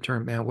ever heard the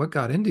term, man, what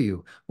got into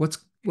you?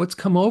 What's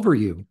come over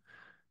you?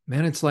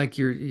 Man, it's like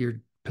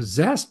you're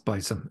possessed by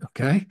some,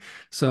 okay?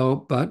 So,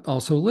 but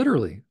also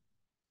literally.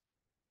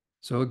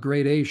 So a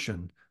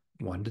gradation,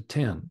 1 to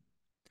 10.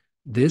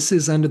 This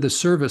is under the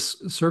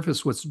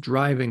surface what's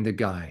driving the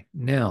guy.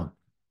 Now,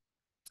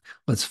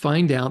 let's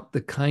find out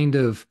the kind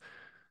of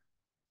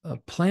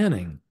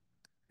planning.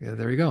 Yeah,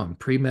 there you go, and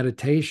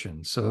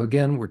premeditation. So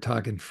again, we're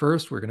talking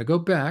first, we're going to go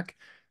back.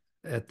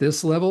 At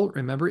this level,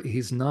 remember,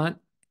 he's not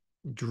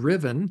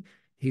driven.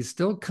 He's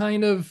still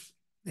kind of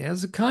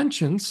has a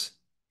conscience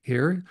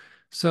here.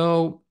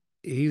 So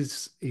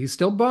he's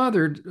still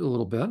bothered a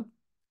little bit.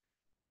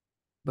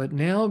 But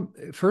now,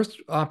 first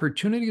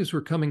opportunities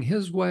were coming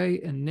his way,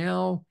 and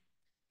now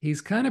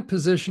he's kind of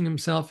positioning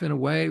himself in a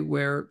way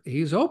where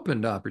he's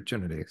open to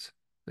opportunities.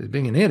 He's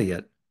being an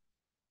idiot.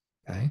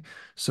 Okay.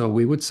 So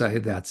we would say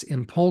that's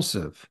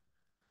impulsive.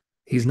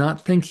 He's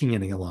not thinking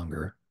any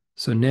longer.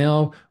 So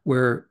now,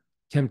 where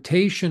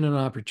temptation and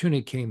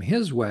opportunity came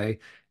his way,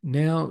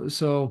 now,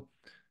 so,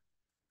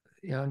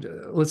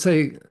 let's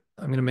say,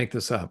 I'm going to make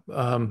this up.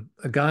 A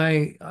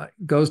guy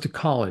goes to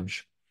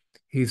college.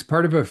 He's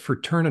part of a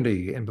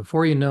fraternity. And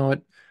before you know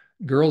it,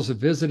 girls have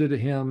visited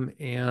him,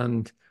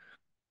 and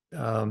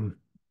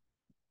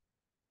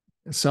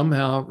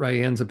somehow, right,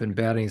 he ends up in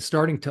bed, and he's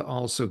starting to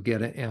also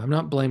get it. And I'm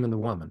not blaming the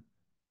woman.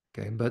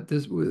 Okay, but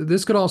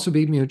this could also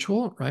be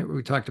mutual, right?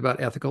 We talked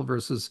about ethical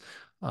versus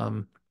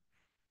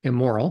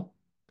immoral.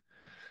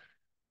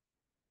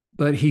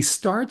 But he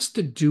starts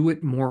to do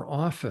it more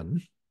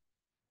often.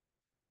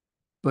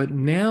 But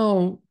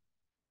now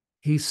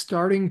he's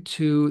starting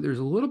to, there's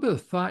a little bit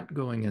of thought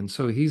going in.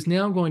 So he's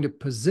now going to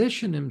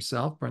position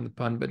himself, pardon the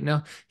pun, but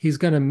now he's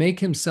going to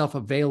make himself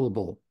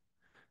available,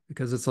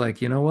 because it's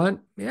like, you know what?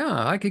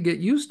 Yeah, I could get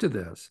used to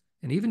this.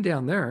 And even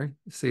down there,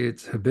 see,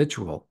 it's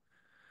habitual.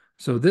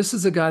 So this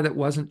is a guy that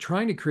wasn't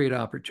trying to create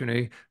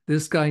opportunity.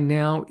 This guy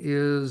now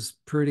is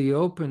pretty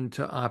open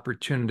to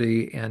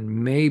opportunity and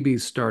maybe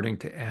starting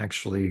to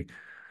actually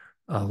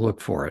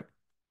look for it.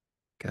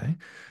 Okay.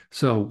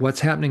 So what's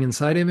happening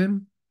inside of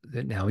him?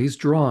 That now he's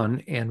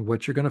drawn. And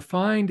what you're going to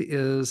find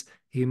is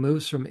he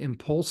moves from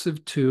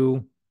impulsive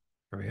to,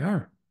 here we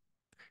are.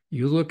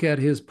 You look at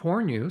his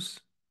porn use,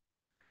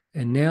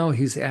 and now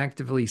he's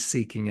actively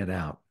seeking it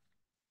out.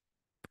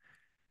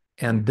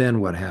 And then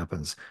what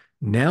happens?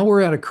 Now we're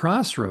at a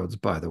crossroads,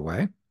 by the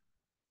way.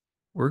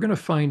 We're going to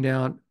find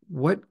out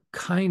what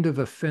kind of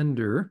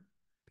offender,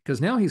 because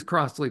now he's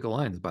crossed legal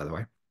lines, by the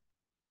way.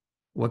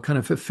 What kind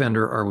of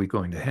offender are we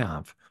going to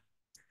have?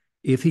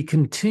 If he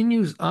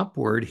continues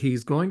upward,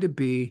 he's going to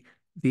be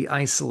the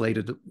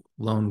isolated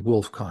lone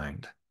wolf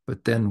kind.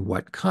 But then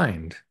what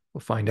kind?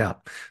 We'll find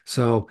out.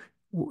 So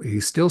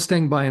he's still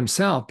staying by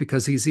himself,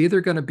 because he's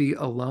either going to be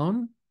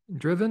alone,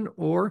 driven,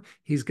 or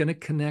he's going to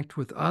connect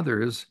with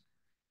others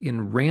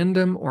in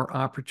random or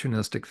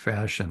opportunistic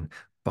fashion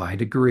by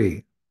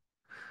degree.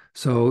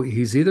 So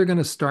he's either going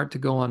to start to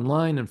go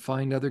online and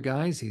find other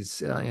guys.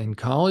 He's in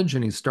college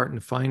and he's starting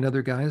to find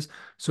other guys.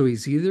 So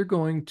he's either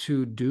going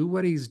to do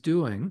what he's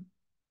doing.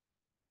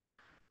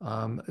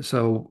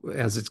 So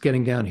as it's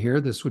getting down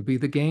here, this would be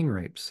the gang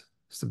rapes.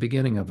 It's the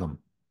beginning of them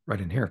right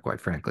in here,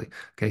 quite frankly.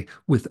 Okay.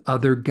 With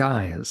other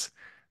guys.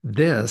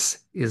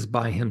 This is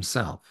by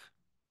himself.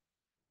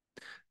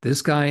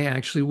 This guy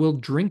actually will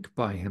drink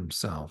by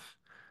himself.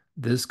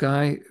 This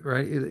guy,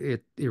 right,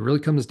 it really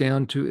comes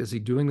down to, is he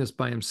doing this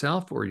by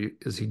himself, or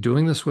is he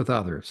doing this with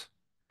others?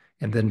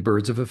 And then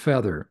birds of a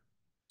feather.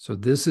 So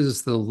this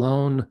is the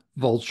lone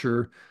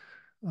vulture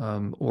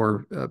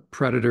or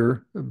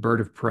predator,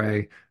 bird of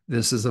prey.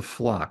 This is a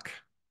flock.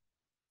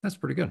 That's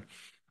pretty good.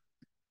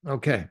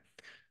 Okay.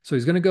 So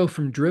he's going to go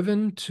from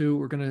driven to,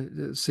 we're going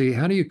to see,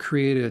 how do you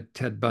create a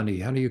Ted Bundy?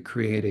 How do you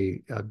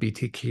create a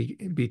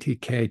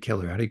BTK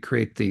killer? How do you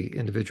create the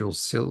individual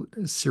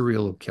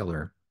serial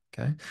killer?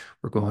 Okay,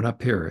 we're going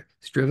up here.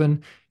 He's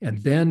driven, and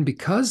then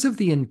because of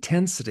the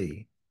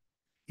intensity,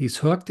 he's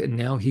hooked, and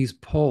now he's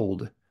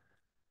pulled.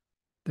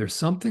 There's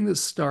something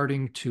that's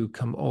starting to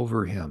come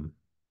over him.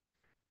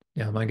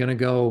 Now, am I going to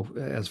go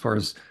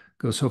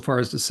so far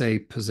as to say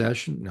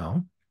possession?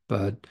 No,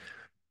 but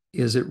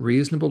is it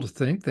reasonable to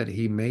think that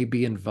he may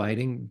be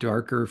inviting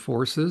darker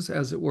forces,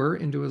 as it were,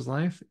 into his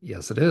life?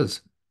 Yes, it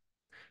is.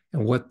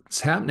 And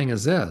what's happening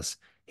is this: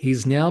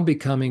 he's now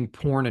becoming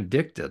porn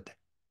addicted.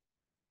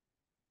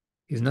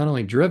 He's not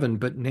only driven,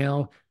 but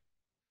now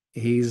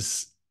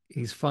he's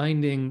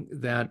finding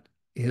that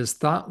his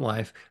thought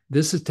life,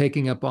 this is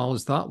taking up all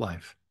his thought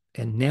life.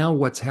 And now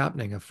what's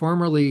happening? A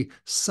formerly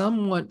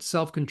somewhat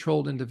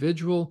self-controlled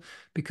individual,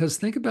 because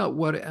think about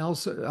what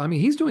else, I mean,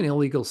 he's doing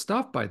illegal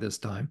stuff by this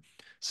time.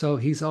 So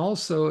he's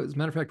also, as a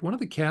matter of fact, one of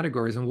the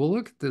categories, and we'll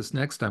look at this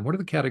next time, what are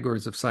the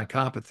categories of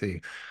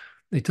psychopathy?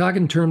 They talk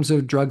in terms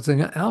of drugs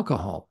and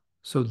alcohol.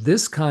 So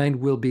this kind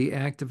will be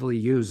actively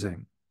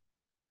using.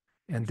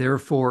 And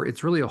therefore,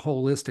 it's really a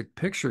holistic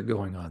picture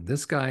going on.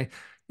 This guy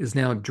is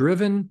now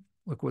driven.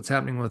 Look what's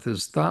happening with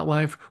his thought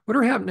life. What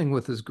are happening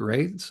with his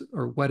grades,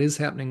 or what is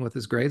happening with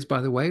his grades, by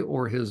the way,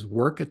 or his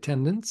work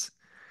attendance,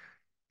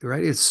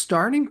 right? It's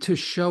starting to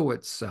show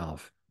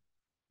itself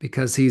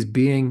because he's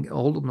being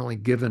ultimately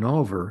given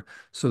over.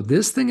 So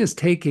this thing is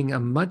taking a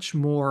much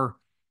more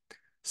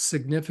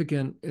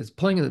significant, is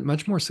playing a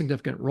much more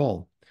significant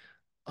role.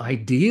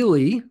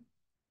 Ideally,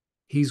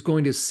 he's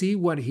going to see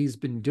what he's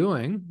been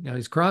doing. Now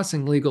he's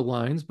crossing legal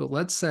lines, but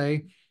let's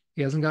say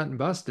he hasn't gotten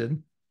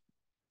busted.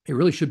 He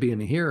really should be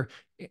in here,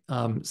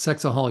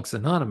 Sexaholics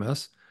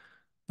Anonymous,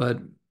 but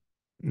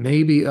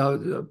maybe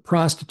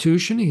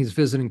prostitution. He's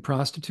visiting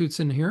prostitutes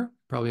in here,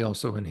 probably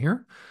also in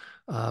here.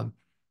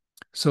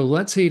 So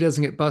let's say he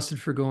doesn't get busted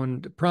for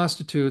going to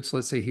prostitutes.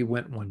 Let's say he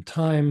went one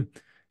time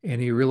and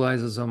he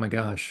realizes, oh my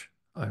gosh,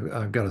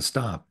 I've got to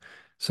stop.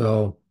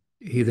 So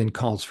he then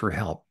calls for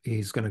help.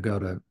 He's going to go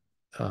to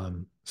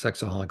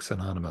Sexaholics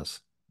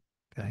Anonymous.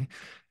 Okay.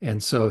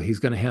 And so he's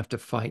going to have to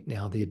fight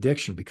now the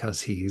addiction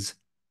because he's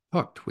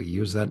hooked. We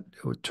use that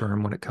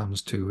term when it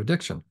comes to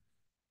addiction.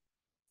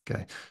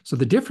 Okay. So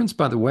the difference,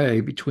 by the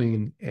way,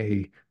 between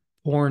a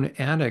porn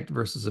addict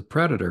versus a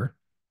predator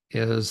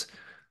is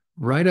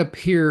right up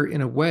here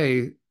in a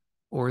way,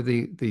 or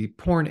the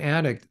porn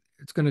addict,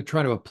 it's going to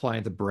try to apply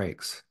the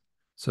brakes.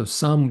 So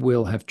some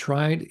will have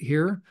tried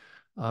here,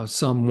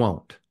 some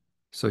won't.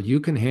 So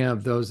you can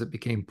have those that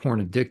became porn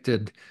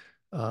addicted,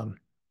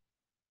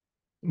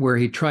 where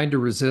he tried to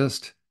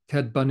resist.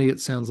 Ted Bundy, it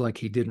sounds like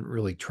he didn't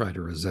really try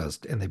to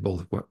resist, and they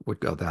both would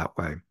go that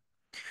way.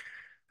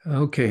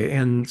 Okay,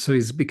 and so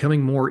he's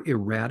becoming more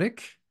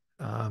erratic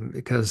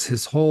because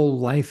his whole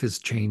life is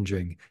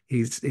changing.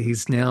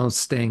 He's now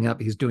staying up.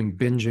 He's doing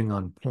binging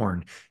on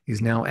porn.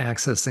 He's now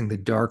accessing the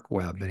dark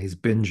web and he's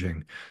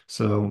binging.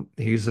 So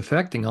he's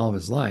affecting all of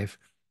his life.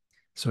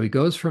 So he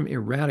goes from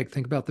erratic.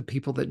 Think about the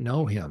people that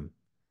know him.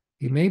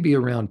 He may be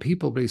around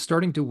people, but he's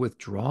starting to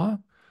withdraw.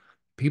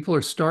 People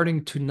are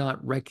starting to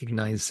not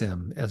recognize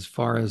him as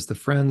far as the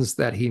friends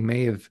that he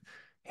may have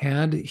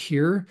had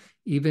here,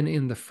 even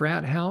in the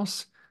frat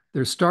house.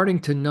 They're starting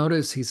to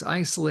notice he's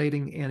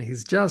isolating and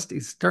he's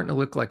starting to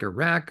look like a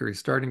wreck, or he's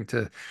starting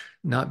to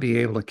not be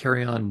able to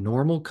carry on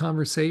normal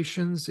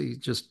conversations. He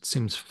just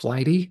seems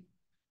flighty.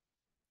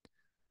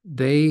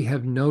 They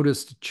have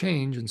noticed a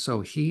change, and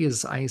so he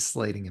is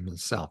isolating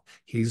himself.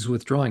 He's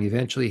withdrawing.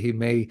 Eventually, he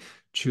may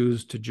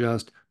choose to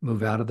just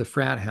move out of the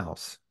frat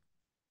house.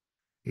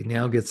 He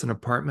now gets an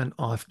apartment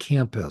off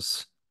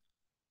campus.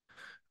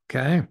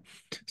 Okay,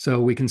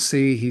 so we can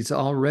see he's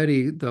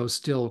already, though,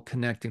 still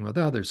connecting with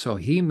others. So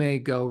he may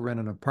go rent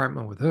an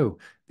apartment with who?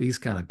 These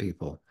kind of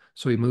people.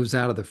 So he moves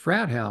out of the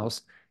frat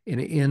house and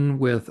in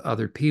with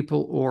other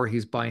people, or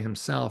he's by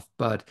himself,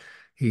 but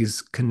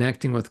he's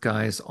connecting with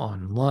guys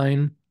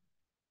online.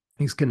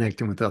 He's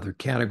connecting with other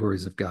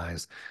categories of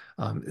guys.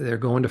 They're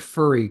going to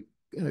furry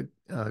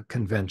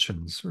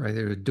conventions, right?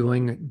 They're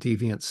doing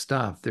deviant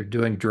stuff. They're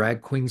doing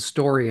drag queen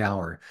story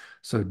hour.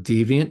 So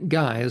deviant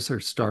guys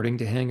are starting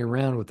to hang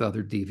around with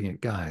other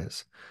deviant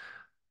guys.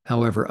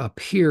 However, up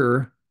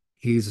here,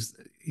 he's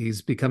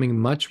becoming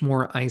much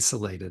more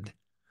isolated.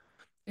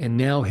 And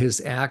now his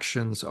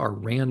actions are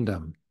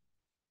random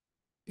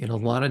in a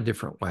lot of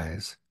different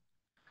ways.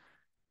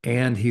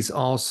 And he's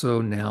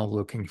also now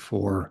looking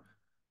for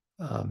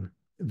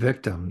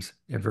victims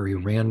in a very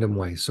random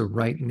way. So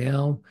right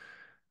now,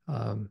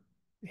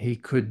 he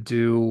could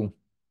be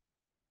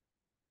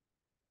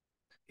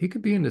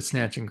into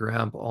snatch and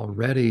grab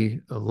already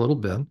a little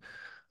bit,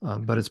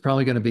 but it's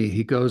probably going to be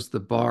he goes to the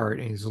bar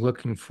and he's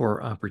looking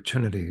for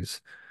opportunities,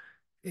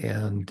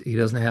 and he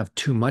doesn't have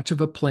too much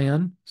of a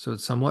plan, so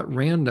it's somewhat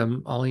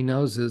random. All he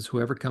knows is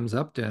whoever comes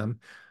up to him,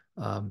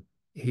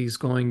 he's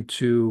going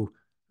to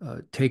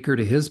take her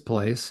to his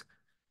place.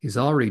 He's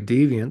already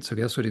deviant, so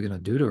guess what he's going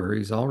to do to her?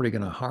 He's already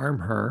going to harm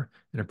her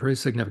in a pretty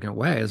significant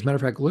way. As a matter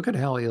of fact, look at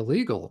how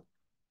illegal.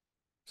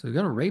 So he's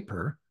going to rape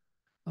her.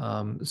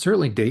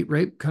 Certainly date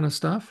rape kind of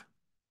stuff.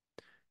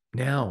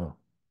 Now,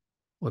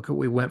 look at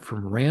we went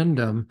from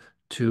random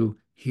to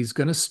he's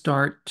going to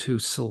start to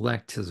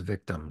select his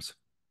victims.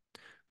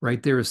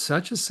 Right there is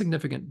such a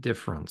significant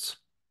difference,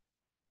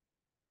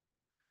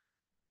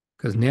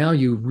 because now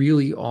you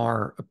really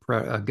are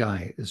a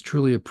guy is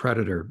truly a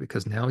predator,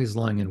 because now he's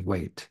lying in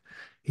wait.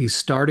 He's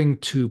starting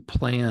to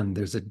plan.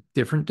 There's a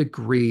different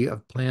degree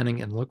of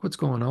planning, and look what's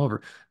going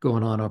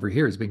on over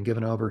here. He's being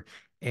given over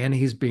and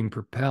he's being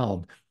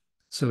propelled.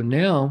 So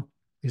now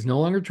he's no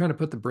longer trying to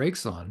put the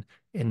brakes on,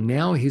 and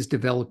now he's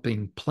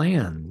developing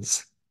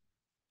plans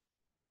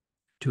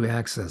to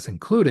access,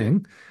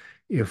 including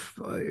if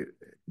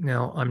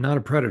now I'm not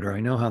a predator.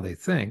 I know how they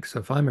think. So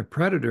if I'm a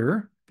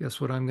predator,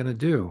 guess what I'm going to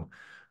do?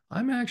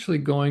 I'm actually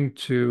going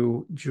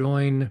to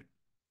join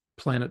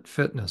Planet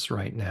Fitness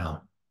right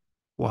now.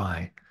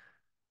 Why?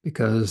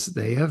 Because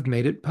they have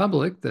made it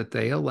public that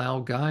they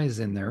allow guys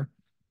in there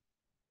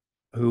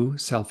who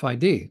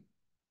self-ID.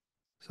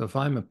 So if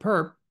I'm a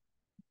perp,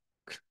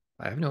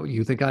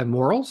 you think I have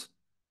morals?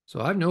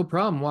 So I have no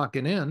problem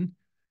walking in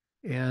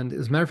And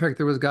as a matter of fact,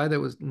 there was a guy that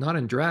was not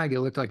in drag. He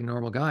looked like a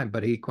normal guy,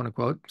 but he, quote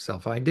unquote,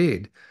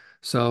 self-ID'd.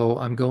 So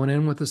I'm going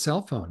in with a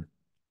cell phone.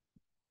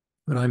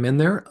 When I'm in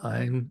there,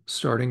 I'm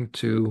starting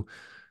to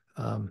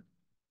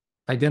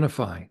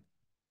identify,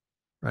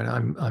 right?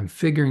 I'm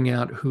figuring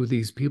out who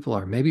these people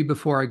are. Maybe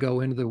before I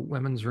go into the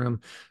women's room,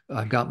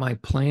 I've got my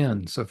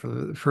plan. So for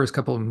the first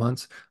couple of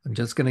months, I'm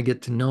just going to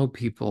get to know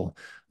people.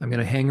 I'm going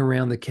to hang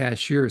around the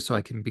cashier so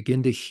I can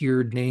begin to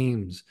hear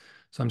names.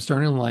 So I'm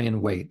starting to lie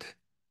in wait.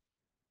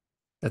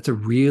 That's a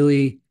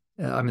really,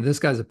 I mean, this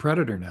guy's a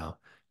predator now.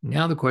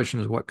 Now the question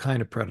is, what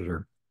kind of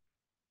predator?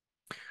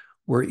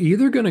 We're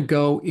either going to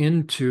go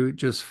into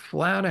just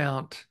flat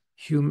out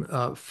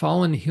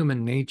fallen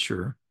human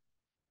nature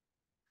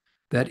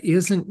that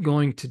isn't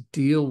going to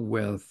deal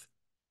with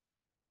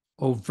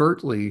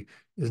overtly,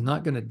 is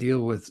not going to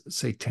deal with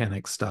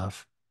satanic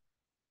stuff.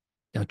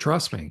 Now,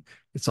 trust me,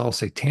 it's all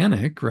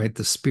satanic, right?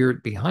 The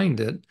spirit behind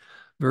it,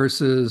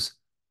 versus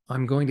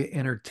I'm going to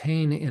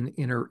entertain and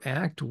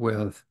interact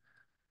with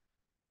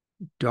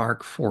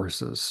dark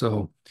forces.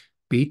 So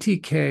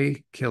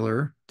BTK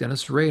killer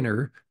Dennis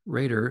Rader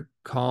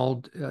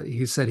called,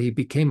 he said he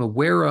became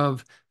aware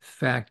of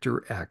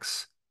Factor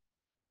X.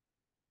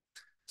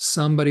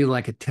 Somebody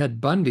like a Ted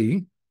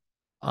Bundy,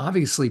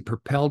 obviously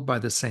propelled by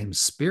the same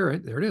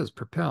spirit, there it is,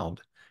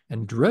 propelled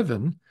and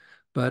driven,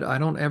 but I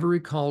don't ever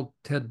recall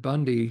Ted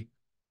Bundy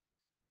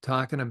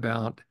talking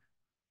about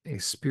a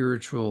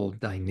spiritual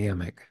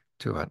dynamic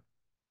to it.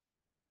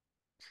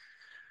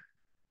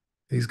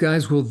 These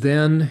guys will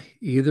then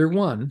either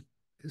one,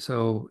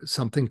 so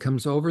something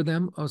comes over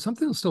them,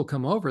 something will still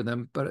come over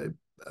them, but a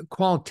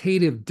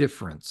qualitative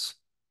difference.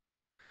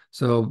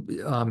 So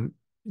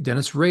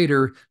Dennis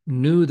Rader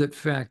knew that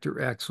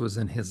Factor X was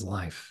in his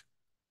life.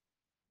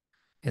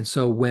 And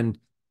so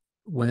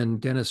when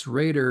Dennis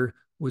Rader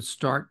would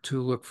start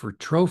to look for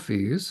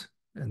trophies,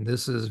 and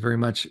this is very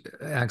much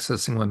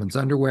accessing women's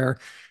underwear,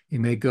 he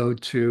may go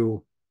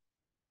to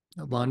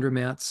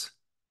laundromats.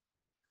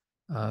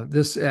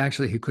 This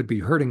actually, he could be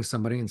hurting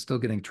somebody and still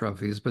getting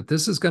trophies, but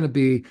this is going to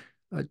be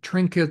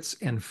trinkets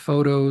and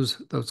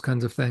photos, those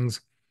kinds of things.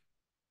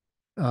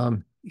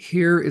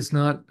 Here is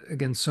not,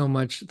 again, so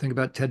much, think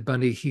about Ted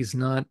Bundy, he's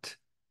not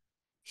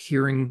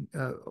hearing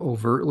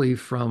overtly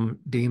from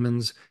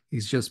demons.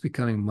 He's just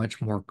becoming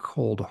much more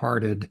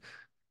cold-hearted,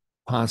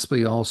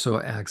 possibly also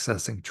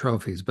accessing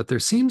trophies. But there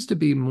seems to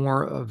be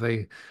more of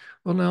a,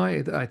 well, now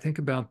I think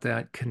about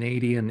that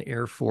Canadian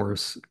Air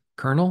Force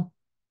colonel,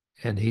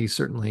 and he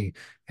certainly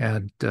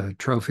had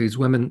trophies,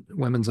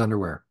 women's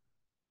underwear.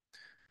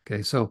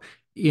 Okay, so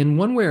in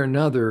one way or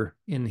another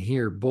in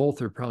here,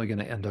 both are probably going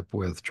to end up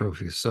with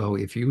trophies. So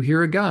if you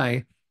hear a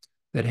guy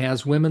that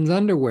has women's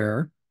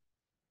underwear,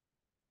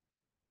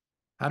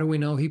 how do we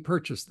know he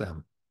purchased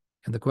them?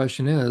 And the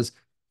question is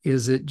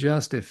it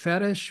just a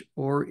fetish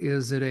or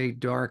is it a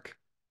dark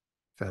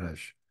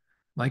fetish?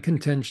 My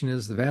contention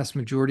is the vast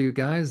majority of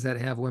guys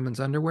that have women's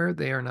underwear,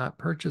 they are not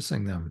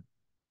purchasing them.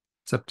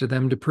 It's up to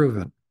them to prove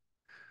it.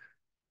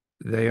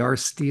 They are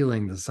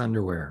stealing this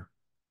underwear.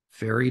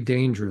 Very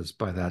dangerous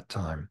by that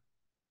time.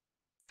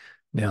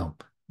 Now,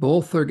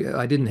 both are,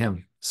 I didn't have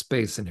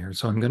space in here,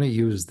 so I'm going to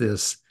use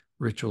this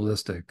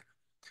ritualistic.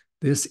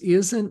 This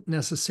isn't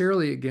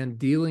necessarily, again,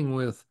 dealing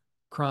with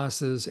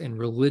crosses and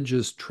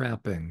religious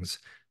trappings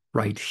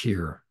right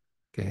here.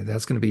 Okay,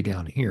 that's going to be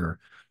down here.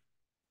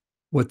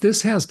 What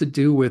this has to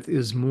do with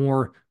is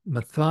more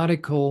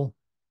methodical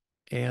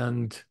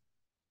and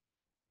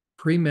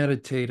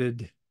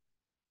premeditated,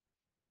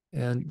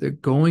 and they're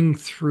going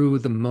through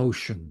the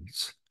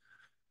motions.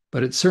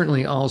 But it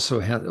certainly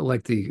also has,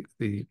 like the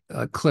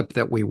clip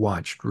that we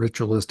watched,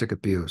 ritualistic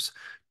abuse,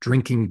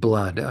 drinking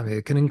blood. I mean,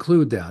 it can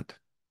include that.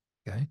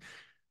 Okay.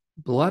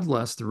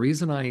 Bloodlust, the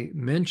reason I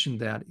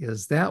mentioned that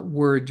is that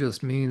word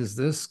just means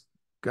this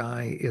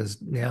guy is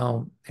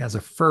now has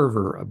a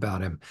fervor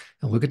about him.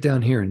 And look at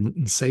down here,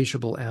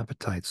 insatiable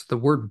appetites. The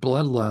word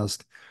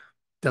bloodlust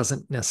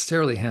doesn't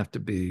necessarily have to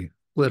be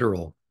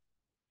literal,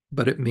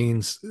 but it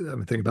means, I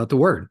mean, think about the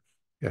word.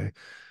 Okay.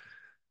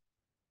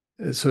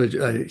 So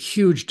a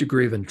huge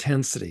degree of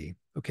intensity.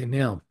 Okay,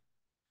 now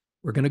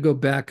we're going to go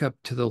back up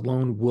to the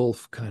lone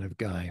wolf kind of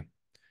guy.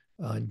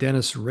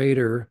 Dennis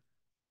Rader,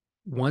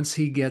 once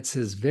he gets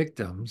his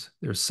victims,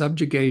 there's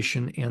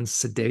subjugation and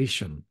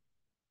sedation.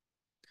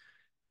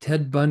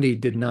 Ted Bundy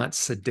did not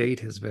sedate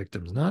his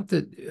victims. Not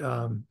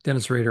that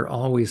Dennis Rader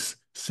always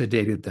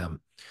sedated them,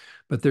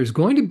 but there's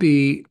going to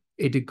be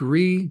a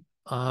degree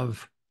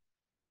of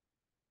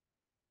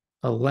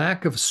a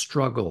lack of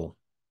struggle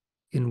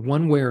in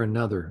one way or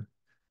another,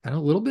 and a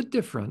little bit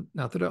different.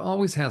 Not that it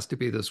always has to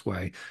be this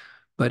way,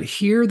 but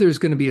here there's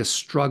going to be a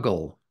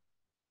struggle,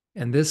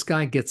 and this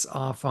guy gets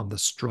off on the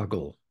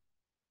struggle.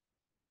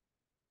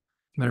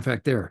 Matter of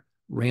fact, there,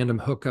 random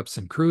hookups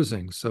and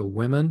cruising. So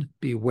women,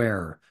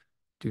 beware.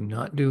 Do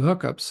not do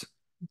hookups.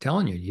 I'm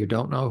telling you, you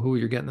don't know who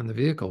you're getting in the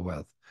vehicle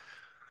with.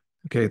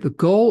 Okay, the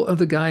goal of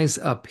the guys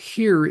up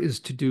here is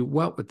to do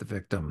what with the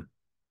victim?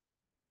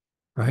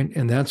 Right?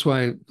 And that's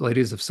why,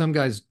 ladies, if some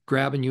guy's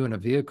grabbing you in a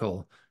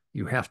vehicle,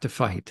 you have to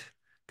fight,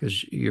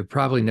 because you're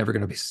probably never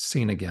going to be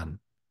seen again.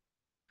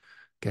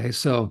 Okay,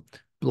 so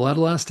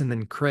bloodlust and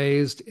then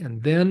crazed,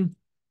 and then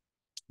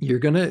you're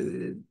going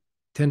to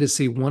tend to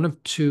see one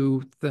of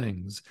two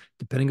things,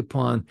 depending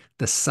upon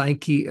the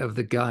psyche of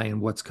the guy and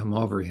what's come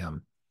over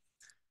him.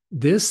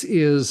 This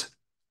is,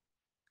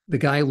 the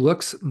guy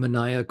looks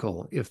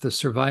maniacal. If the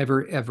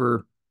survivor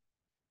ever,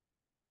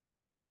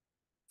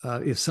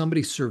 if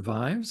somebody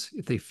survives,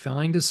 if they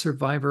find a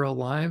survivor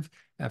alive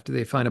after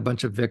they find a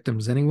bunch of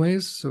victims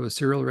anyways, so a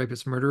serial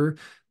rapist murderer,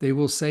 they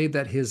will say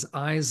that his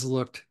eyes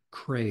looked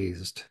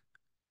crazed.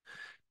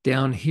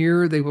 Down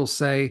here, they will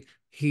say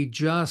he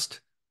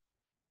just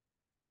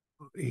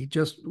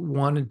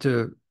wanted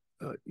to,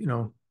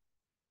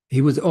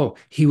 he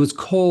was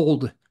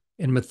cold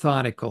and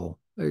methodical.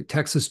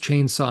 Texas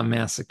Chainsaw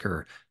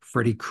Massacre,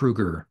 Freddy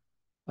Krueger,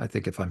 I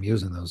think, if I'm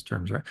using those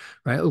terms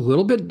right, a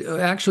little bit,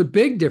 actually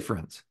big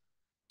difference.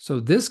 So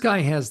this guy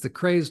has the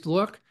crazed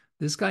look,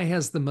 this guy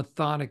has the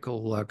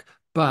methodical look,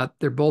 but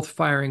they're both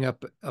firing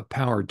up a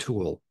power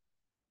tool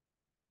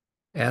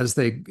as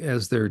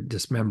they're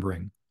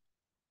dismembering.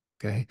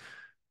 Okay,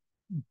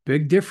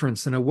 big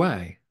difference in a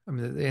way. I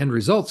mean, the end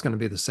result's going to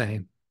be the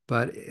same,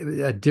 but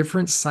a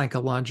different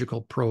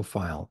psychological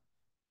profile.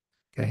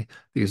 Okay,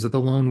 these are the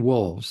lone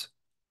wolves.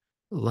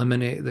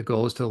 The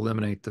goal is to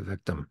eliminate the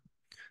victim.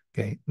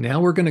 Okay, now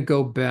we're going to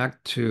go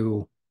back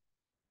to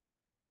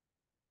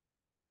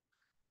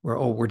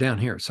we're down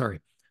here. Sorry.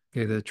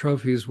 Okay, the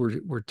trophies.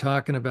 We're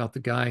talking about the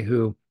guy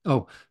who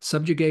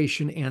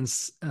subjugation and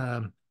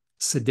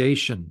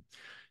sedation.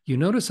 You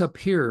notice up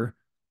here,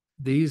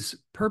 these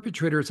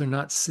perpetrators are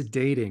not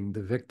sedating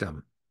the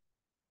victim.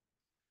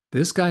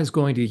 This guy's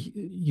going to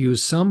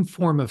use some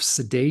form of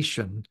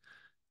sedation.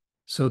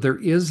 So there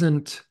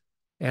isn't,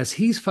 as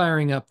he's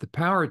firing up the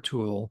power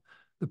tool,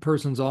 the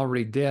person's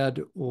already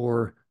dead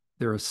or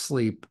they're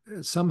asleep.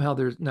 Somehow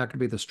there's not going to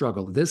be the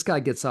struggle. This guy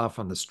gets off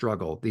on the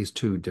struggle, these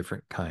two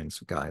different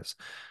kinds of guys.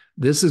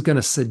 This is going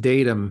to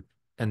sedate them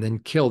and then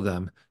kill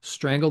them,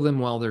 strangle them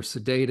while they're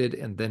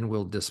sedated, and then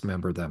we'll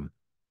dismember them.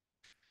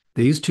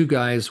 These two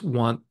guys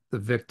want the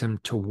victim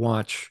to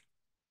watch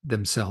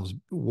themselves.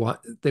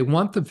 They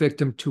want the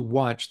victim to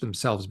watch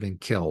themselves being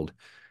killed.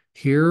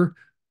 Here,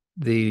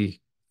 the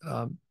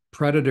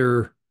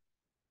predator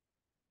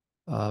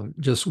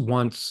just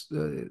wants,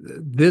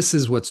 this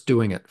is what's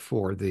doing it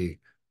for the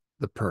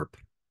perp.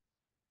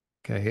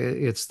 Okay,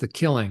 it's the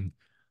killing,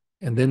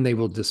 and then they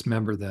will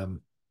dismember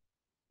them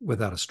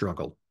without a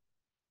struggle.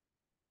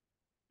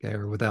 Okay,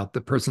 or without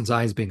the person's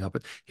eyes being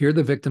open. Here,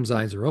 the victim's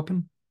eyes are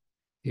open.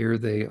 Here,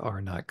 they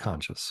are not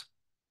conscious.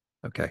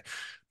 Okay,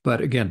 but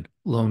again,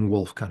 lone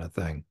wolf kind of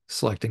thing,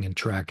 selecting and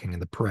tracking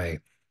and the prey.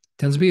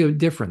 Tends to be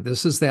different.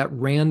 This is that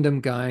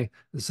random guy.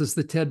 This is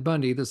the Ted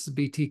Bundy. This is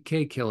the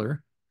BTK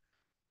killer.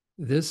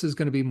 This is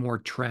going to be more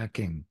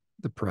tracking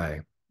the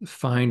prey.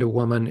 Find a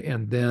woman,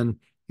 and then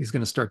he's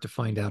going to start to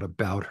find out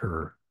about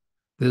her.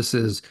 This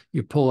is,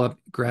 you pull up,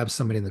 grab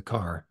somebody in the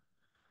car.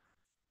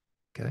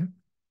 Okay.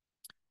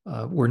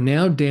 We're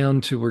now down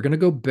to, we're going to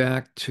go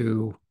back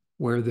to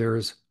where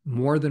there's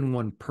more than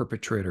one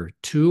perpetrator,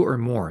 two or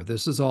more.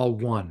 This is all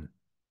one,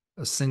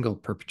 a single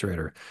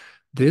perpetrator.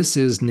 This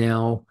is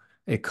now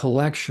a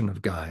collection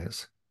of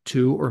guys,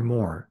 two or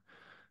more.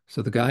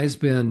 So the guy's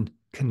been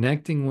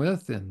connecting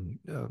with and,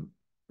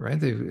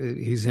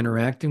 he's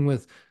interacting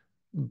with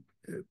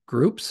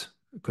groups.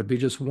 It could be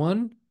just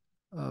one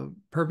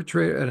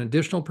perpetrator, an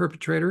additional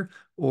perpetrator,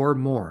 or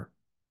more.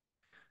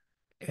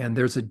 And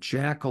there's a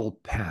jackal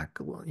pack.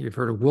 You've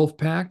heard of wolf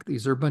pack.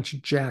 These are a bunch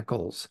of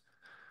jackals.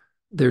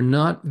 They're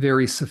not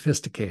very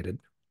sophisticated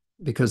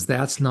because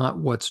that's not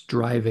what's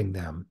driving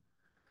them.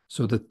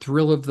 So the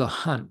thrill of the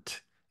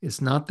hunt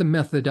is not the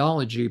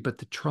methodology, but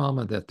the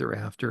trauma that they're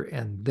after.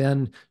 And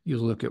then you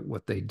look at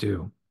what they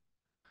do.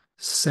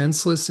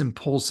 Senseless,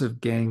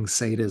 impulsive gang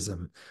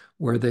sadism,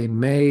 where they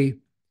may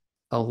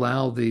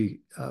allow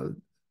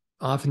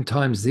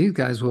oftentimes these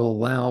guys will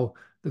allow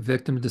the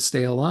victim to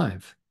stay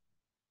alive.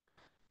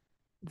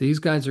 These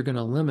guys are going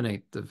to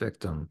eliminate the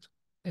victim,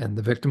 and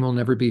the victim will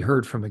never be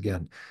heard from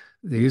again.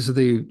 These are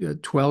the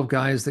 12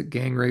 guys that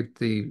gang raped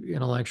the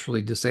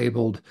intellectually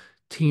disabled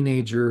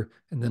teenager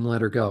and then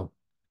let her go.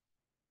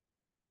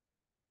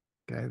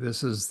 Okay,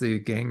 this is the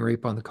gang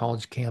rape on the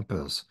college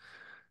campus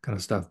kind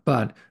of stuff.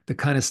 But the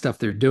kind of stuff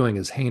they're doing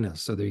is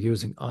heinous. So they're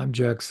using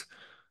objects,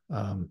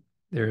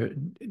 they're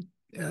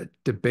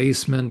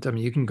debasement. I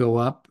mean, you can go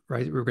up,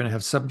 right? We're going to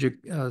have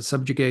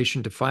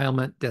subjugation,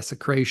 defilement,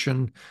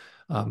 desecration.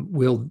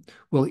 Will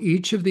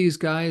each of these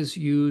guys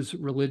use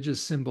religious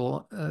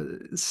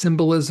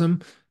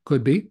symbolism?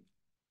 Could be.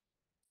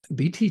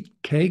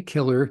 BTK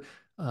killer,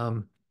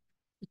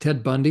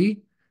 Ted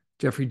Bundy,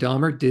 Jeffrey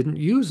Dahmer didn't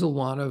use a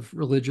lot of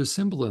religious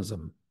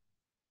symbolism.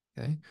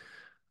 Okay,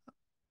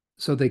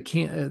 so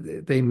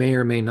they may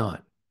or may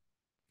not.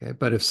 Okay,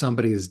 but if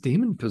somebody is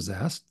demon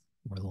possessed,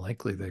 more than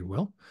likely they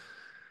will.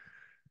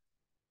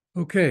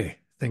 Okay,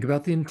 think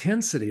about the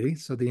intensity.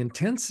 So the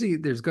intensity,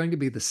 there's going to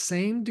be the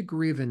same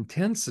degree of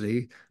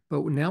intensity,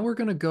 but now we're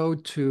going to go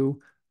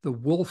to the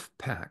wolf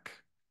pack.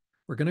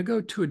 we're going to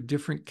go to a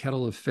different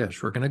kettle of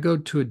fish. We're going to go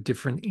to a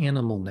different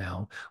animal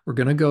now. We're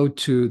going to go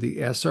to the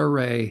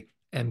SRA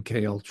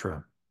MK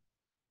Ultra.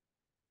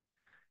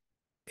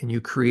 And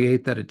you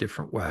create that a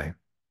different way.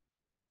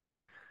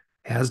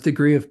 Has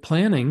degree of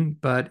planning,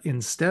 but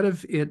instead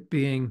of it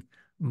being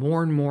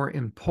more and more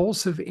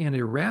impulsive and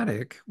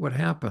erratic, what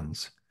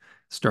happens?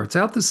 Starts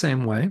out the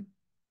same way,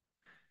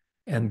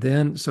 and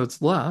then, so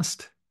it's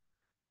lust,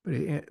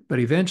 but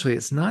eventually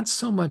it's not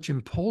so much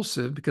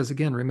impulsive because,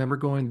 again, remember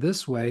going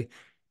this way,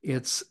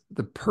 it's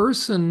the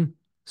person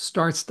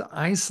starts to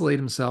isolate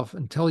himself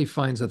until he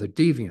finds other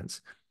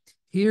deviants.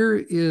 Here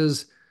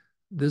is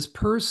this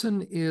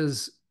person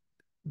is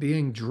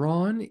being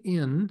drawn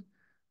in,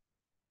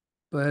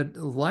 but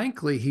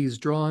likely he's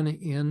drawn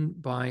in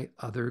by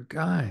other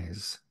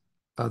guys,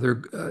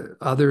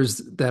 others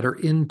that are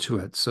into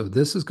it. So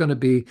this is going to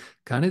be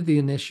kind of the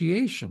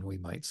initiation, we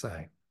might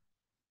say.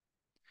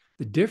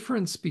 The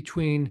difference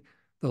between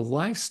the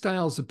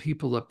lifestyles of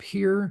people up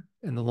here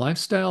and the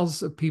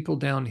lifestyles of people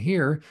down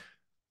here,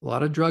 a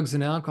lot of drugs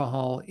and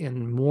alcohol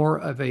in more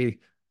of an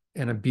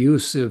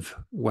abusive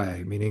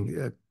way,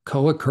 meaning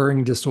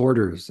co-occurring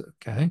disorders,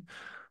 okay?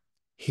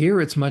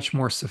 Here it's much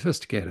more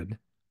sophisticated.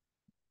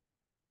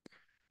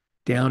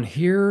 Down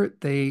here,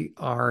 they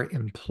are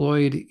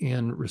employed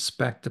in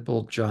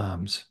respectable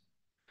jobs.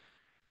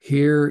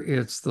 Here,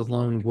 it's the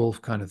lone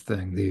wolf kind of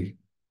thing, the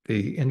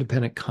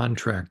independent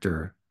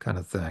contractor kind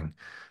of thing.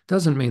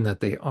 Doesn't mean that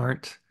they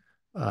aren't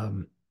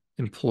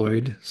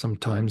employed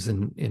sometimes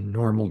in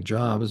normal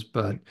jobs,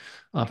 but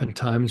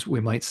oftentimes we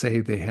might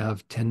say they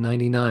have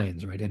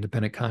 1099s, right?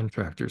 Independent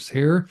contractors.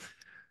 Here,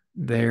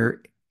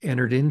 they're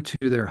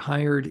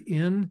hired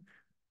in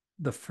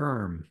the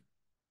firm.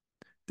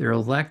 They're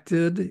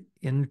elected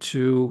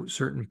into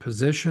certain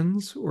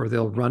positions or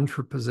they'll run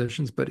for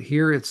positions, but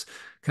here it's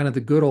kind of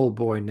the good old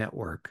boy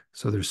network.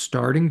 So they're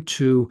starting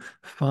to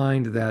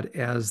find that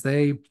as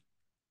they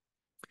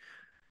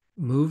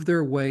move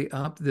their way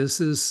up, this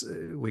is,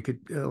 we could,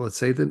 let's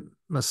say the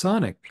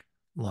Masonic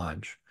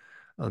Lodge.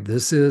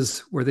 This is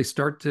where they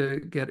start to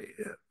get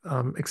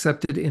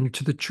accepted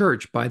into the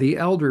church by the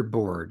elder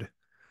board.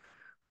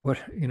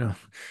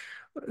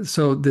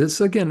 So this,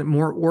 again,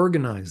 more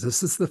organized.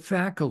 This is the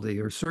faculty,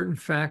 or certain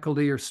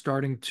faculty are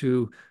starting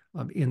to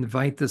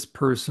invite this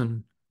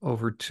person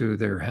over to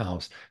their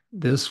house.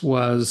 This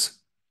was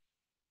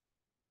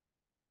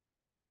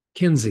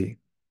Kinsey.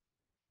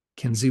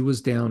 Kinsey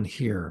was down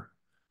here.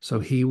 So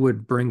he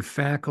would bring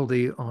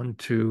faculty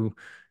onto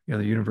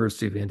the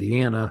University of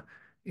Indiana,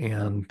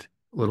 and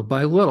little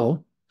by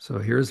little, so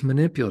here's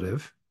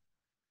manipulative.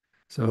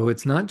 So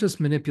it's not just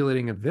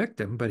manipulating a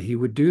victim, but he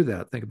would do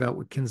that. Think about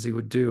what Kinsey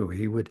would do.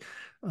 He would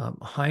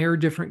hire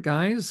different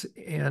guys,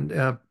 and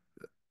a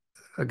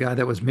guy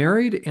that was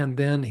married, and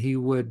then he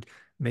would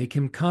make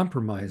him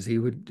compromise. He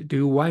would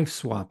do wife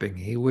swapping.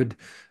 He would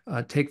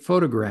take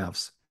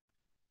photographs.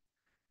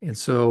 And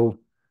so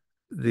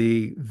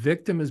the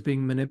victim is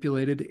being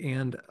manipulated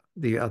and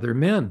the other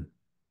men,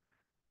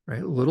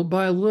 right? Little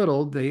by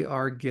little, they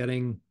are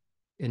getting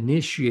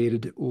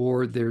initiated,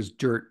 or there's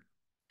dirt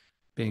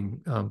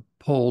being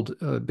pulled,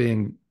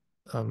 being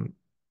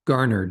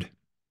garnered.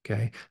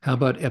 Okay. How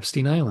about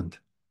Epstein Island?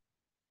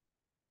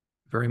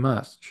 Very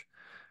much,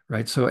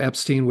 right? So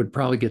Epstein would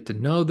probably get to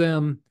know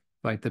them,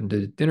 invite them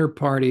to dinner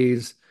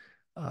parties.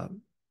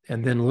 And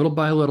then little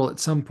by little, at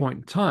some point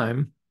in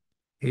time,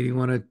 hey, do you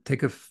want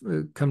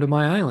to come to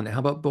my island? How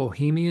about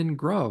Bohemian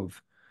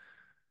Grove?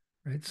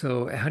 Right.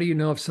 So how do you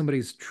know if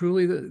somebody's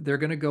truly, they're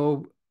going to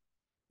go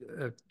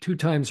 2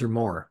 times or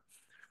more?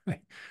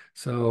 Right.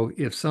 So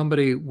if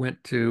somebody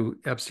went to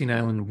Epstein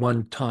Island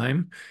 1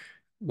 time,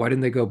 why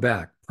didn't they go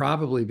back?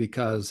 Probably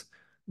because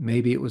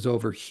maybe it was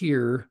over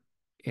here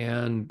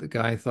and the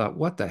guy thought,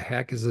 what the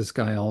heck is this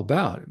guy all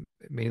about?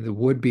 I mean, the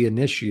would-be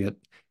initiant,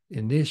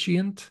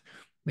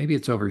 maybe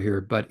it's over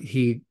here, but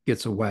he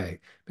gets away.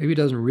 Maybe he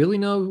doesn't really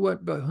know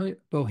what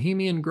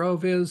Bohemian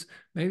Grove is.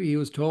 Maybe he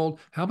was told.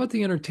 How about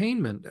the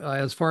entertainment?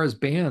 As far as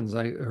bands,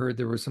 I heard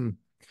there were some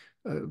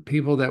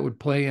people that would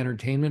play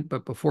entertainment,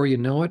 but before you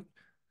know it,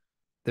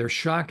 they're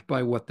shocked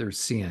by what they're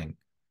seeing.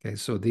 Okay,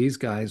 so these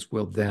guys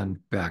will then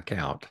back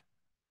out.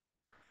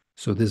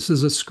 So this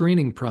is a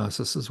screening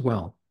process as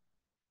well.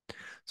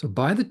 So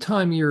by the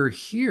time you're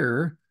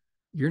here,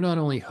 you're not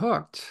only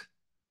hooked,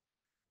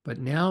 but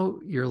now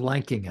you're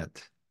liking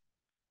it.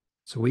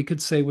 So we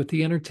could say with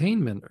the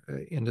entertainment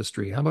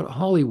industry, how about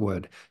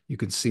Hollywood? You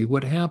could see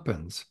what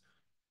happens.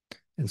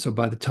 And so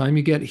by the time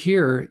you get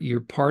here,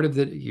 you're part of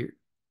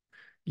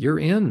you're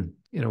in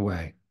a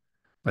way.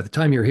 By the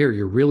time you're here,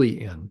 you're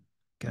really in.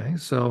 Okay,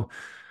 so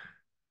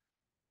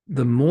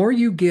the more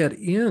you get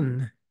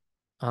in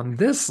on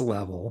this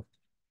level,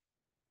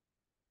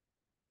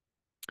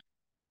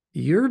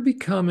 you're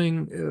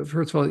becoming,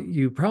 first of all,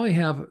 you probably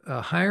have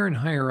a higher and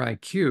higher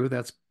IQ.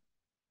 That's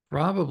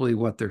probably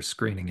what they're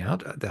screening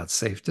out. That's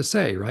safe to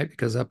say, right?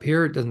 Because up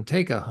here, it doesn't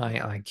take a high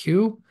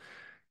IQ.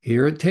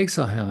 Here, it takes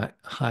a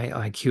high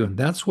IQ. And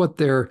that's what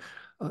they're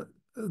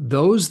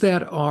those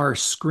that are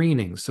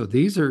screening, so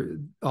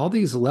all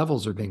these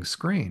levels are being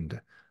screened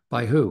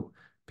by who?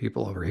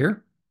 People over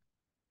here.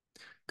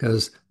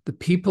 Because the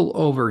people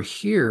over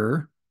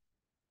here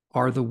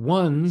are the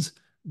ones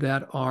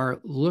that are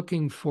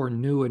looking for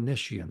new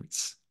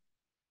initiants.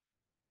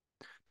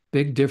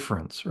 Big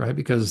difference, right?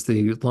 Because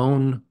the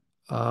lone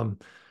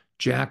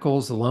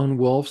jackals, the lone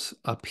wolves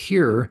up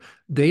here,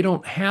 they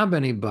don't have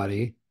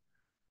anybody,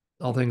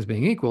 all things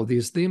being equal,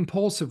 the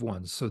impulsive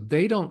ones. So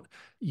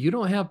you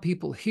don't have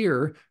people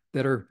here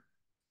that are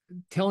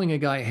telling a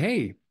guy,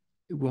 hey,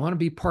 we want to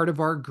be part of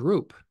our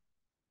group.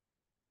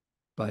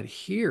 But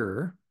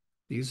here,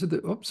 these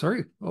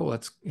are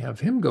let's have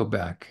him go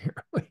back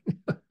here.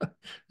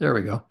 There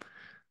we go.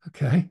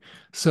 Okay.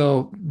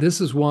 So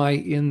this is why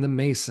in the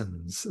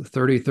Masons,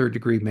 33rd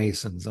degree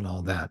Masons and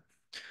all that.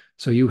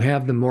 So you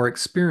have the more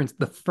experienced,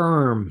 the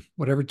firm,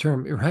 whatever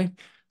term, right?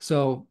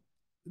 So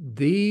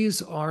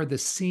these are the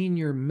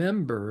senior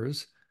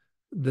members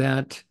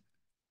that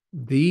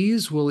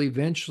these will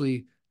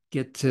eventually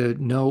get to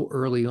know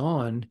early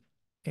on.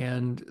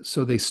 And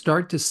so they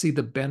start to see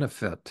the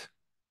benefit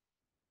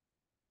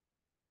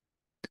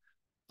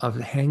of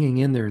hanging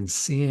in there and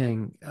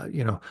seeing,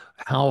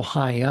 how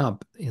high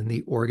up in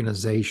the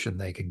organization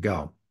they can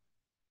go.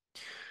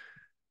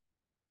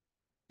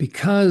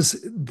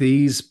 Because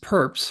these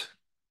perps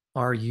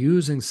are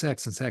using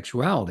sex and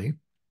sexuality,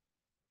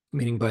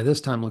 meaning by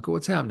this time, look at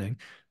what's happening.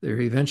 They're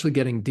eventually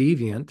getting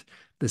deviant,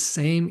 the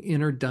same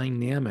inner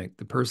dynamic.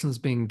 The person's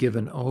being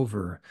given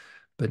over,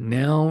 but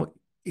now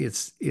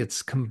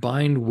it's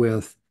combined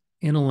with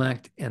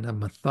intellect and a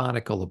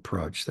methodical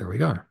approach. There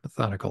we are,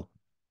 methodical.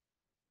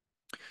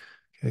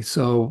 Okay,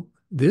 so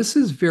this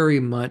is very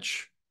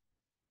much,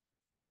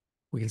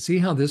 we can see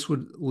how this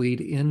would lead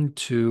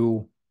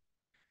into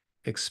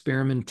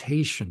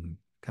experimentation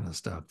kind of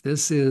stuff.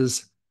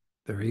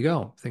 There you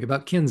go. Think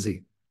about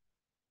Kinsey.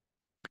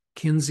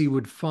 Kinsey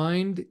would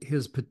find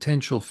his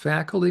potential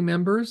faculty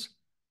members,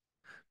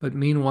 but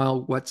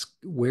meanwhile,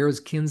 where is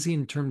Kinsey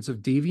in terms of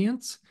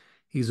deviance?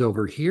 He's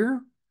over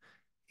here.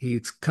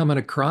 He's coming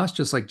across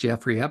just like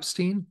Jeffrey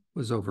Epstein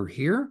was over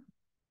here.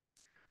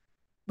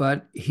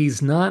 But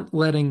he's not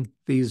letting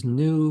these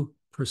new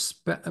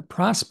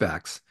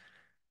prospects,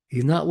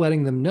 he's not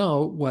letting them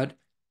know what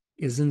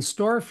is in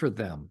store for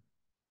them.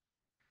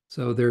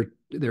 So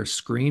they're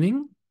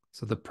screening.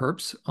 So the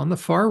perps on the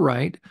far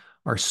right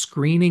are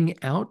screening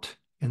out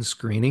and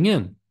screening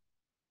in.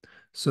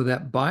 So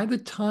that by the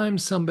time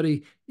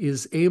somebody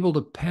is able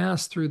to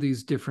pass through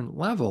these different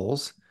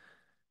levels,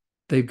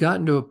 they've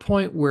gotten to a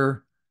point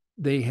where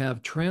they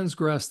have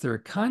transgressed their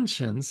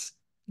conscience.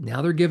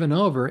 Now they're given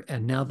over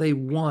and now they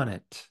want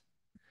it.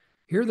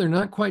 Here, they're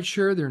not quite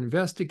sure. They're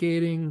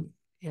investigating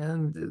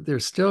and they're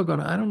still going,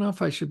 I don't know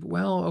if I should.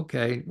 Well,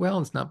 okay. Well,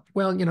 it's not.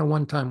 Well,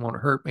 one time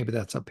won't hurt. Maybe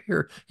that's up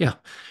here. Yeah.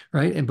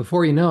 Right. And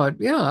before you know it,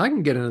 yeah, I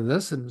can get into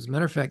this. And as a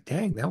matter of fact,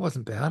 dang, that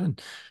wasn't bad.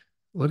 And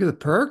look at the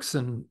perks.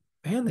 And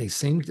man,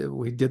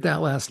 we did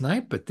that last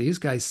night, but these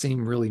guys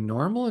seem really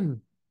normal.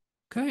 And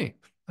okay,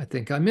 I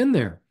think I'm in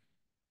there.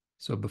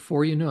 So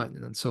before you know it,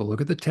 and so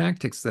look at the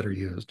tactics that are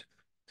used.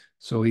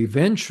 So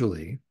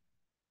eventually,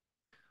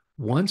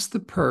 once the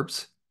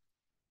perps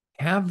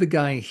have the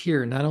guy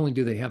here, not only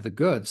do they have the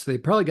goods,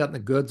 they've probably gotten the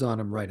goods on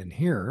him right in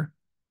here.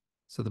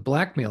 So the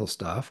blackmail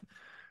stuff,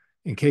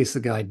 in case the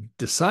guy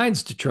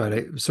decides to try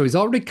to, so he's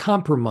already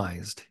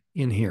compromised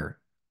in here.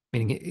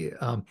 Meaning,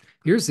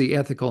 here's the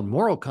ethical and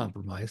moral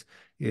compromise.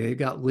 You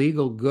got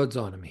legal goods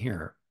on him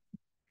here.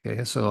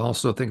 Okay, so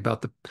also think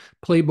about the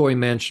Playboy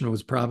Mansion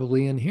was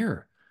probably in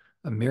here.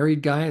 A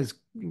married guy is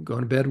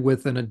going to bed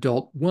with an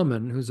adult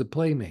woman who's a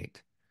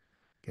playmate.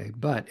 Okay,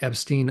 but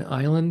Epstein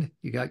Island,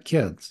 you got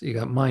kids, you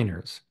got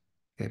minors.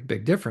 Okay,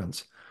 big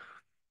difference.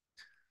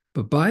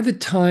 But by the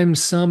time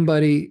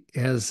somebody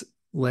has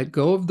let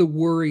go of the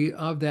worry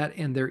of that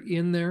and they're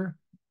in there,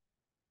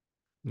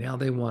 now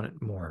they want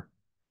it more.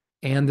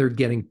 And they're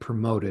getting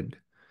promoted.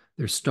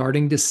 They're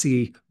starting to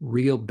see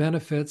real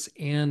benefits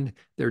and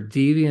they're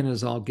deviant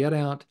as all get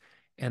out.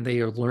 And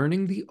they are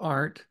learning the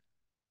art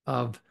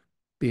of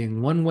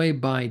being one way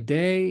by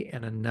day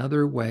and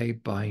another way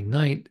by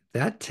night.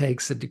 That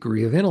takes a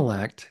degree of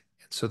intellect.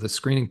 So the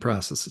screening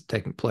process is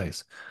taking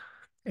place.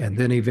 And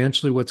then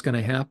eventually what's going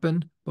to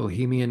happen?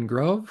 Bohemian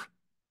Grove.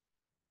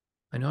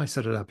 I know I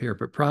set it up here,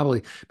 but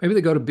maybe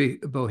they go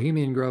to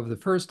Bohemian Grove the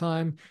first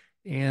time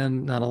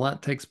and not a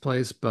lot takes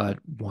place. But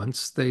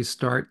once they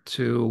start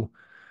to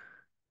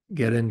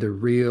get into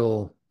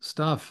real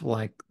stuff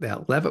like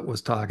that Levitt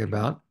was talking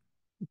about,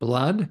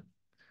 blood,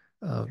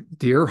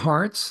 deer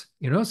hearts.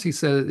 You notice he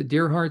said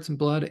deer hearts and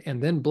blood,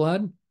 and then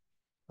blood.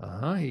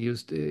 He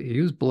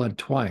used blood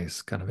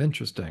twice. Kind of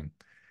interesting.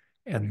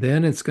 And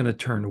then it's going to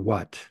turn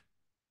what?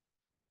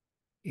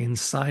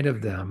 Inside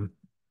of them,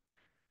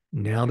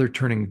 now they're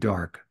turning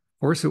dark. Of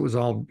course, it was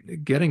all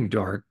getting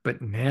dark,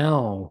 but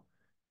now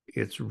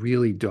it's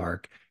really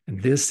dark.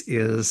 And this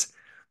is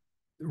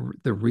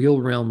the real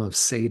realm of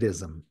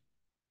sadism.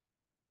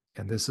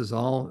 And this is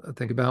all,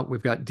 think about,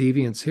 we've got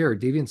deviance here.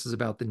 Deviance is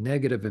about the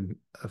negative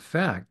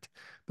effect,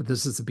 but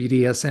this is the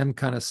BDSM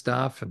kind of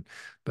stuff.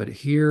 But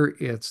here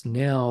it's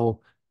now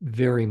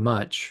very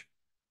much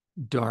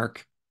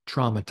dark,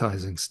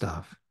 traumatizing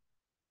stuff.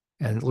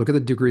 And look at the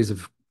degrees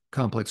of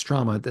complex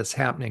trauma that's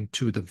happening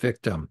to the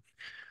victim.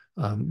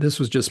 This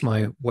was just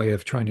my way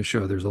of trying to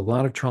show there's a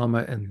lot of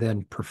trauma and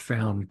then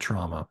profound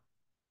trauma.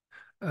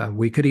 I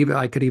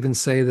could even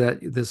say that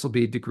this will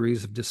be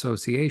degrees of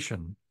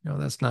dissociation.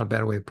 That's not a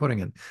bad way of putting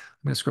it. I'm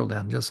going to scroll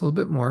down just a little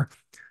bit more.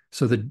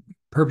 So the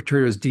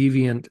perpetrator's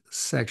deviant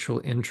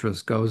sexual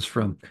interest goes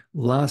from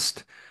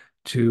lust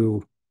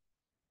to,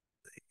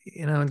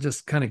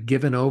 just kind of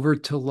given over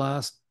to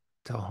lust,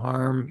 to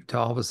harm, to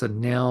all of a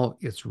sudden now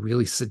it's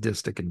really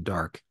sadistic and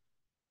dark.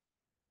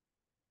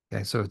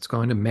 Okay, so it's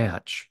going to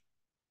match.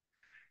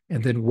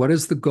 And then what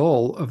is the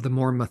goal of the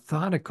more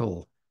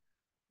methodical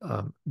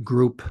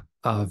group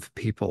of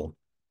people,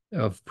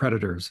 of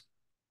predators?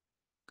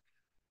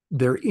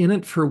 They're in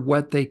it for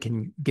what they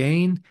can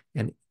gain,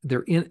 and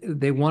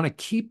they want to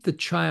keep the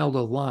child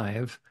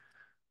alive,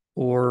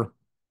 or,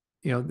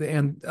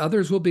 and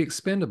others will be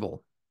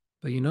expendable.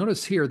 But you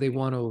notice here, they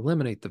want to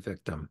eliminate the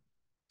victim.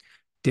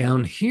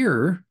 Down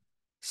here,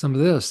 some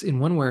of this, in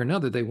one way or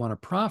another, they want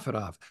to profit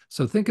off.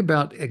 So think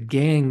about a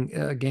gang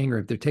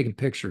rape. They're taking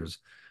pictures.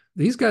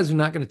 These guys are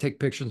not going to take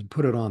pictures and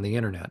put it on the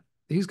internet.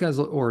 These guys,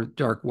 or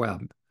dark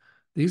web.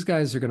 These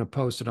guys are going to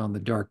post it on the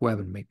dark web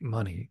and make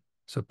money.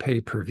 So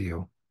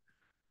pay-per-view.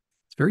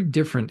 It's very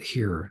different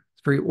here.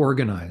 It's very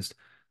organized.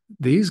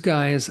 These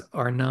guys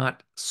are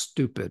not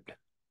stupid.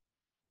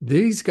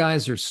 These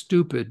guys are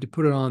stupid to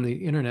put it on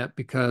the internet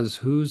because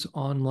who's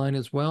online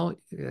as well?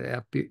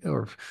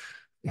 Or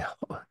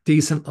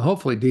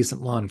hopefully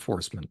decent law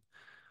enforcement.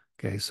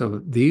 Okay,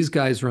 so these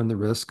guys run the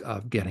risk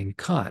of getting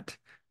caught.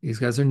 These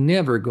guys are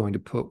never going to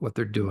put what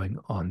they're doing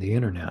on the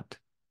internet.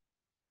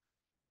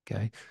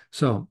 Okay,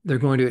 so they're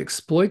going to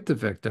exploit the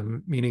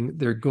victim, meaning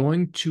they're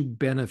going to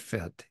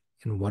benefit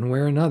in one way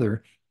or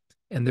another,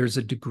 and there's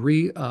a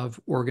degree of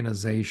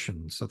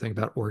organization. So think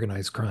about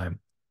organized crime.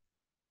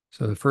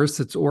 So first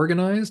it's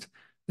organized,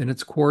 then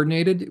it's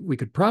coordinated. We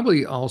could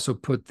probably also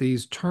put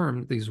these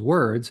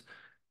words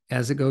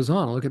as it goes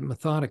on. Look at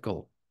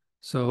methodical.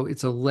 So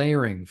it's a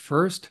layering.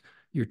 First,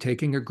 you're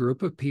taking a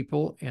group of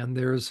people and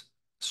there's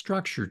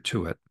structure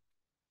to it.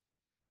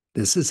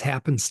 This is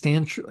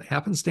happenstance,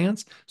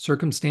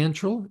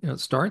 circumstantial. It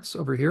starts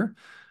over here.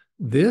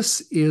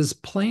 This is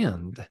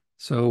planned.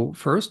 So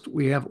first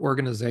we have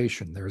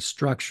organization. There's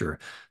structure.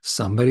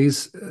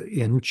 Somebody's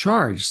in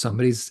charge.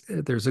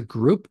 There's a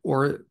group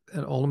or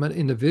an ultimate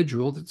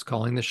individual that's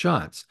calling the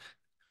shots.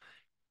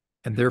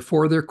 And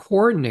therefore they're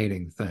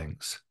coordinating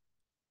things.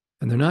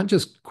 And they're not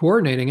just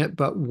coordinating it,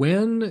 but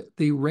when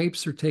the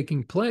rapes are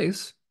taking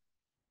place,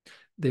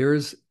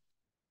 there's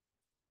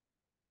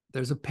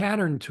a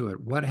pattern to it.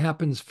 What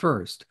happens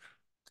first?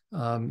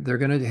 They're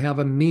going to have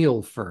a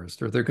meal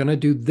first, or they're going to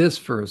do this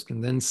first,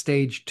 and then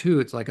stage 2,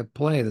 it's like a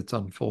play that's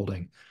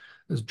unfolding.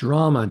 There's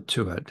drama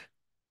to it.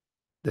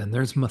 Then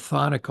there's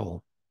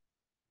methodical.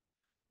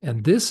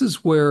 And this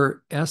is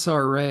where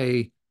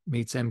SRA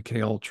meets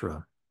MK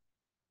Ultra.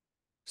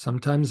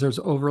 Sometimes there's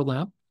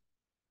overlap.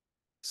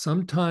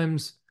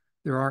 Sometimes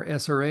there are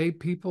SRA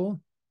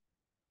people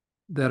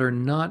that are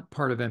not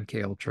part of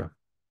MK Ultra.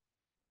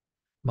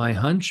 My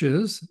hunch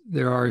is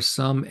there are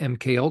some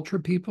MK Ultra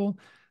people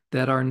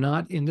that are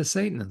not into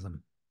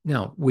Satanism.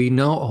 Now, we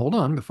know, hold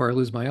on, before I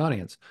lose my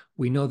audience,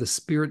 we know the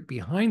spirit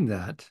behind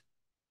that,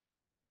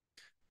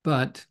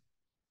 but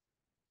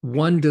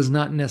one does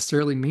not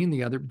necessarily mean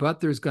the other, but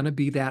there's going to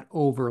be that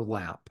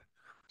overlap.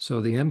 So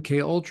the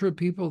MK Ultra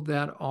people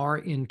that are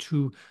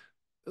into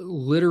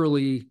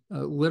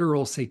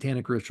literal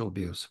satanic ritual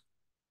abuse.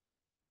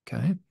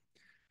 Okay.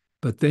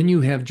 But then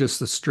you have just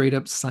the straight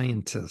up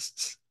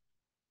scientists.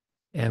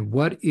 And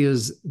what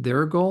is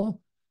their goal?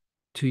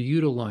 To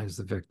utilize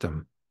the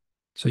victim.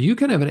 So you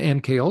can have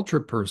an MK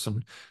Ultra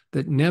person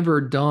that never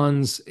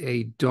dons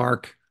a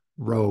dark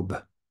robe,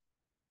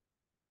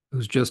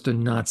 who's just a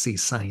Nazi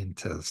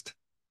scientist.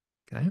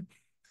 Okay.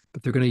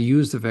 But they're going to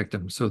use the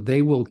victim. So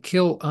they will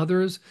kill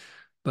others,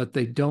 but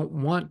they don't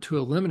want to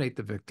eliminate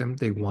the victim.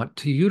 They want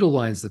to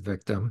utilize the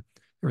victim,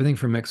 everything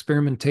from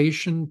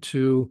experimentation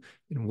to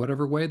in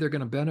whatever way they're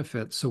going to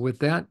benefit. So with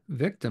that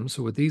victim,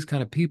 so with these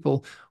kind of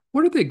people,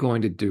 what are they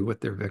going to do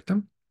with their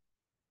victim?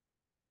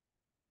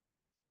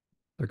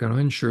 They're going to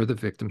ensure the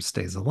victim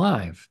stays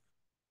alive.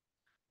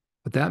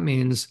 But that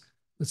means,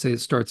 let's say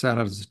it starts out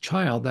as a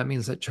child, that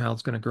means that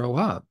child's going to grow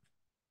up.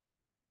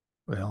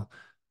 Well,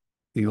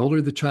 the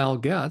older the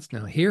child gets,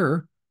 now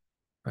here,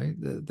 right,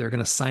 they're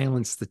going to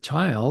silence the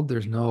child.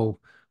 There's no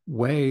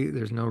way,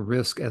 there's no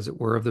risk, as it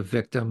were, of the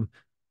victim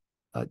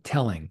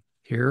telling.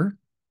 Here,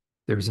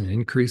 there's an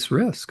increased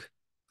risk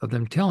of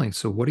them telling.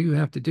 So what do you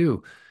have to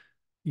do?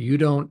 You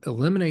don't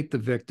eliminate the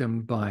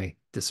victim by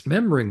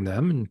dismembering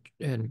them,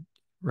 and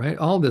right,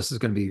 all this is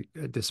going to be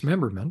a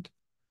dismemberment.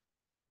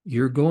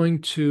 You're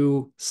going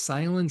to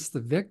silence the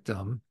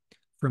victim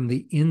from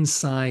the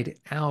inside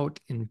out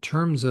in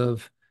terms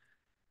of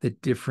the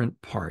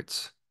different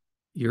parts.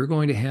 You're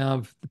going to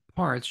have the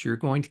parts, you're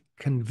going to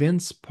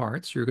convince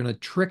parts. You're going to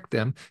trick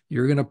them.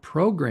 You're going to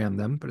program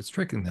them, but it's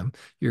tricking them.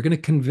 You're going to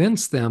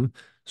convince them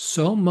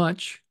so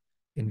much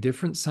in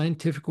different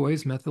scientific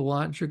ways,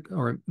 methodological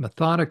or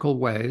methodical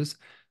ways,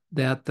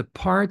 that the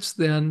parts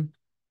then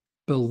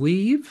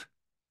believe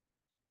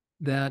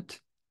that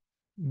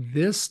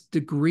this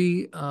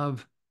degree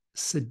of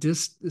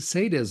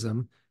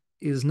sadism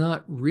is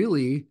not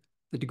really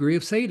the degree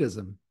of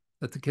sadism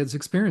that the kid's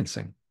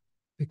experiencing.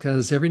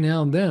 Because every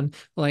now and then,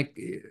 like,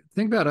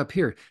 think about up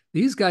here,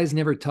 these guys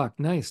never talk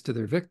nice to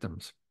their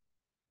victims.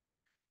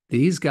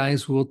 These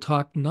guys will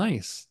talk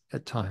nice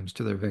at times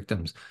to their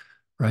victims,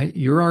 right?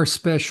 You're our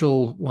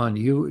special one.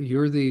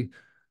 You're the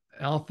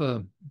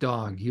alpha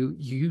dog.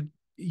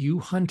 You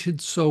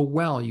hunted so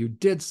well. You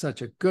did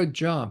such a good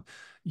job.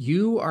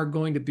 You are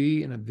going to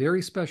be in a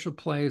very special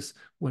place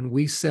when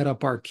we set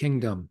up our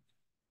kingdom.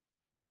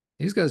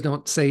 These guys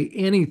don't say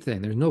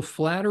anything. There's no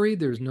flattery.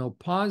 There's no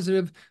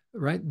positive,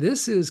 right?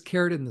 This is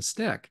carrot in the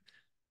stick.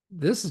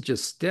 This is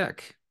just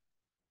stick.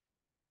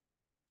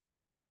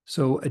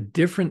 So a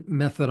different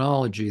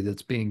methodology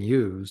that's being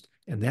used,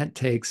 and that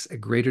takes a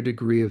greater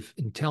degree of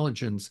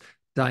intelligence,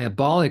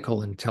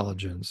 diabolical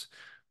intelligence.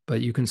 But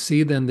you can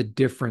see then the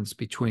difference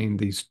between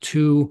these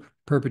two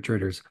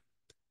perpetrators.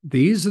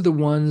 These are the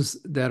ones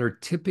that are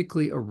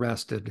typically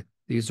arrested.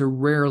 These are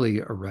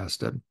rarely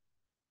arrested.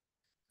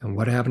 And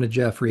what happened to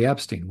Jeffrey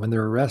Epstein? When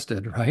they're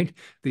arrested, right?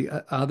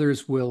 The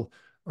others will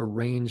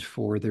arrange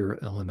for their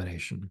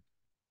elimination.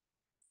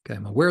 Okay,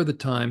 I'm aware of the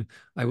time.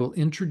 I will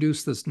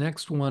introduce this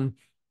next one,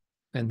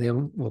 and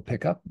then we'll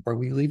pick up where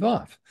we leave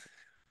off.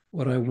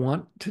 What I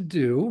want to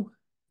do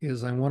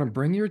is I want to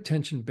bring your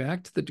attention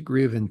back to the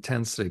degree of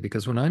intensity,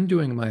 because when I'm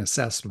doing my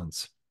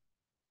assessments,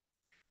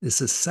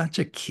 this is such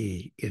a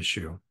key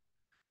issue,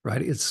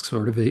 right? It's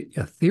sort of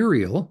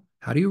ethereal.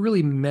 How do you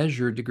really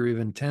measure degree of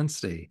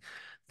intensity?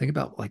 Think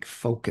about like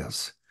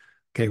focus.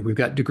 Okay, we've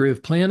got degree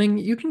of planning.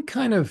 You can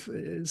kind of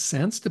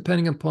sense,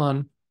 depending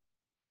upon,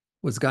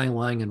 was the guy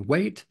lying in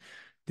wait?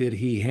 Did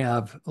he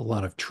have a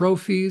lot of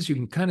trophies? You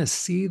can kind of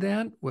see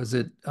that. Was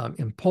it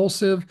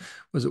impulsive?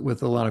 Was it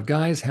with a lot of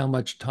guys? How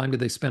much time did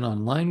they spend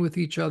online with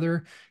each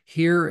other?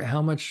 Here,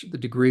 how much the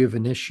degree of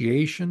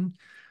initiation?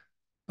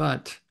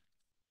 But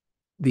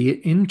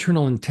the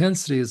internal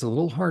intensity is a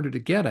little harder to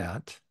get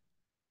at.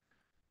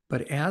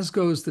 But as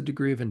goes the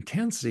degree of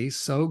intensity,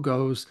 so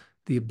goes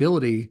the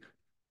ability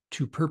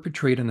to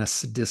perpetrate in a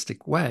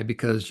sadistic way,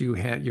 because you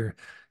have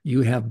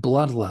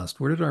bloodlust.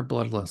 Where did our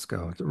bloodlust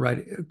go?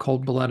 Right,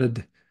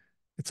 cold-blooded.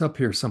 It's up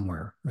here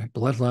somewhere, right?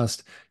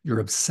 Bloodlust. You're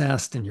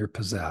obsessed and you're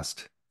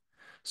possessed.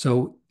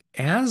 So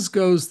as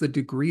goes the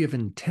degree of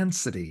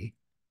intensity,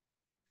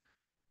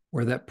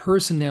 where that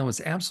person now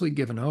is absolutely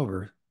given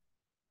over,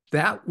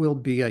 that will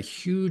be a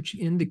huge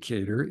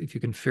indicator, if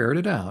you can ferret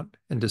it out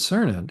and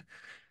discern it,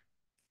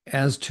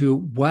 as to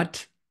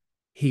what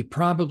he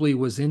probably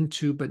was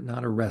into but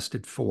not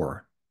arrested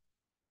for,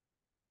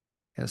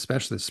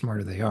 especially the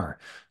smarter they are.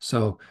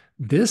 So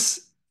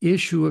this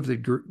issue of the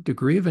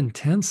degree of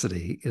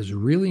intensity is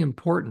really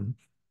important.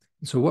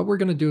 So what we're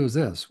going to do is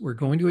this. We're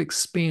going to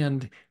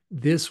expand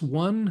this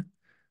one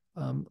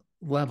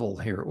level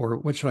here, or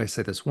what should I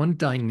say, this one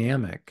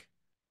dynamic,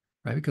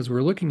 right? Because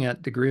we're looking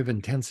at degree of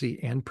intensity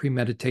and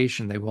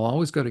premeditation. They will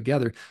always go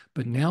together.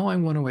 But now I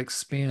want to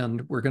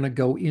expand. We're going to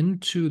go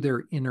into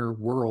their inner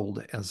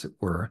world, as it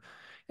were.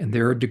 And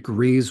there are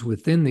degrees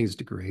within these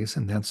degrees.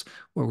 And that's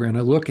what we're going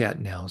to look at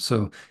now.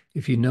 So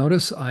if you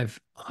notice, I've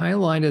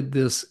highlighted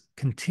this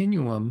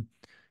continuum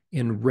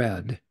in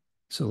red.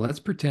 So let's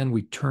pretend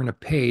we turn a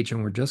page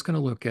and we're just going to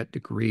look at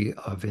degree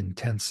of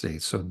intensity.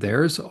 So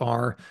there's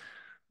our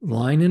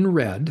line in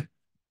red.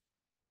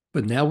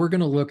 But now we're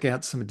going to look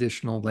at some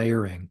additional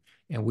layering,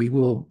 and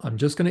I'm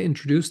just going to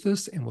introduce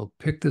this and we'll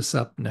pick this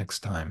up next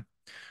time.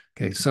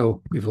 Okay,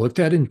 so we've looked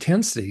at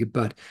intensity,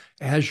 but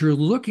as you're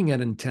looking at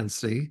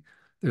intensity,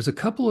 there's a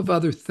couple of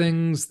other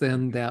things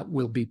then that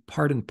will be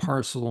part and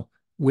parcel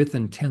with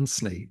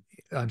intensity,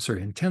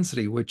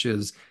 which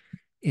is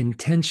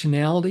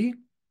intentionality.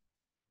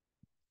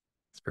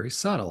 It's very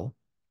subtle,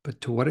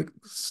 but to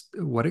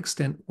what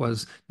extent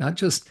was not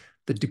just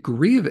the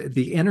degree of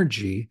the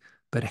energy,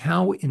 but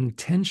how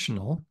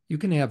intentional. You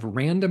can have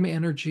random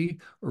energy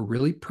or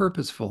really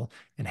purposeful,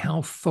 and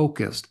how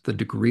focused, the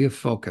degree of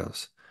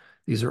focus.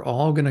 These are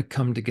all going to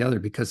come together,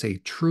 because a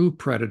true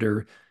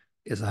predator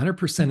is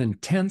 100%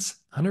 intense,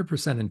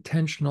 100%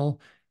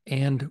 intentional,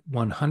 and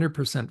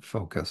 100%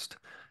 focused.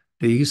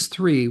 These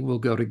three will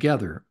go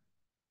together.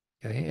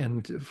 Okay,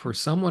 and for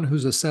someone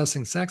who's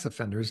assessing sex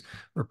offenders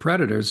or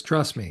predators,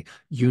 trust me,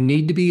 you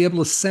need to be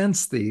able to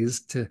sense these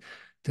to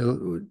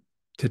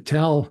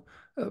tell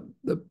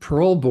the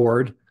parole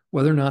board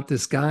whether or not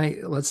this guy,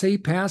 let's say he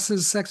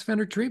passes sex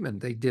offender treatment.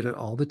 They did it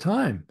all the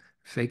time,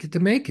 fake it to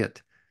make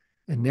it.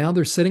 And now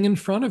they're sitting in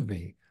front of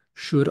me.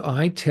 Should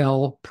I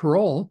tell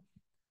parole,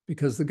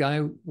 because the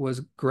guy was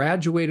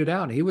graduated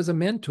out? He was a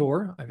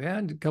mentor. I've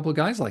had a couple of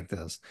guys like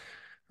this,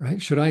 right?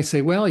 Should I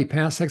say, well, he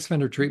passed sex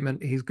offender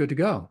treatment, he's good to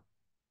go?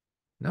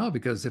 No,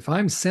 because if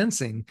I'm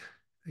sensing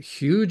a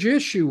huge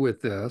issue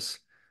with this,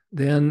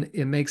 then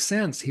it makes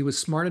sense. He was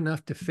smart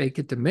enough to fake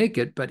it to make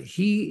it, but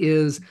he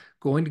is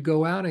going to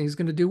go out and he's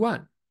going to do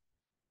what?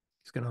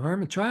 He's going to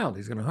harm a child.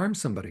 He's going to harm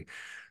somebody.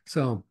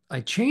 So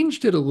I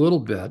changed it a little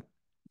bit.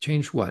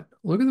 Changed what?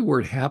 Look at the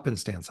word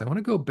happenstance. I want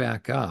to go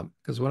back up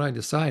because what I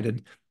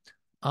decided,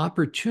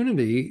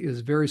 opportunity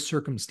is very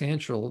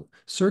circumstantial.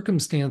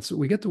 Circumstance,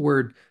 we get the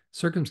word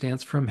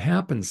circumstance from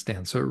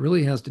happenstance. So it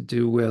really has to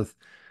do with,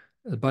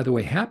 by the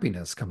way,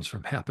 happiness comes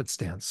from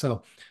happenstance.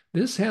 So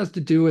this has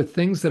to do with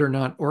things that are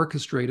not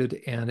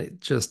orchestrated and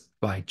it just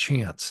by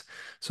chance.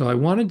 So I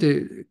wanted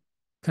to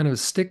kind of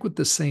stick with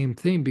the same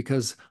theme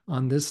because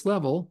on this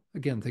level,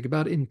 again, think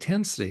about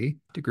intensity,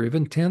 degree of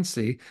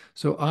intensity.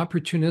 So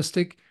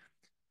opportunistic,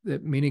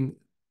 meaning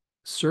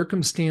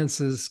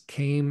circumstances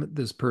came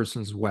this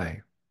person's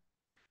way.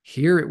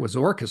 Here it was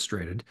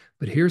orchestrated,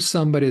 but here's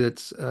somebody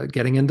that's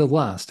getting into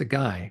lust, a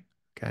guy.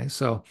 Okay,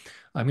 so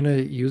I'm going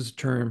to use the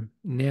term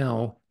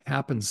now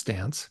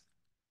happenstance.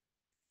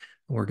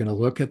 We're going to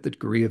look at the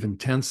degree of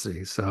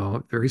intensity.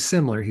 So very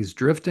similar. He's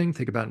drifting.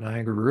 Think about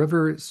Niagara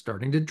River. It's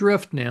starting to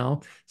drift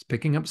now. It's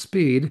picking up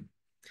speed.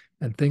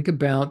 And think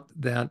about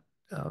that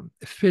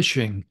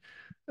fishing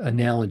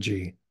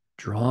analogy.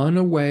 Drawn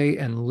away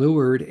and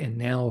lured and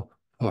now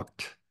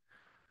hooked.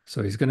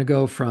 So he's going to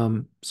go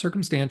from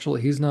circumstantial.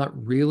 He's not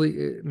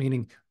really,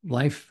 meaning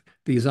life,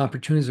 these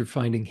opportunities are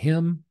finding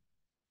him.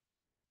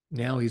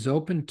 Now he's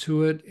open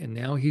to it, and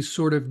now he's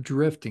sort of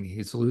drifting.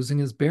 He's losing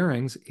his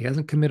bearings. He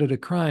hasn't committed a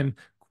crime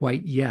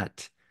quite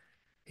yet.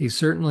 He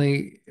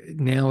certainly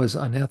now is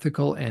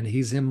unethical and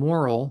he's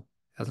immoral,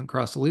 hasn't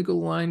crossed the legal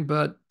line,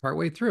 but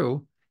partway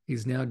through,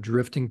 he's now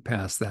drifting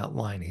past that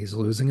line. He's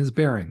losing his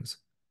bearings.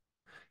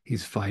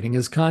 He's fighting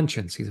his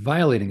conscience. He's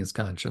violating his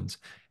conscience.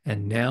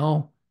 And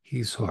now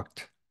he's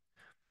hooked.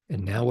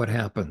 And now what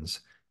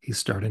happens? He's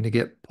starting to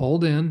get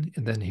pulled in,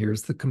 and then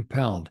here's the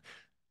compelled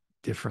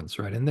difference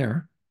right in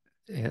there.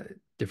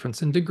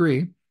 Difference in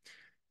degree,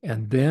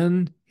 and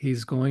then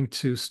he's going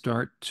to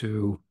start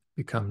to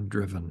become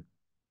driven.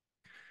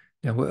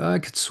 Now, I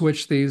could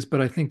switch these, but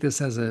I think this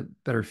has a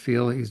better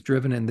feel. He's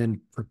driven and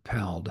then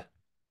propelled.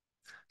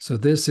 So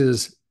this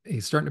is,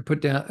 he's starting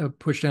to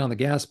push down the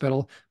gas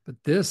pedal,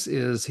 but this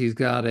is, he's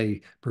got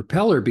a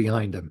propeller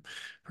behind him,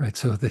 right?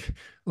 So a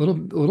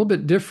little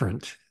bit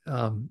different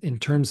in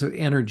terms of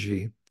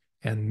energy,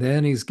 and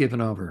then he's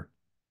given over.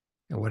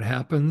 And what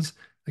happens?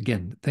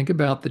 Again, think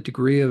about the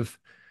degree of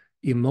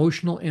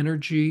emotional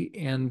energy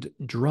and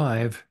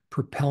drive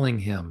propelling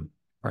him.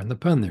 Pardon the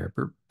pun there,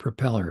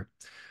 propeller.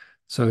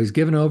 So he's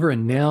given over,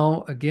 and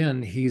now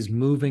again he's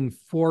moving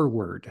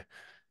forward.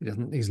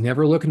 He's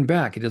never looking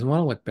back. He doesn't want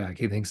to look back.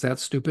 He thinks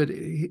that's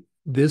stupid.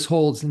 This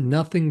holds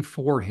nothing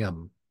for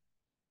him.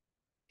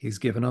 He's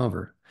given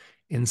over.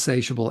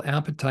 Insatiable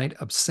appetite,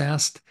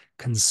 obsessed,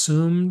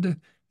 consumed,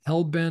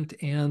 hell-bent,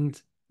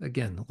 and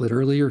again,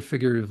 literally or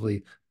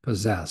figuratively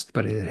possessed,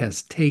 but it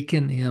has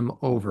taken him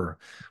over.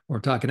 We're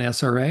talking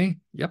SRA.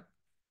 Yep.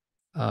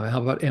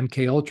 How about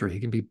MK Ultra?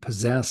 He can be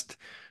possessed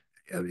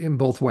in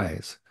both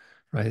ways,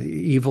 right?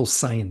 Evil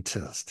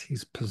scientist.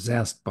 He's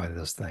possessed by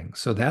this thing.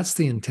 So that's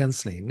the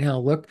intensity. Now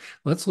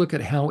let's look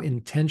at how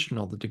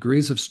intentional the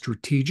degrees of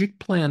strategic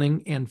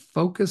planning and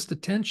focused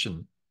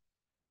attention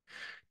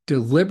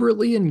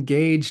deliberately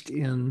engaged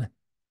in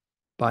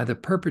by the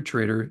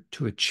perpetrator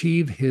to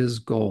achieve his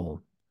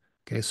goal.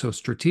 Okay, so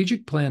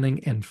strategic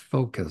planning and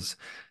focus.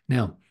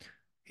 Now,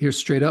 here's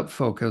straight up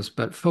focus,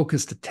 but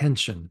focused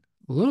attention.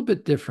 A little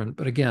bit different,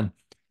 but again,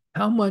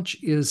 how much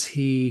is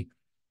he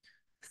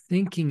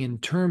thinking in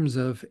terms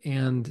of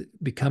and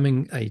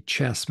becoming a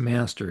chess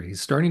master?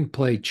 He's starting to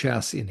play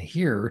chess in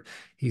here.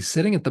 He's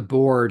sitting at the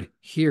board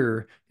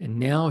here, and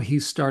now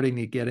he's starting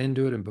to get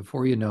into it. And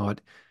before you know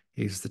it,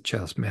 he's the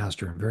chess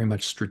master and very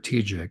much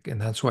strategic. And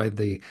that's why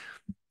the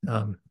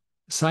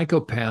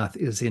psychopath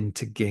is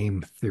into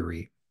game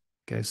theory.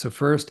 Okay, so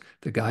first,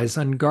 the guy's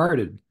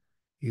unguarded.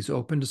 He's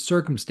open to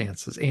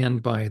circumstances.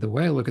 And by the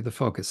way, look at the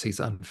focus. He's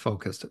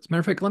unfocused. As a matter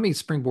of fact, let me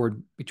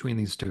springboard between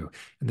these two.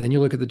 And then you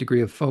look at the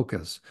degree of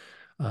focus,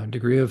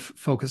 degree of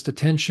focused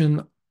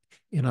attention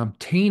in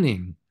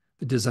obtaining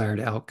the desired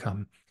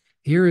outcome.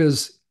 Here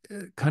is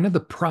kind of the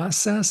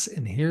process,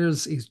 and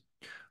here's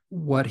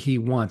what he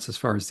wants as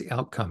far as the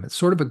outcome. It's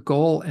sort of a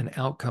goal and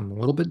outcome, a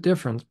little bit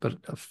different, but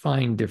a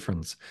fine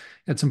difference.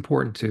 It's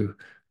important to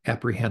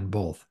apprehend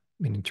both,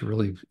 meaning to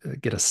really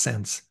get a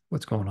sense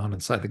what's going on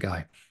inside the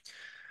guy.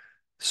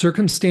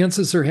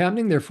 Circumstances are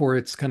happening, therefore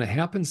it's kind of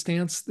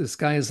happenstance. This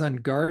guy is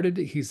unguarded.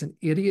 He's an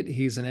idiot.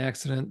 He's an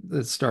accident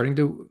that's starting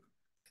to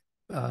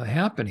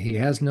happen. He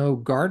has no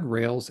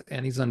guardrails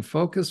and he's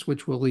unfocused,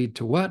 which will lead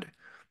to what?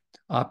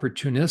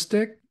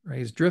 Opportunistic, right?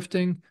 He's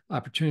drifting.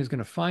 Opportunity is going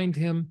to find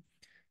him.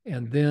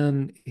 And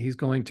then he's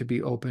going to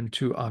be open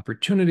to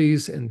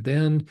opportunities. And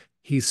then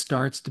he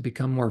starts to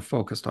become more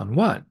focused on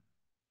what?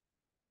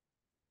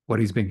 What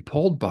he's being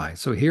pulled by.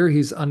 So here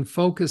he's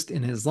unfocused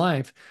in his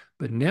life,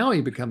 but now he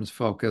becomes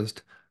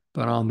focused,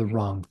 but on the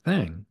wrong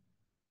thing.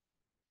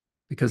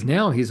 Because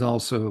now he's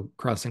also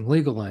crossing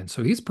legal lines.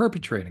 So he's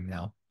perpetrating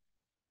now.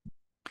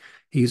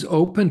 He's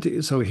open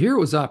to, so here it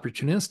was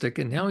opportunistic,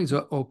 and now he's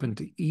open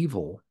to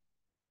evil.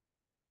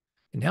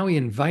 And now he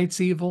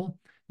invites evil.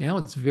 Now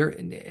it's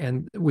very,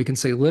 and we can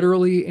say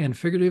literally and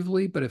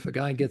figuratively, but if a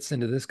guy gets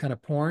into this kind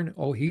of porn,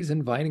 oh, he's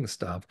inviting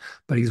stuff,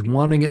 but he's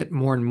wanting it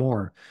more and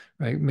more,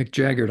 right? Mick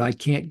Jagger, I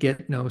can't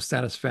get no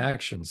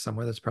satisfaction,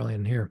 somewhere that's probably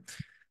in here.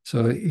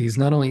 So he's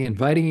not only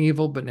inviting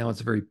evil, but now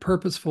it's very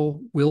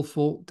purposeful,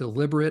 willful,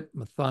 deliberate,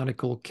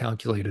 methodical,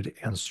 calculated,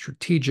 and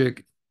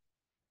strategic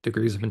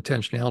degrees of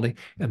intentionality,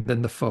 and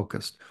then the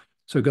focused.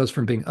 So it goes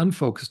from being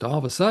unfocused, all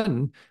of a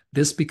sudden,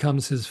 this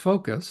becomes his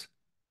focus.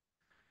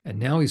 And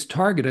now he's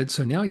targeted.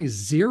 So now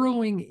he's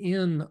zeroing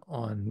in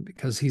on,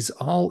 because he's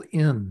all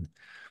in.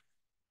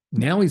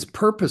 Now he's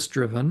purpose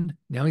driven.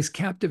 Now he's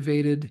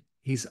captivated.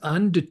 He's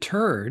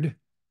undeterred.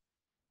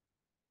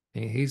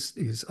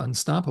 He's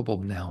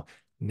unstoppable now.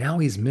 Now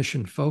he's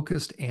mission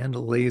focused and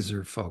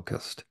laser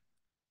focused.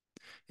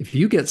 If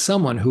you get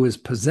someone who is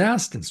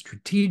possessed and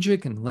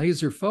strategic and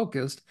laser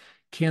focused,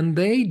 can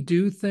they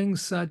do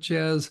things such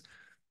as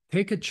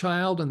take a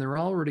child and they're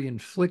already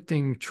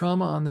inflicting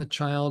trauma on the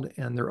child,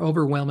 and they're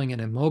overwhelming and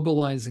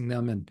immobilizing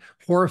them and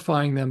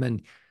horrifying them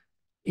and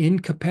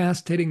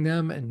incapacitating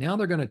them, and now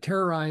they're going to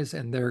terrorize,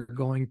 and they're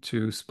going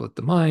to split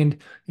the mind,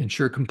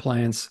 ensure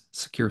compliance,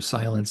 secure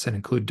silence, and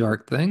include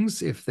dark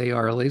things if they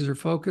are laser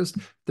focused.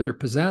 They're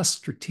possessed,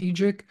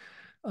 strategic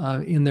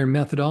in their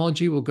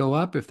methodology will go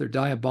up. If they're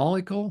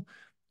diabolical,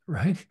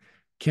 right?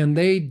 Can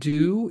they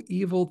do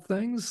evil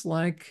things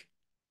like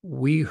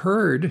we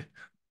heard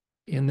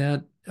in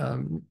that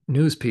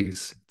news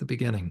piece at the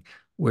beginning,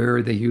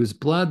 where they use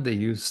blood, they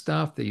use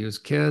stuff, they use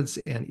kids,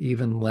 and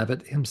even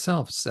Levitt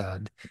himself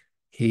said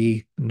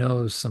he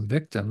knows some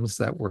victims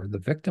that were the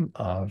victim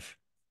of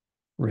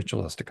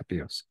ritualistic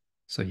abuse.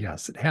 So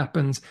yes, it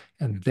happens,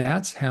 and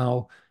that's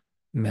how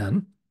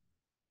men,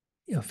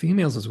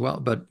 females as well,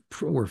 but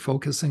we're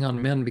focusing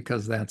on men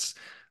because that's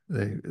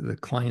the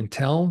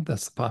clientele,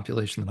 that's the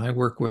population that I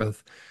work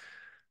with.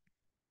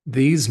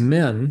 These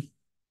men,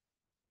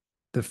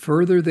 the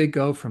further they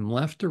go from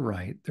left to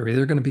right, they're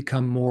either going to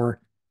become more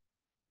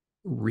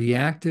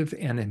reactive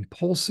and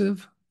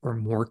impulsive or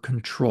more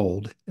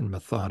controlled and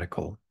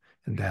methodical.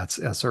 And that's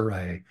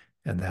SRA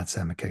and that's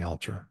MK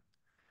Ultra.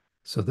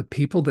 So the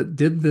people that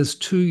did this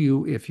to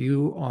you, if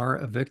you are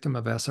a victim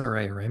of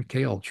SRA or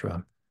MK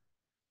Ultra,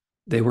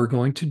 they were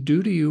going to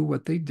do to you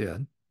what they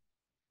did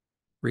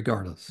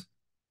regardless.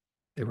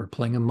 They were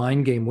playing a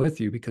mind game with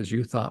you because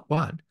you thought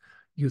what?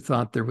 You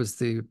thought there was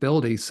the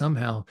ability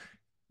somehow.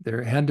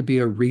 There had to be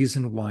a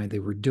reason why they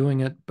were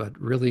doing it, but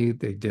really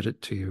they did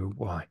it to you.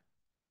 Why?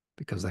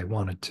 Because they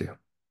wanted to.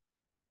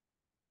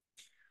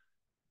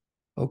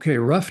 Okay,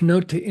 rough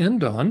note to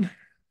end on,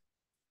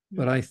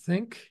 but I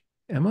think,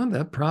 Emma,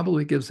 that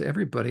probably gives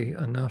everybody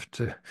enough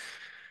to,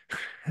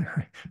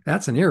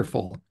 that's an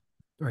earful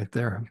right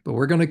there. But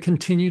we're going to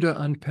continue to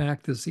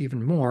unpack this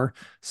even more,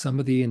 some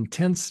of the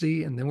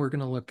intensity, and then we're going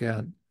to look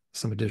at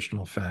some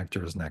additional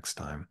factors next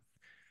time.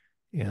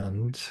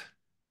 And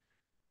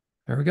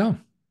there we go.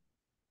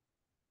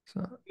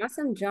 So.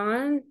 Awesome,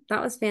 John.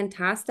 That was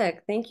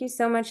fantastic. Thank you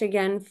so much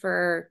again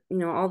for,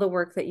 all the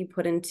work that you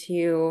put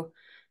into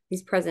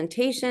these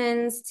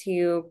presentations,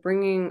 to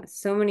bringing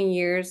so many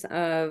years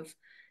of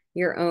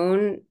your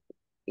own,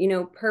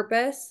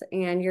 purpose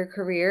and your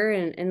career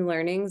and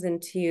learnings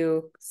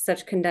into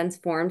such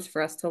condensed forms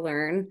for us to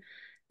learn.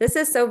 This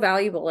is so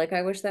valuable. Like,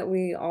 I wish that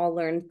we all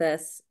learned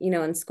this,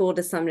 in school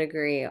to some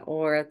degree,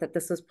 or that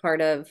this was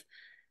part of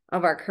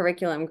our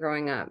curriculum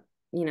growing up.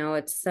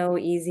 It's so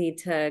easy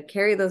to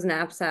carry those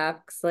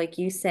knapsacks, like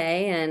you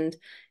say, and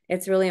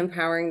it's really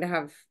empowering to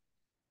have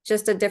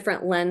just a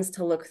different lens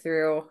to look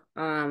through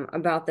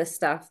about this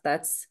stuff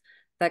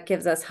that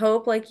gives us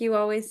hope, like you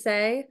always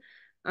say,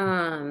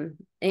 and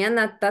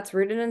that's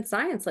rooted in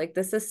science. Like,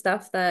 this is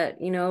stuff that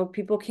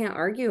people can't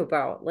argue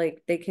about.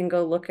 Like, they can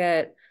go look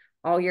at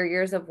all your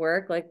years of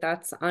work. Like,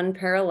 that's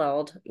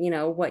unparalleled,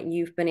 what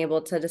you've been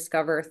able to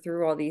discover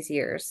through all these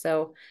years.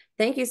 So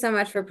thank you so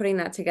much for putting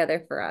that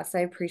together for us. I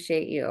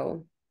appreciate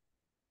you.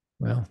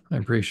 Well, I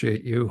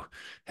appreciate you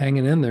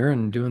hanging in there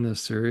and doing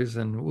this series,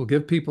 and we'll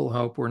give people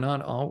hope. We're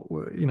not all,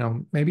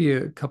 maybe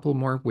a couple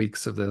more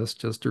weeks of this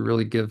just to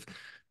really give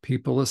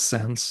people a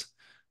sense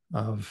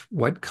of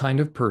what kind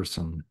of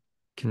person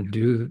can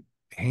do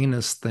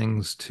heinous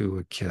things to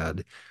a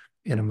kid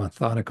in a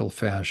methodical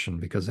fashion,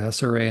 because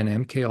SRA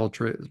and MK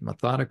Ultra is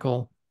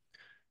methodical,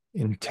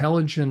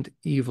 intelligent,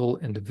 evil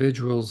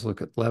individuals.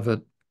 Look at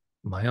Levitt.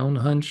 My own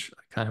hunch,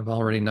 I kind of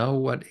already know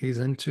what he's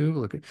into.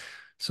 Look at,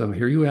 so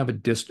here you have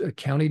a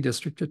county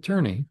district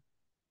attorney,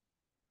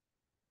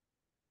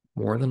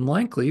 more than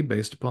likely,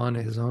 based upon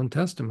his own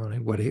testimony,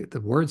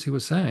 the words he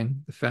was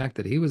saying, the fact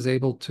that he was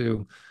able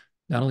to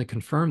not only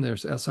confirm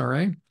there's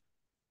SRA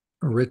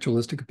or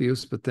ritualistic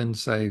abuse, but then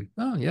say,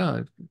 oh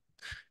yeah,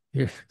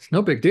 it's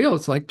no big deal.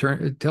 It's like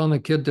telling a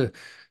kid to,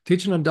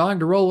 teaching a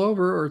dog to roll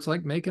over, or it's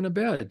like making a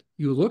bed.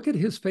 You look at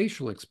his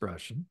facial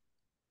expression.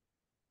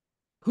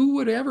 Who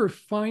would ever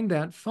find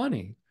that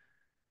funny?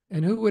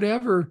 And who would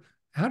ever,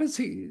 how does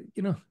he,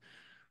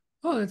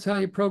 Oh, that's how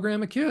you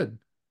program a kid.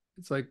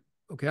 It's like,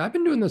 okay, I've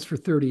been doing this for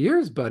 30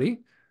 years, buddy.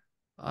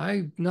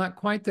 I'm not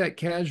quite that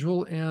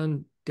casual,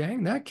 and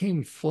dang, that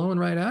came flowing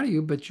right out of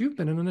you, but you've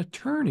been an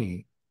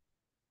attorney.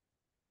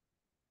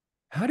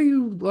 How do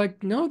you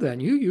like know that?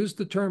 And you used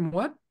the term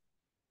what?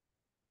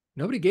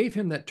 Nobody gave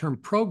him that term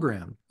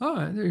programmed.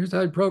 Oh, here's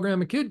how you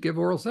program a kid, give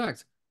oral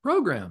sex.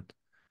 Programmed.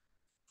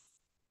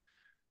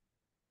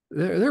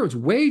 There was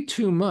way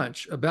too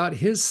much about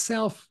his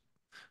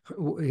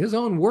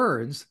own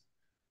words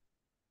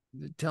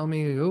that tell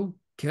me,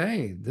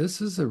 okay, this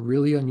is a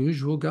really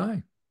unusual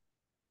guy.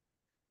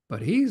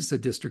 But he's a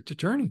district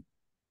attorney,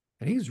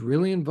 and he's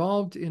really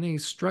involved in a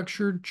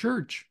structured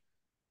church.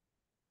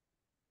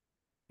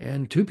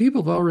 And 2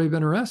 people have already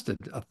been arrested,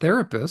 a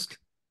therapist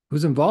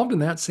who's involved in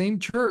that same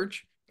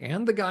church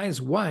and the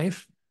guy's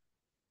wife.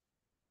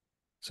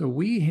 So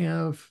we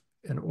have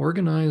an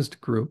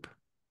organized group,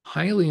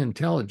 highly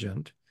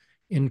intelligent,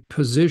 in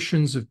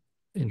positions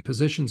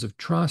of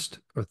trust,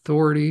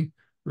 authority,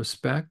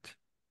 respect,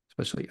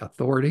 especially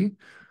authority,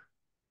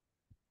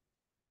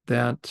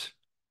 that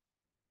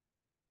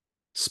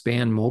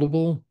span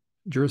multiple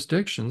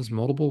jurisdictions,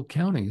 multiple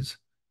counties.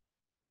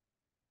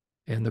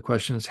 And the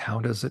question is, how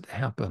does it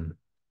happen?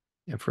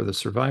 And for the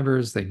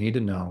survivors, they need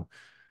to know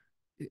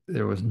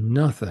there was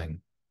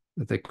nothing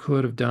that they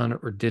could have done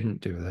or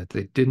didn't do, that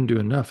they didn't do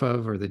enough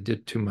of or they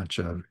did too much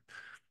of.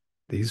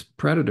 These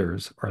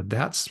predators are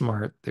that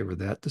smart, they were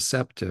that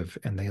deceptive,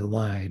 and they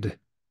lied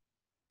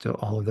to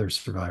all of their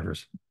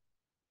survivors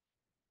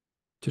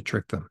to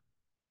trick them.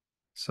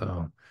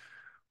 So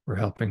we're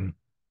helping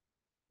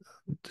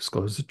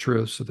disclose the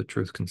truth so the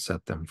truth can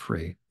set them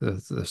free,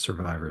 the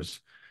survivors.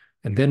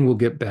 And then we'll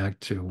get back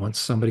to, once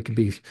somebody can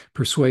be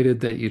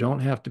persuaded that you don't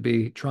have to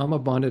be trauma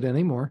bonded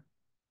anymore,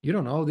 you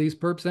don't owe these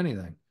perps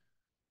anything.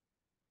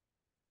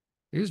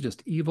 These are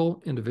just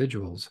evil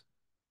individuals.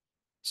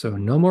 So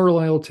no more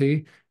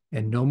loyalty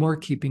and no more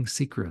keeping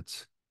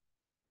secrets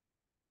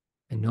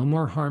and no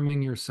more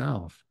harming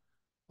yourself.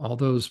 All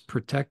those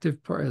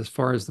protective parts, as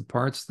far as the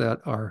parts that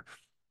are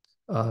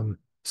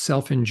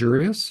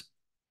self-injurious,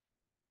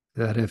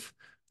 that if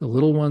the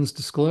little ones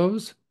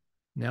disclose,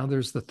 now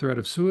there's the threat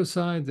of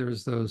suicide.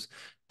 There's those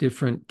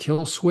different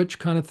kill switch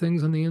kind of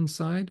things on the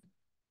inside.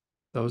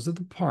 Those are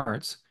the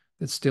parts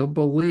that still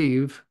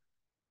believe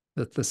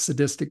that the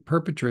sadistic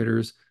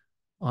perpetrators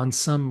on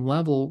some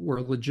level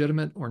were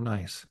legitimate or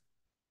nice.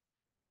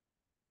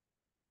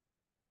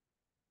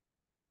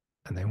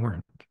 And they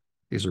weren't.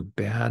 These are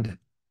bad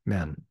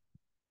men.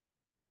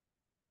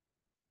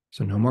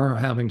 So no more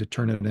having to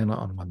turn it in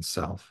on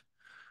oneself.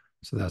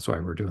 So that's why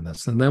we're doing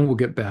this. And then we'll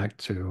get back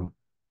to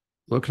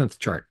looking at the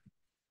chart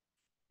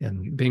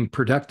and being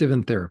productive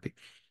in therapy.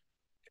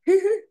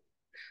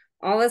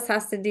 All this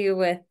has to do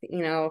with,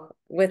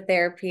 with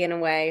therapy in a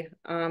way,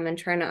 and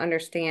trying to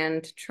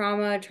understand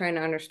trauma, trying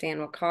to understand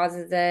what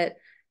causes it,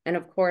 and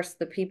of course,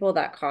 the people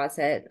that cause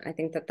it. I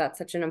think that that's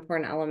such an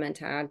important element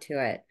to add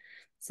to it.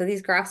 So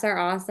these graphs are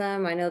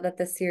awesome. I know that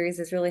this series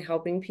is really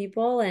helping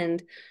people,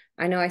 and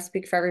I know I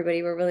speak for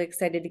everybody. We're really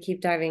excited to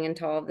keep diving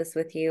into all of this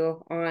with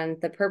you on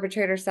the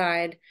perpetrator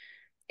side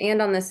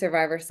and on the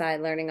survivor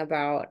side, learning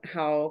about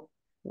how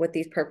what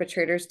these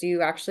perpetrators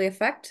do actually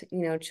affect,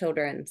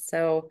 children.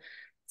 So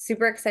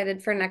super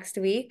excited for next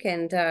week,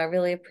 and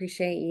really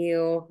appreciate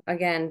you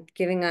again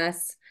giving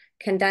us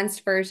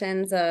condensed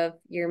versions of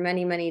your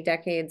many, many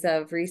decades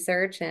of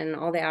research and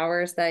all the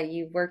hours that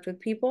you've worked with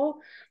people.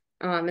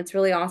 It's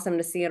really awesome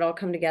to see it all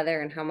come together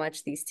and how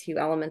much these two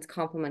elements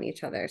complement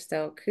each other.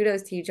 So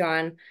kudos to you,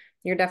 John.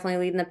 You're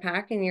definitely leading the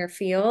pack in your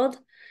field.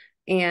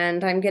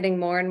 And I'm getting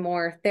more and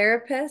more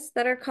therapists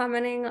that are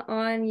commenting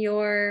on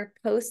your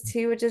post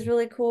too, which is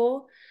really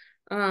cool.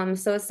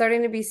 So it's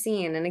starting to be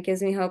seen, and it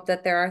gives me hope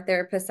that there are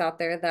therapists out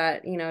there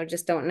that,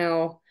 just don't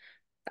know,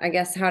 I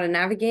guess, how to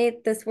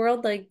navigate this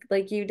world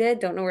like you did,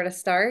 don't know where to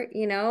start,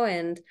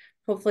 and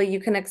hopefully you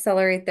can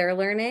accelerate their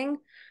learning.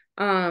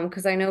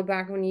 Because I know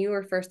back when you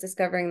were first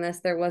discovering this,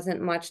 there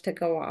wasn't much to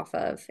go off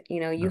of.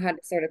 You had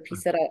to sort of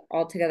piece it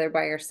all together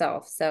by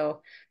yourself.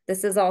 So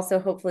this is also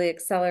hopefully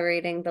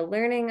accelerating the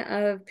learning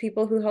of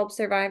people who help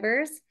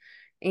survivors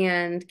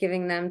and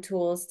giving them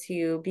tools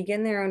to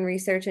begin their own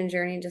research and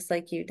journey just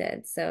like you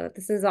did. So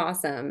this is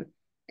awesome.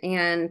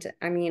 And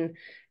I mean,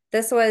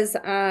 this was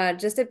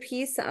just a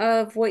piece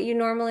of what you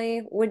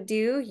normally would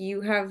do.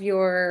 You have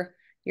your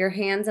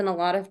hands in a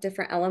lot of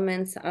different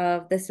elements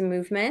of this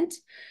movement,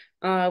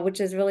 which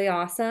is really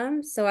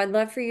awesome. So I'd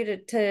love for you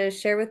to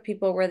share with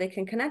people where they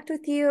can connect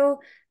with you,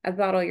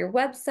 about all your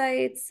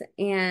websites,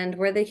 and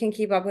where they can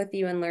keep up with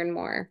you and learn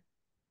more.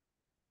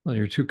 Well,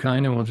 you're too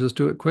kind, and we'll just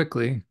do it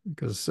quickly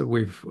because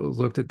we've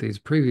looked at these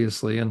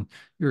previously, and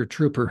you're a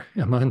trooper,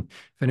 Emma. And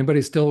if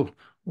anybody's still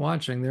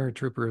watching, they're a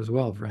trooper as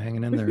well for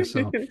hanging in there.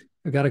 So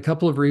I've got a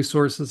couple of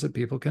resources that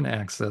people can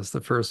access.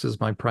 The first is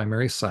my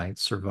primary site,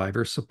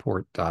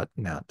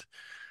 survivorsupport.net.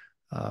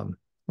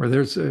 Or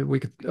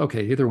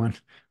either one,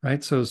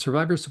 right? So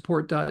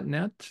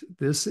survivorsupport.net,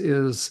 this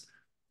is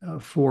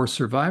For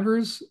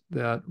survivors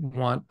that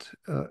want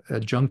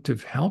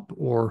adjunctive help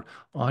or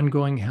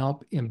ongoing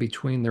help in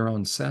between their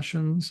own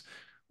sessions,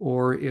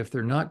 or if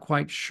they're not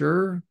quite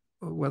sure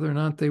whether or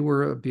not they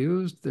were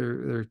abused,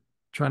 they're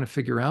trying to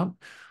figure out,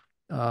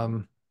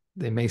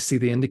 they may see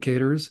the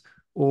indicators,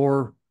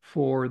 or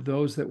for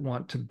those that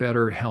want to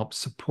better help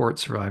support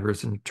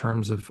survivors in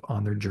terms of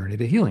on their journey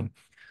to healing.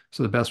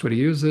 So the best way to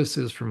use this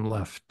is from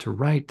left to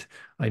right.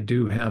 I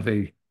do have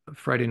a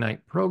Friday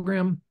night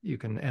program. You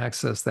can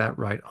access that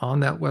right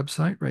on that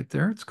website right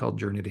there. It's called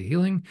Journey to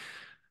Healing.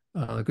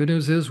 The good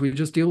news is we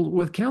just deal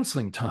with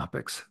counseling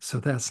topics, so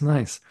that's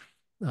nice.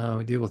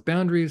 We deal with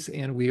boundaries,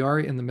 and we are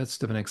in the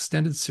midst of an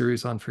extended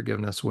series on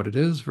forgiveness, what it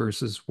is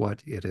versus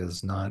what it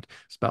is not.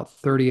 It's about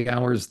 30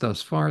 hours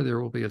thus far.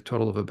 There will be a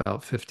total of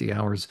about 50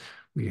 hours.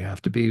 We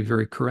have to be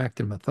very correct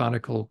and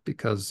methodical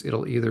because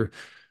it'll either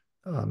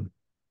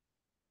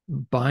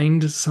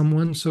bind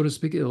someone, so to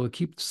speak. It'll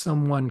keep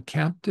someone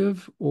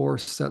captive or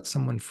set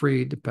someone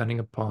free, depending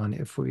upon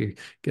if we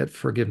get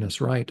forgiveness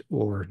right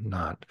or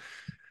not.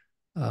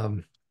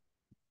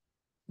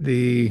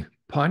 The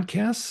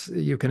podcasts,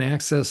 you can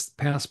access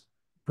past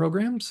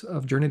programs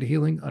of Journey to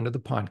Healing under the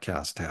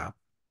podcast tab.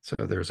 So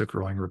there's a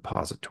growing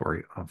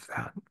repository of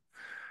that.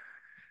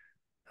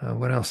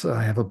 What else?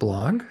 I have a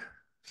blog,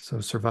 so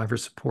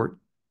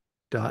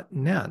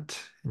survivorsupport.net,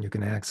 and you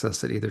can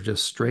access it either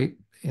just straight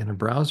in a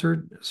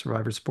browser,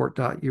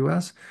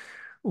 survivorsupport.us,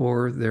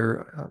 or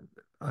there,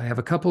 I have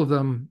a couple of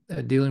them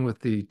dealing with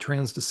the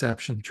trans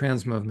deception,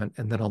 trans movement,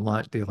 and then a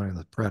lot dealing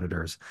with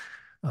predators.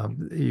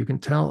 You can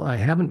tell I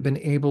haven't been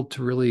able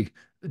to really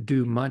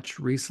do much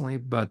recently,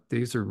 but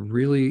these are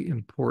really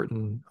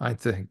important, I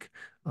think,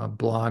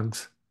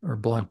 blogs or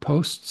blog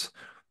posts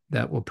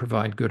that will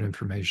provide good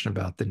information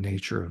about the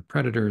nature of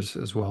predators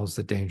as well as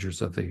the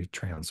dangers of the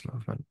trans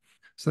movement.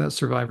 So that's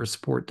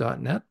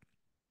survivorsupport.net.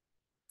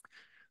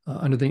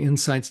 Under the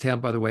Insights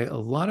tab, by the way, a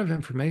lot of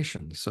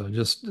information. So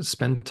just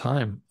spend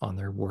time on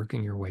there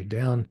working your way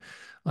down.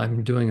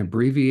 I'm doing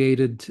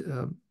abbreviated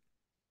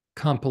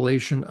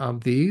compilation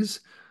of these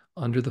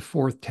under the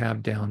fourth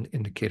tab down,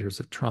 Indicators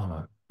of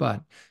Trauma.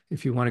 But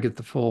if you want to get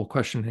the full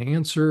question and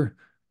answer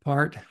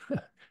part,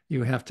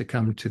 you have to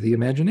come to the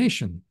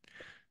Imagination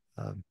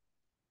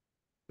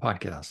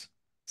podcast.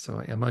 So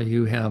Emma,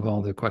 you have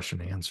all the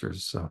question and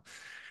answers. So,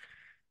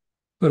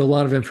 but a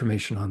lot of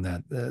information on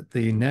that.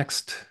 The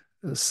next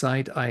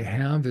site I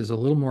have is a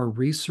little more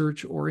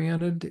research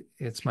oriented.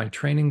 It's my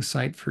training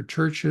site for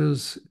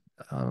churches.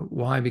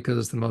 Why?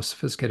 Because the most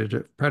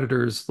sophisticated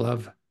predators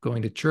love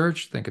going to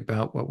church. Think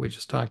about what we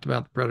just talked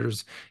about, the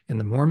predators in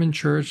the Mormon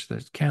church,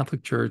 the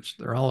Catholic church,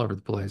 they're all over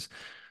the place.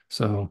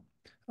 So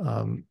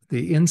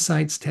the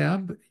Insights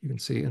tab, you can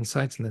see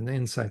Insights, and then the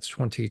Insights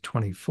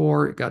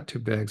 2024, it got too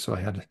big, so I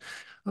had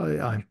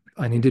I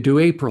need to do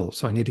April,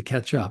 so I need to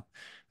catch up.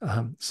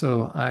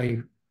 So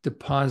I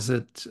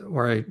deposit,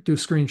 or I do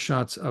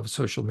screenshots of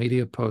social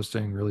media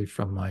posting really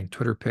from my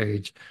Twitter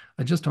page.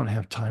 I just don't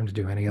have time to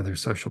do any other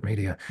social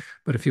media.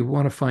 But if you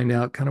want to find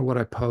out kind of what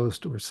I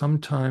post, or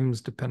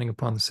sometimes depending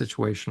upon the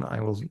situation,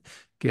 I will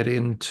get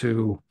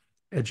into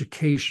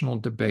educational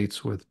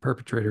debates with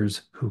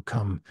perpetrators who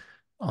come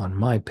on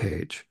my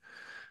page.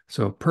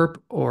 So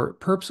perps or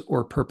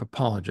perp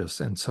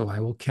apologists. And so I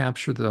will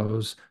capture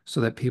those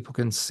so that people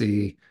can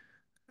see.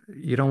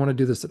 You don't want to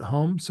do this at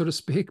home, so to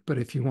speak, but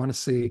if you want to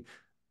see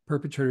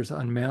perpetrators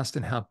unmasked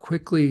and how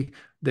quickly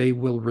they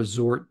will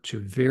resort to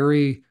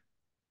very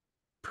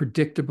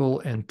predictable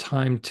and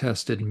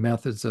time-tested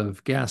methods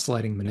of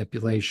gaslighting,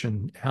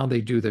 manipulation, how they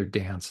do their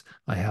dance,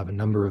 I have a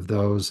number of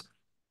those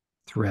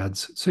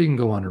threads. So you can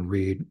go on and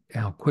read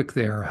how quick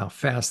they are, how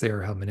fast they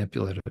are, how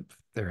manipulative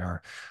they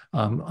are.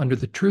 Under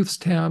the Truths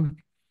tab,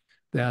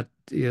 that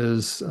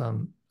is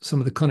some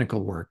of the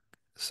clinical work.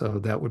 So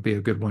that would be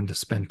a good one to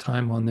spend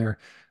time on there.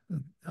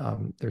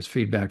 There's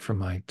feedback from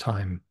my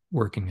time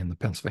working in the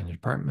Pennsylvania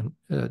Department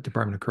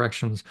of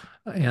Corrections.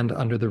 And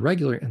under the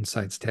regular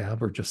Insights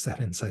tab, or just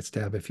that Insights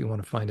tab, if you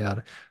want to find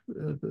out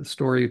the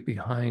story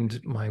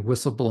behind my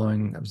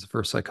whistleblowing, I was the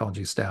first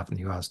psychology staff in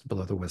the U.S. to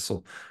blow the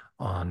whistle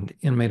on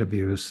inmate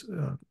abuse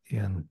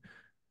in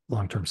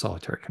long-term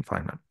solitary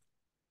confinement.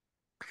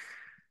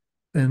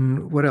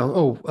 And what else?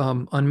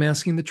 Oh,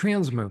 unmasking the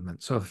trans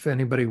movement. So if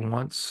anybody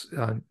wants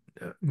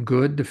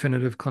good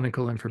definitive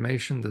clinical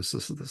information, this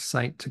is the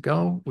site to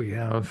go. We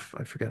have,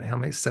 I forget how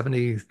many,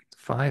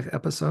 75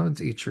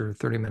 episodes, each are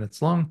 30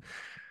 minutes long.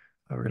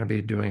 We're going to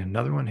be doing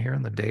another one here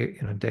in a day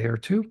or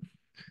two.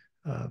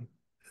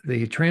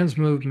 The trans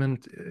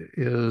movement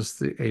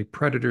is a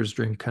predator's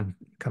dream come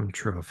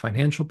true, a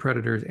financial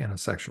predator and a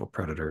sexual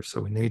predator.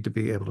 So we need to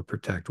be able to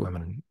protect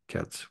women and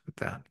kids with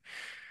that.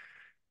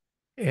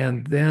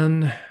 And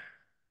then,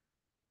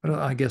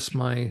 I guess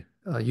my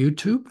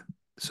YouTube.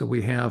 So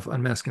we have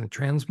Unmasking the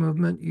Trans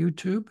Movement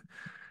YouTube.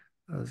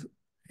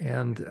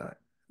 And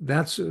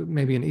that's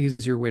maybe an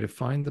easier way to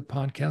find the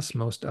podcast,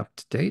 most up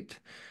to date.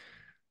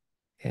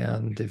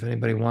 And if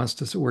anybody wants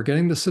to, so we're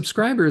getting the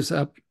subscribers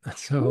up.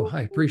 So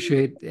I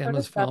appreciate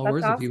Emma's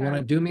followers. If you want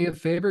to do me a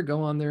favor,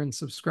 go on there and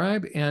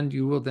subscribe. And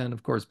you will then,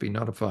 of course, be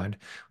notified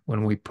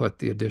when we put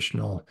the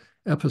additional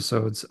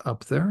episodes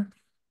up there.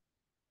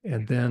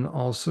 And then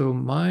also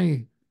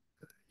my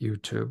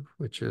YouTube,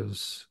 which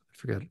is, I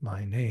forget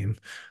my name.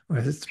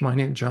 It's my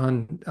name,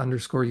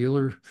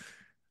 John_Uhler.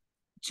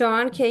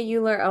 John K.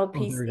 Uhler,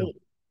 LPC. Oh,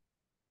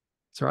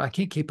 sorry, I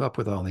can't keep up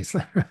with all these.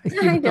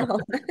 I know.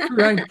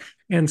 Right.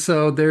 And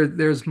so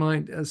there's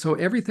mine. So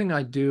everything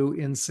I do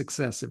in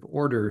successive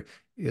order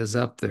is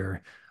up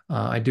there.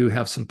 I do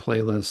have some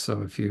playlists.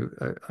 So if you,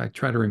 I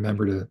try to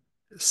remember to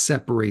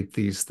separate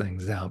these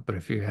things out. But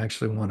if you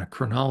actually want a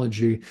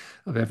chronology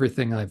of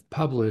everything I've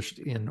published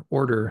in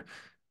order,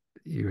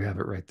 you have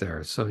it right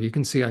there. So you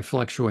can see I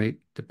fluctuate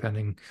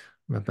depending.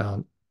 I'm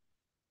about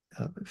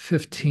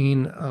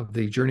 15 of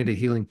the Journey to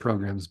Healing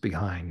programs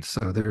behind.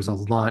 So there's a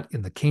lot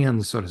in the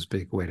can, so to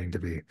speak, waiting to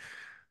be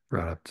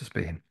brought up to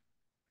speed.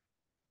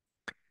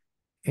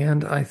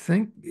 And I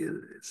think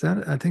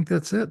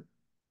that's it.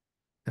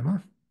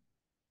 Emma?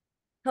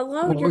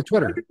 Hello, your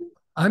Twitter.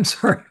 I'm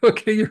sorry.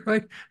 Okay, you're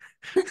right.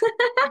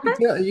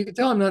 You can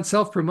tell I'm not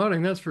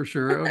self-promoting, that's for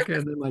sure. Okay,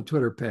 and then my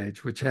Twitter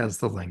page, which has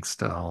the links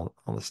to all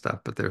the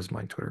stuff, but there's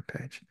my Twitter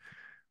page.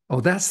 Oh,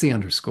 that's the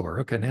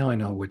underscore. Okay, now I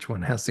know which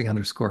one has the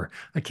underscore.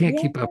 I can't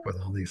keep up with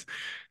all these,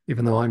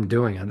 even though I'm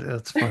doing it.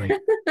 That's funny.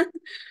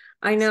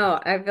 I know.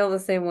 I feel the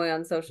same way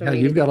on social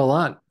media. You've got a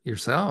lot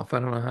yourself.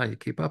 I don't know how you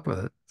keep up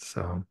with it.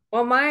 So,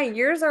 well,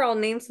 yours are all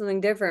named something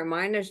different.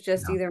 Mine is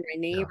just either my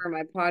name or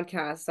my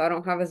podcast. So I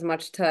don't have as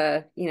much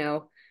to,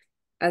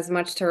 as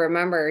much to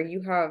remember.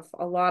 You have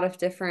a lot of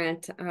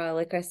different,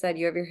 like I said,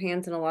 you have your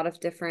hands in a lot of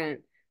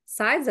different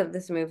sides of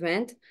this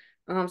movement.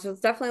 So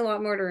it's definitely a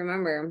lot more to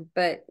remember.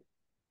 But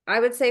I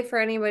would say for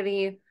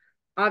anybody,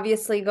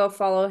 obviously go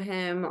follow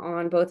him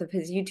on both of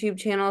his YouTube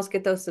channels,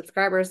 get those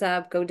subscribers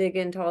up, go dig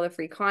into all the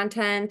free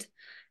content.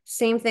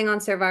 Same thing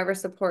on survivor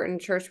support and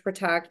Church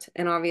Protect,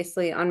 and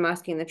obviously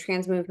Unmasking the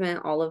Trans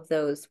Movement, all of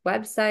those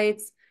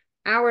websites,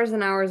 hours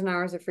and hours and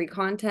hours of free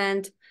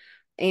content.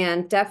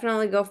 And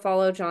definitely go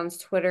follow John's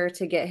Twitter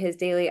to get his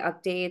daily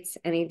updates,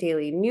 any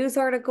daily news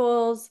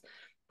articles,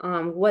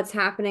 what's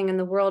happening in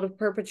the world of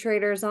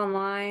perpetrators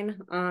online.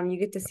 You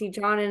get to see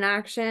John in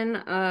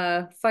action,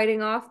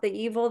 fighting off the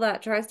evil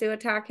that tries to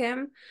attack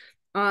him.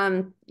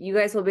 You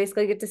guys will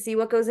basically get to see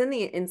what goes in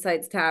the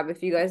Insights tab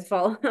if you guys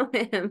follow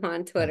him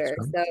on Twitter.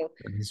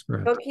 right. So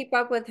go keep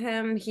up with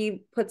him.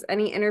 He puts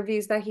any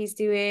interviews that he's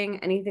doing,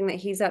 anything that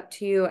he's up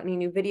to, any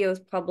new videos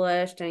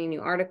published, any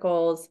new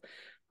articles.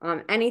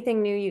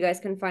 Anything new, you guys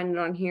can find it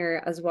on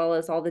here, as well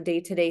as all the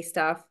day-to-day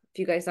stuff. If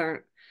you guys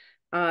aren't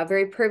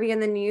very privy in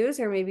the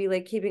news, or maybe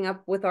like keeping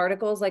up with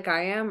articles like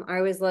I am, I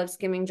always love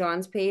skimming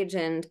John's page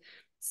and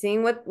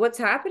seeing what's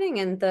happening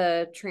in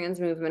the trans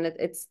movement.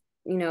 It's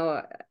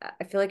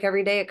I feel like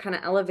every day it kind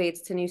of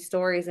elevates to new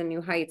stories and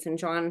new heights, and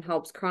John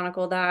helps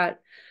chronicle that.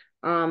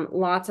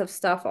 Lots of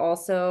stuff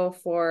also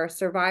for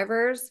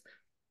survivors.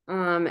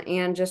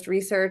 And just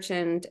research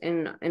and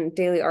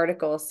daily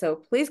articles. So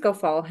please go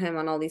follow him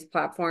on all these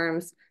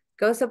platforms.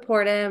 Go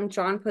support him.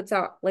 John puts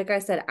out, like I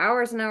said,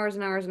 hours and hours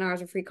and hours and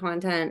hours of free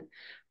content.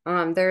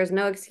 There is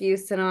no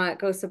excuse to not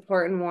go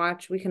support and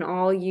watch. We can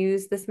all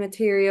use this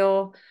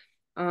material.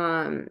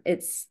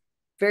 It's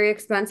very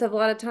expensive a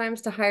lot of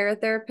times to hire a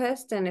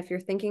therapist. And if you're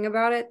thinking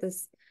about it,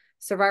 this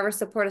survivor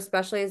support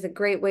especially is a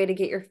great way to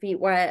get your feet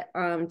wet,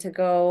 to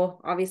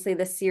go. Obviously,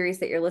 this series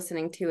that you're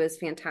listening to is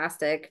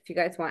fantastic. If you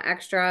guys want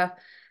extra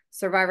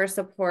survivor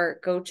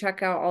support, go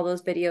check out all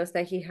those videos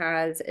that he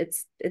has.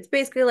 It's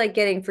basically like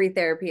getting free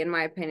therapy, in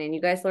my opinion.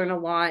 You guys learn a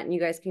lot, and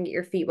you guys can get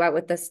your feet wet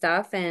with this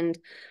stuff, and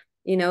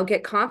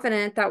get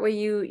confident. That way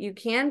you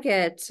can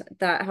get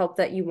that help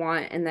that you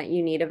want and that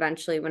you need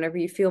eventually, whenever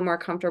you feel more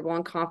comfortable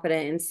and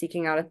confident in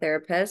seeking out a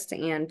therapist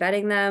and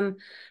vetting them.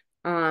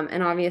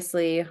 And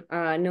obviously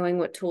knowing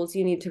what tools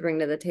you need to bring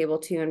to the table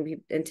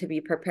too, and to be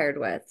prepared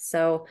with.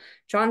 So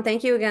John,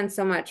 thank you again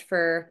so much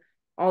for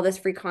all this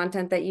free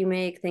content that you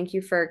make. Thank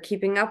you for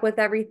keeping up with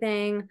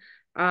everything,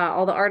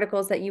 all the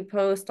articles that you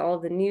post, all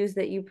of the news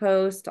that you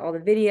post, all the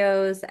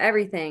videos,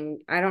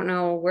 everything. I don't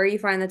know where you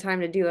find the time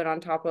to do it,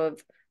 on top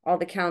of all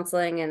the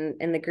counseling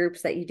and the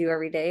groups that you do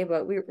every day,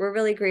 but we're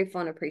really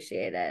grateful and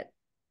appreciate it.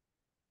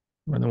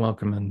 More than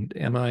welcome.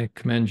 And I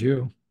commend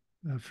you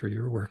for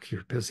your work.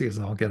 You're busy as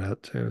all get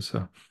out too.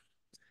 So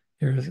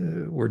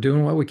we're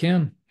doing what we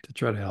can to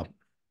try to help.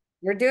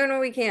 We're doing what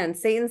we can.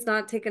 Satan's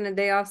not taking a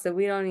day off, so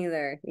we don't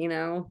either,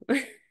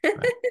 Right.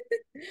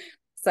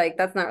 It's like,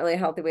 that's not really a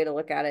healthy way to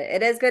look at it.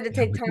 It is good to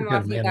take time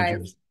off, you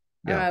guys.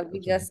 We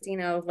just,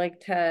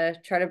 like to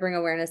try to bring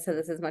awareness to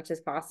this as much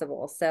as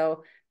possible.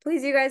 So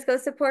please, you guys, go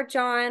support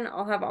John.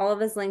 I'll have all of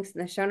his links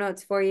in the show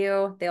notes for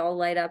you. They all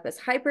light up as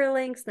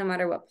hyperlinks, no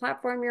matter what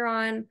platform you're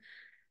on.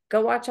 Go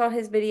watch all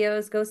his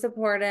videos, go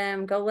support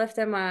him, go lift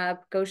him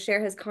up, go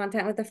share his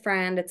content with a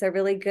friend. It's a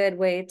really good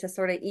way to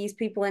sort of ease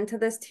people into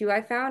this too,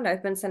 I found.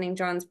 I've been sending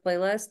John's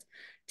playlist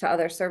to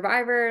other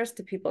survivors,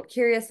 to people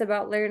curious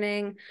about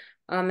learning.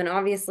 And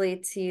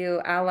obviously to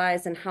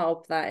allies and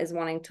help that is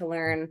wanting to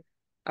learn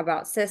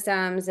about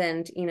systems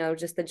and, you know,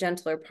 just the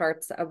gentler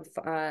parts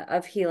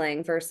of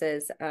healing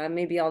versus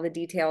maybe all the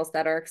details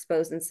that are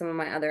exposed in some of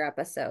my other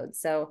episodes.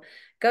 So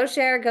go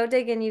share, go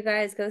dig in, you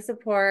guys, go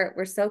support.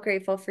 We're so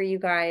grateful for you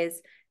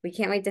guys. We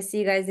can't wait to see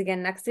you guys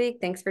again next week.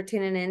 Thanks for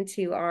tuning in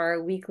to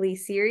our weekly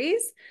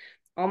series.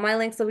 All my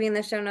links will be in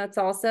the show notes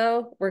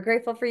also. We're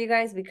grateful for you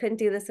guys. We couldn't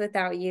do this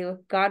without you.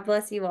 God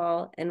bless you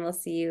all, and we'll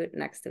see you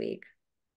next week.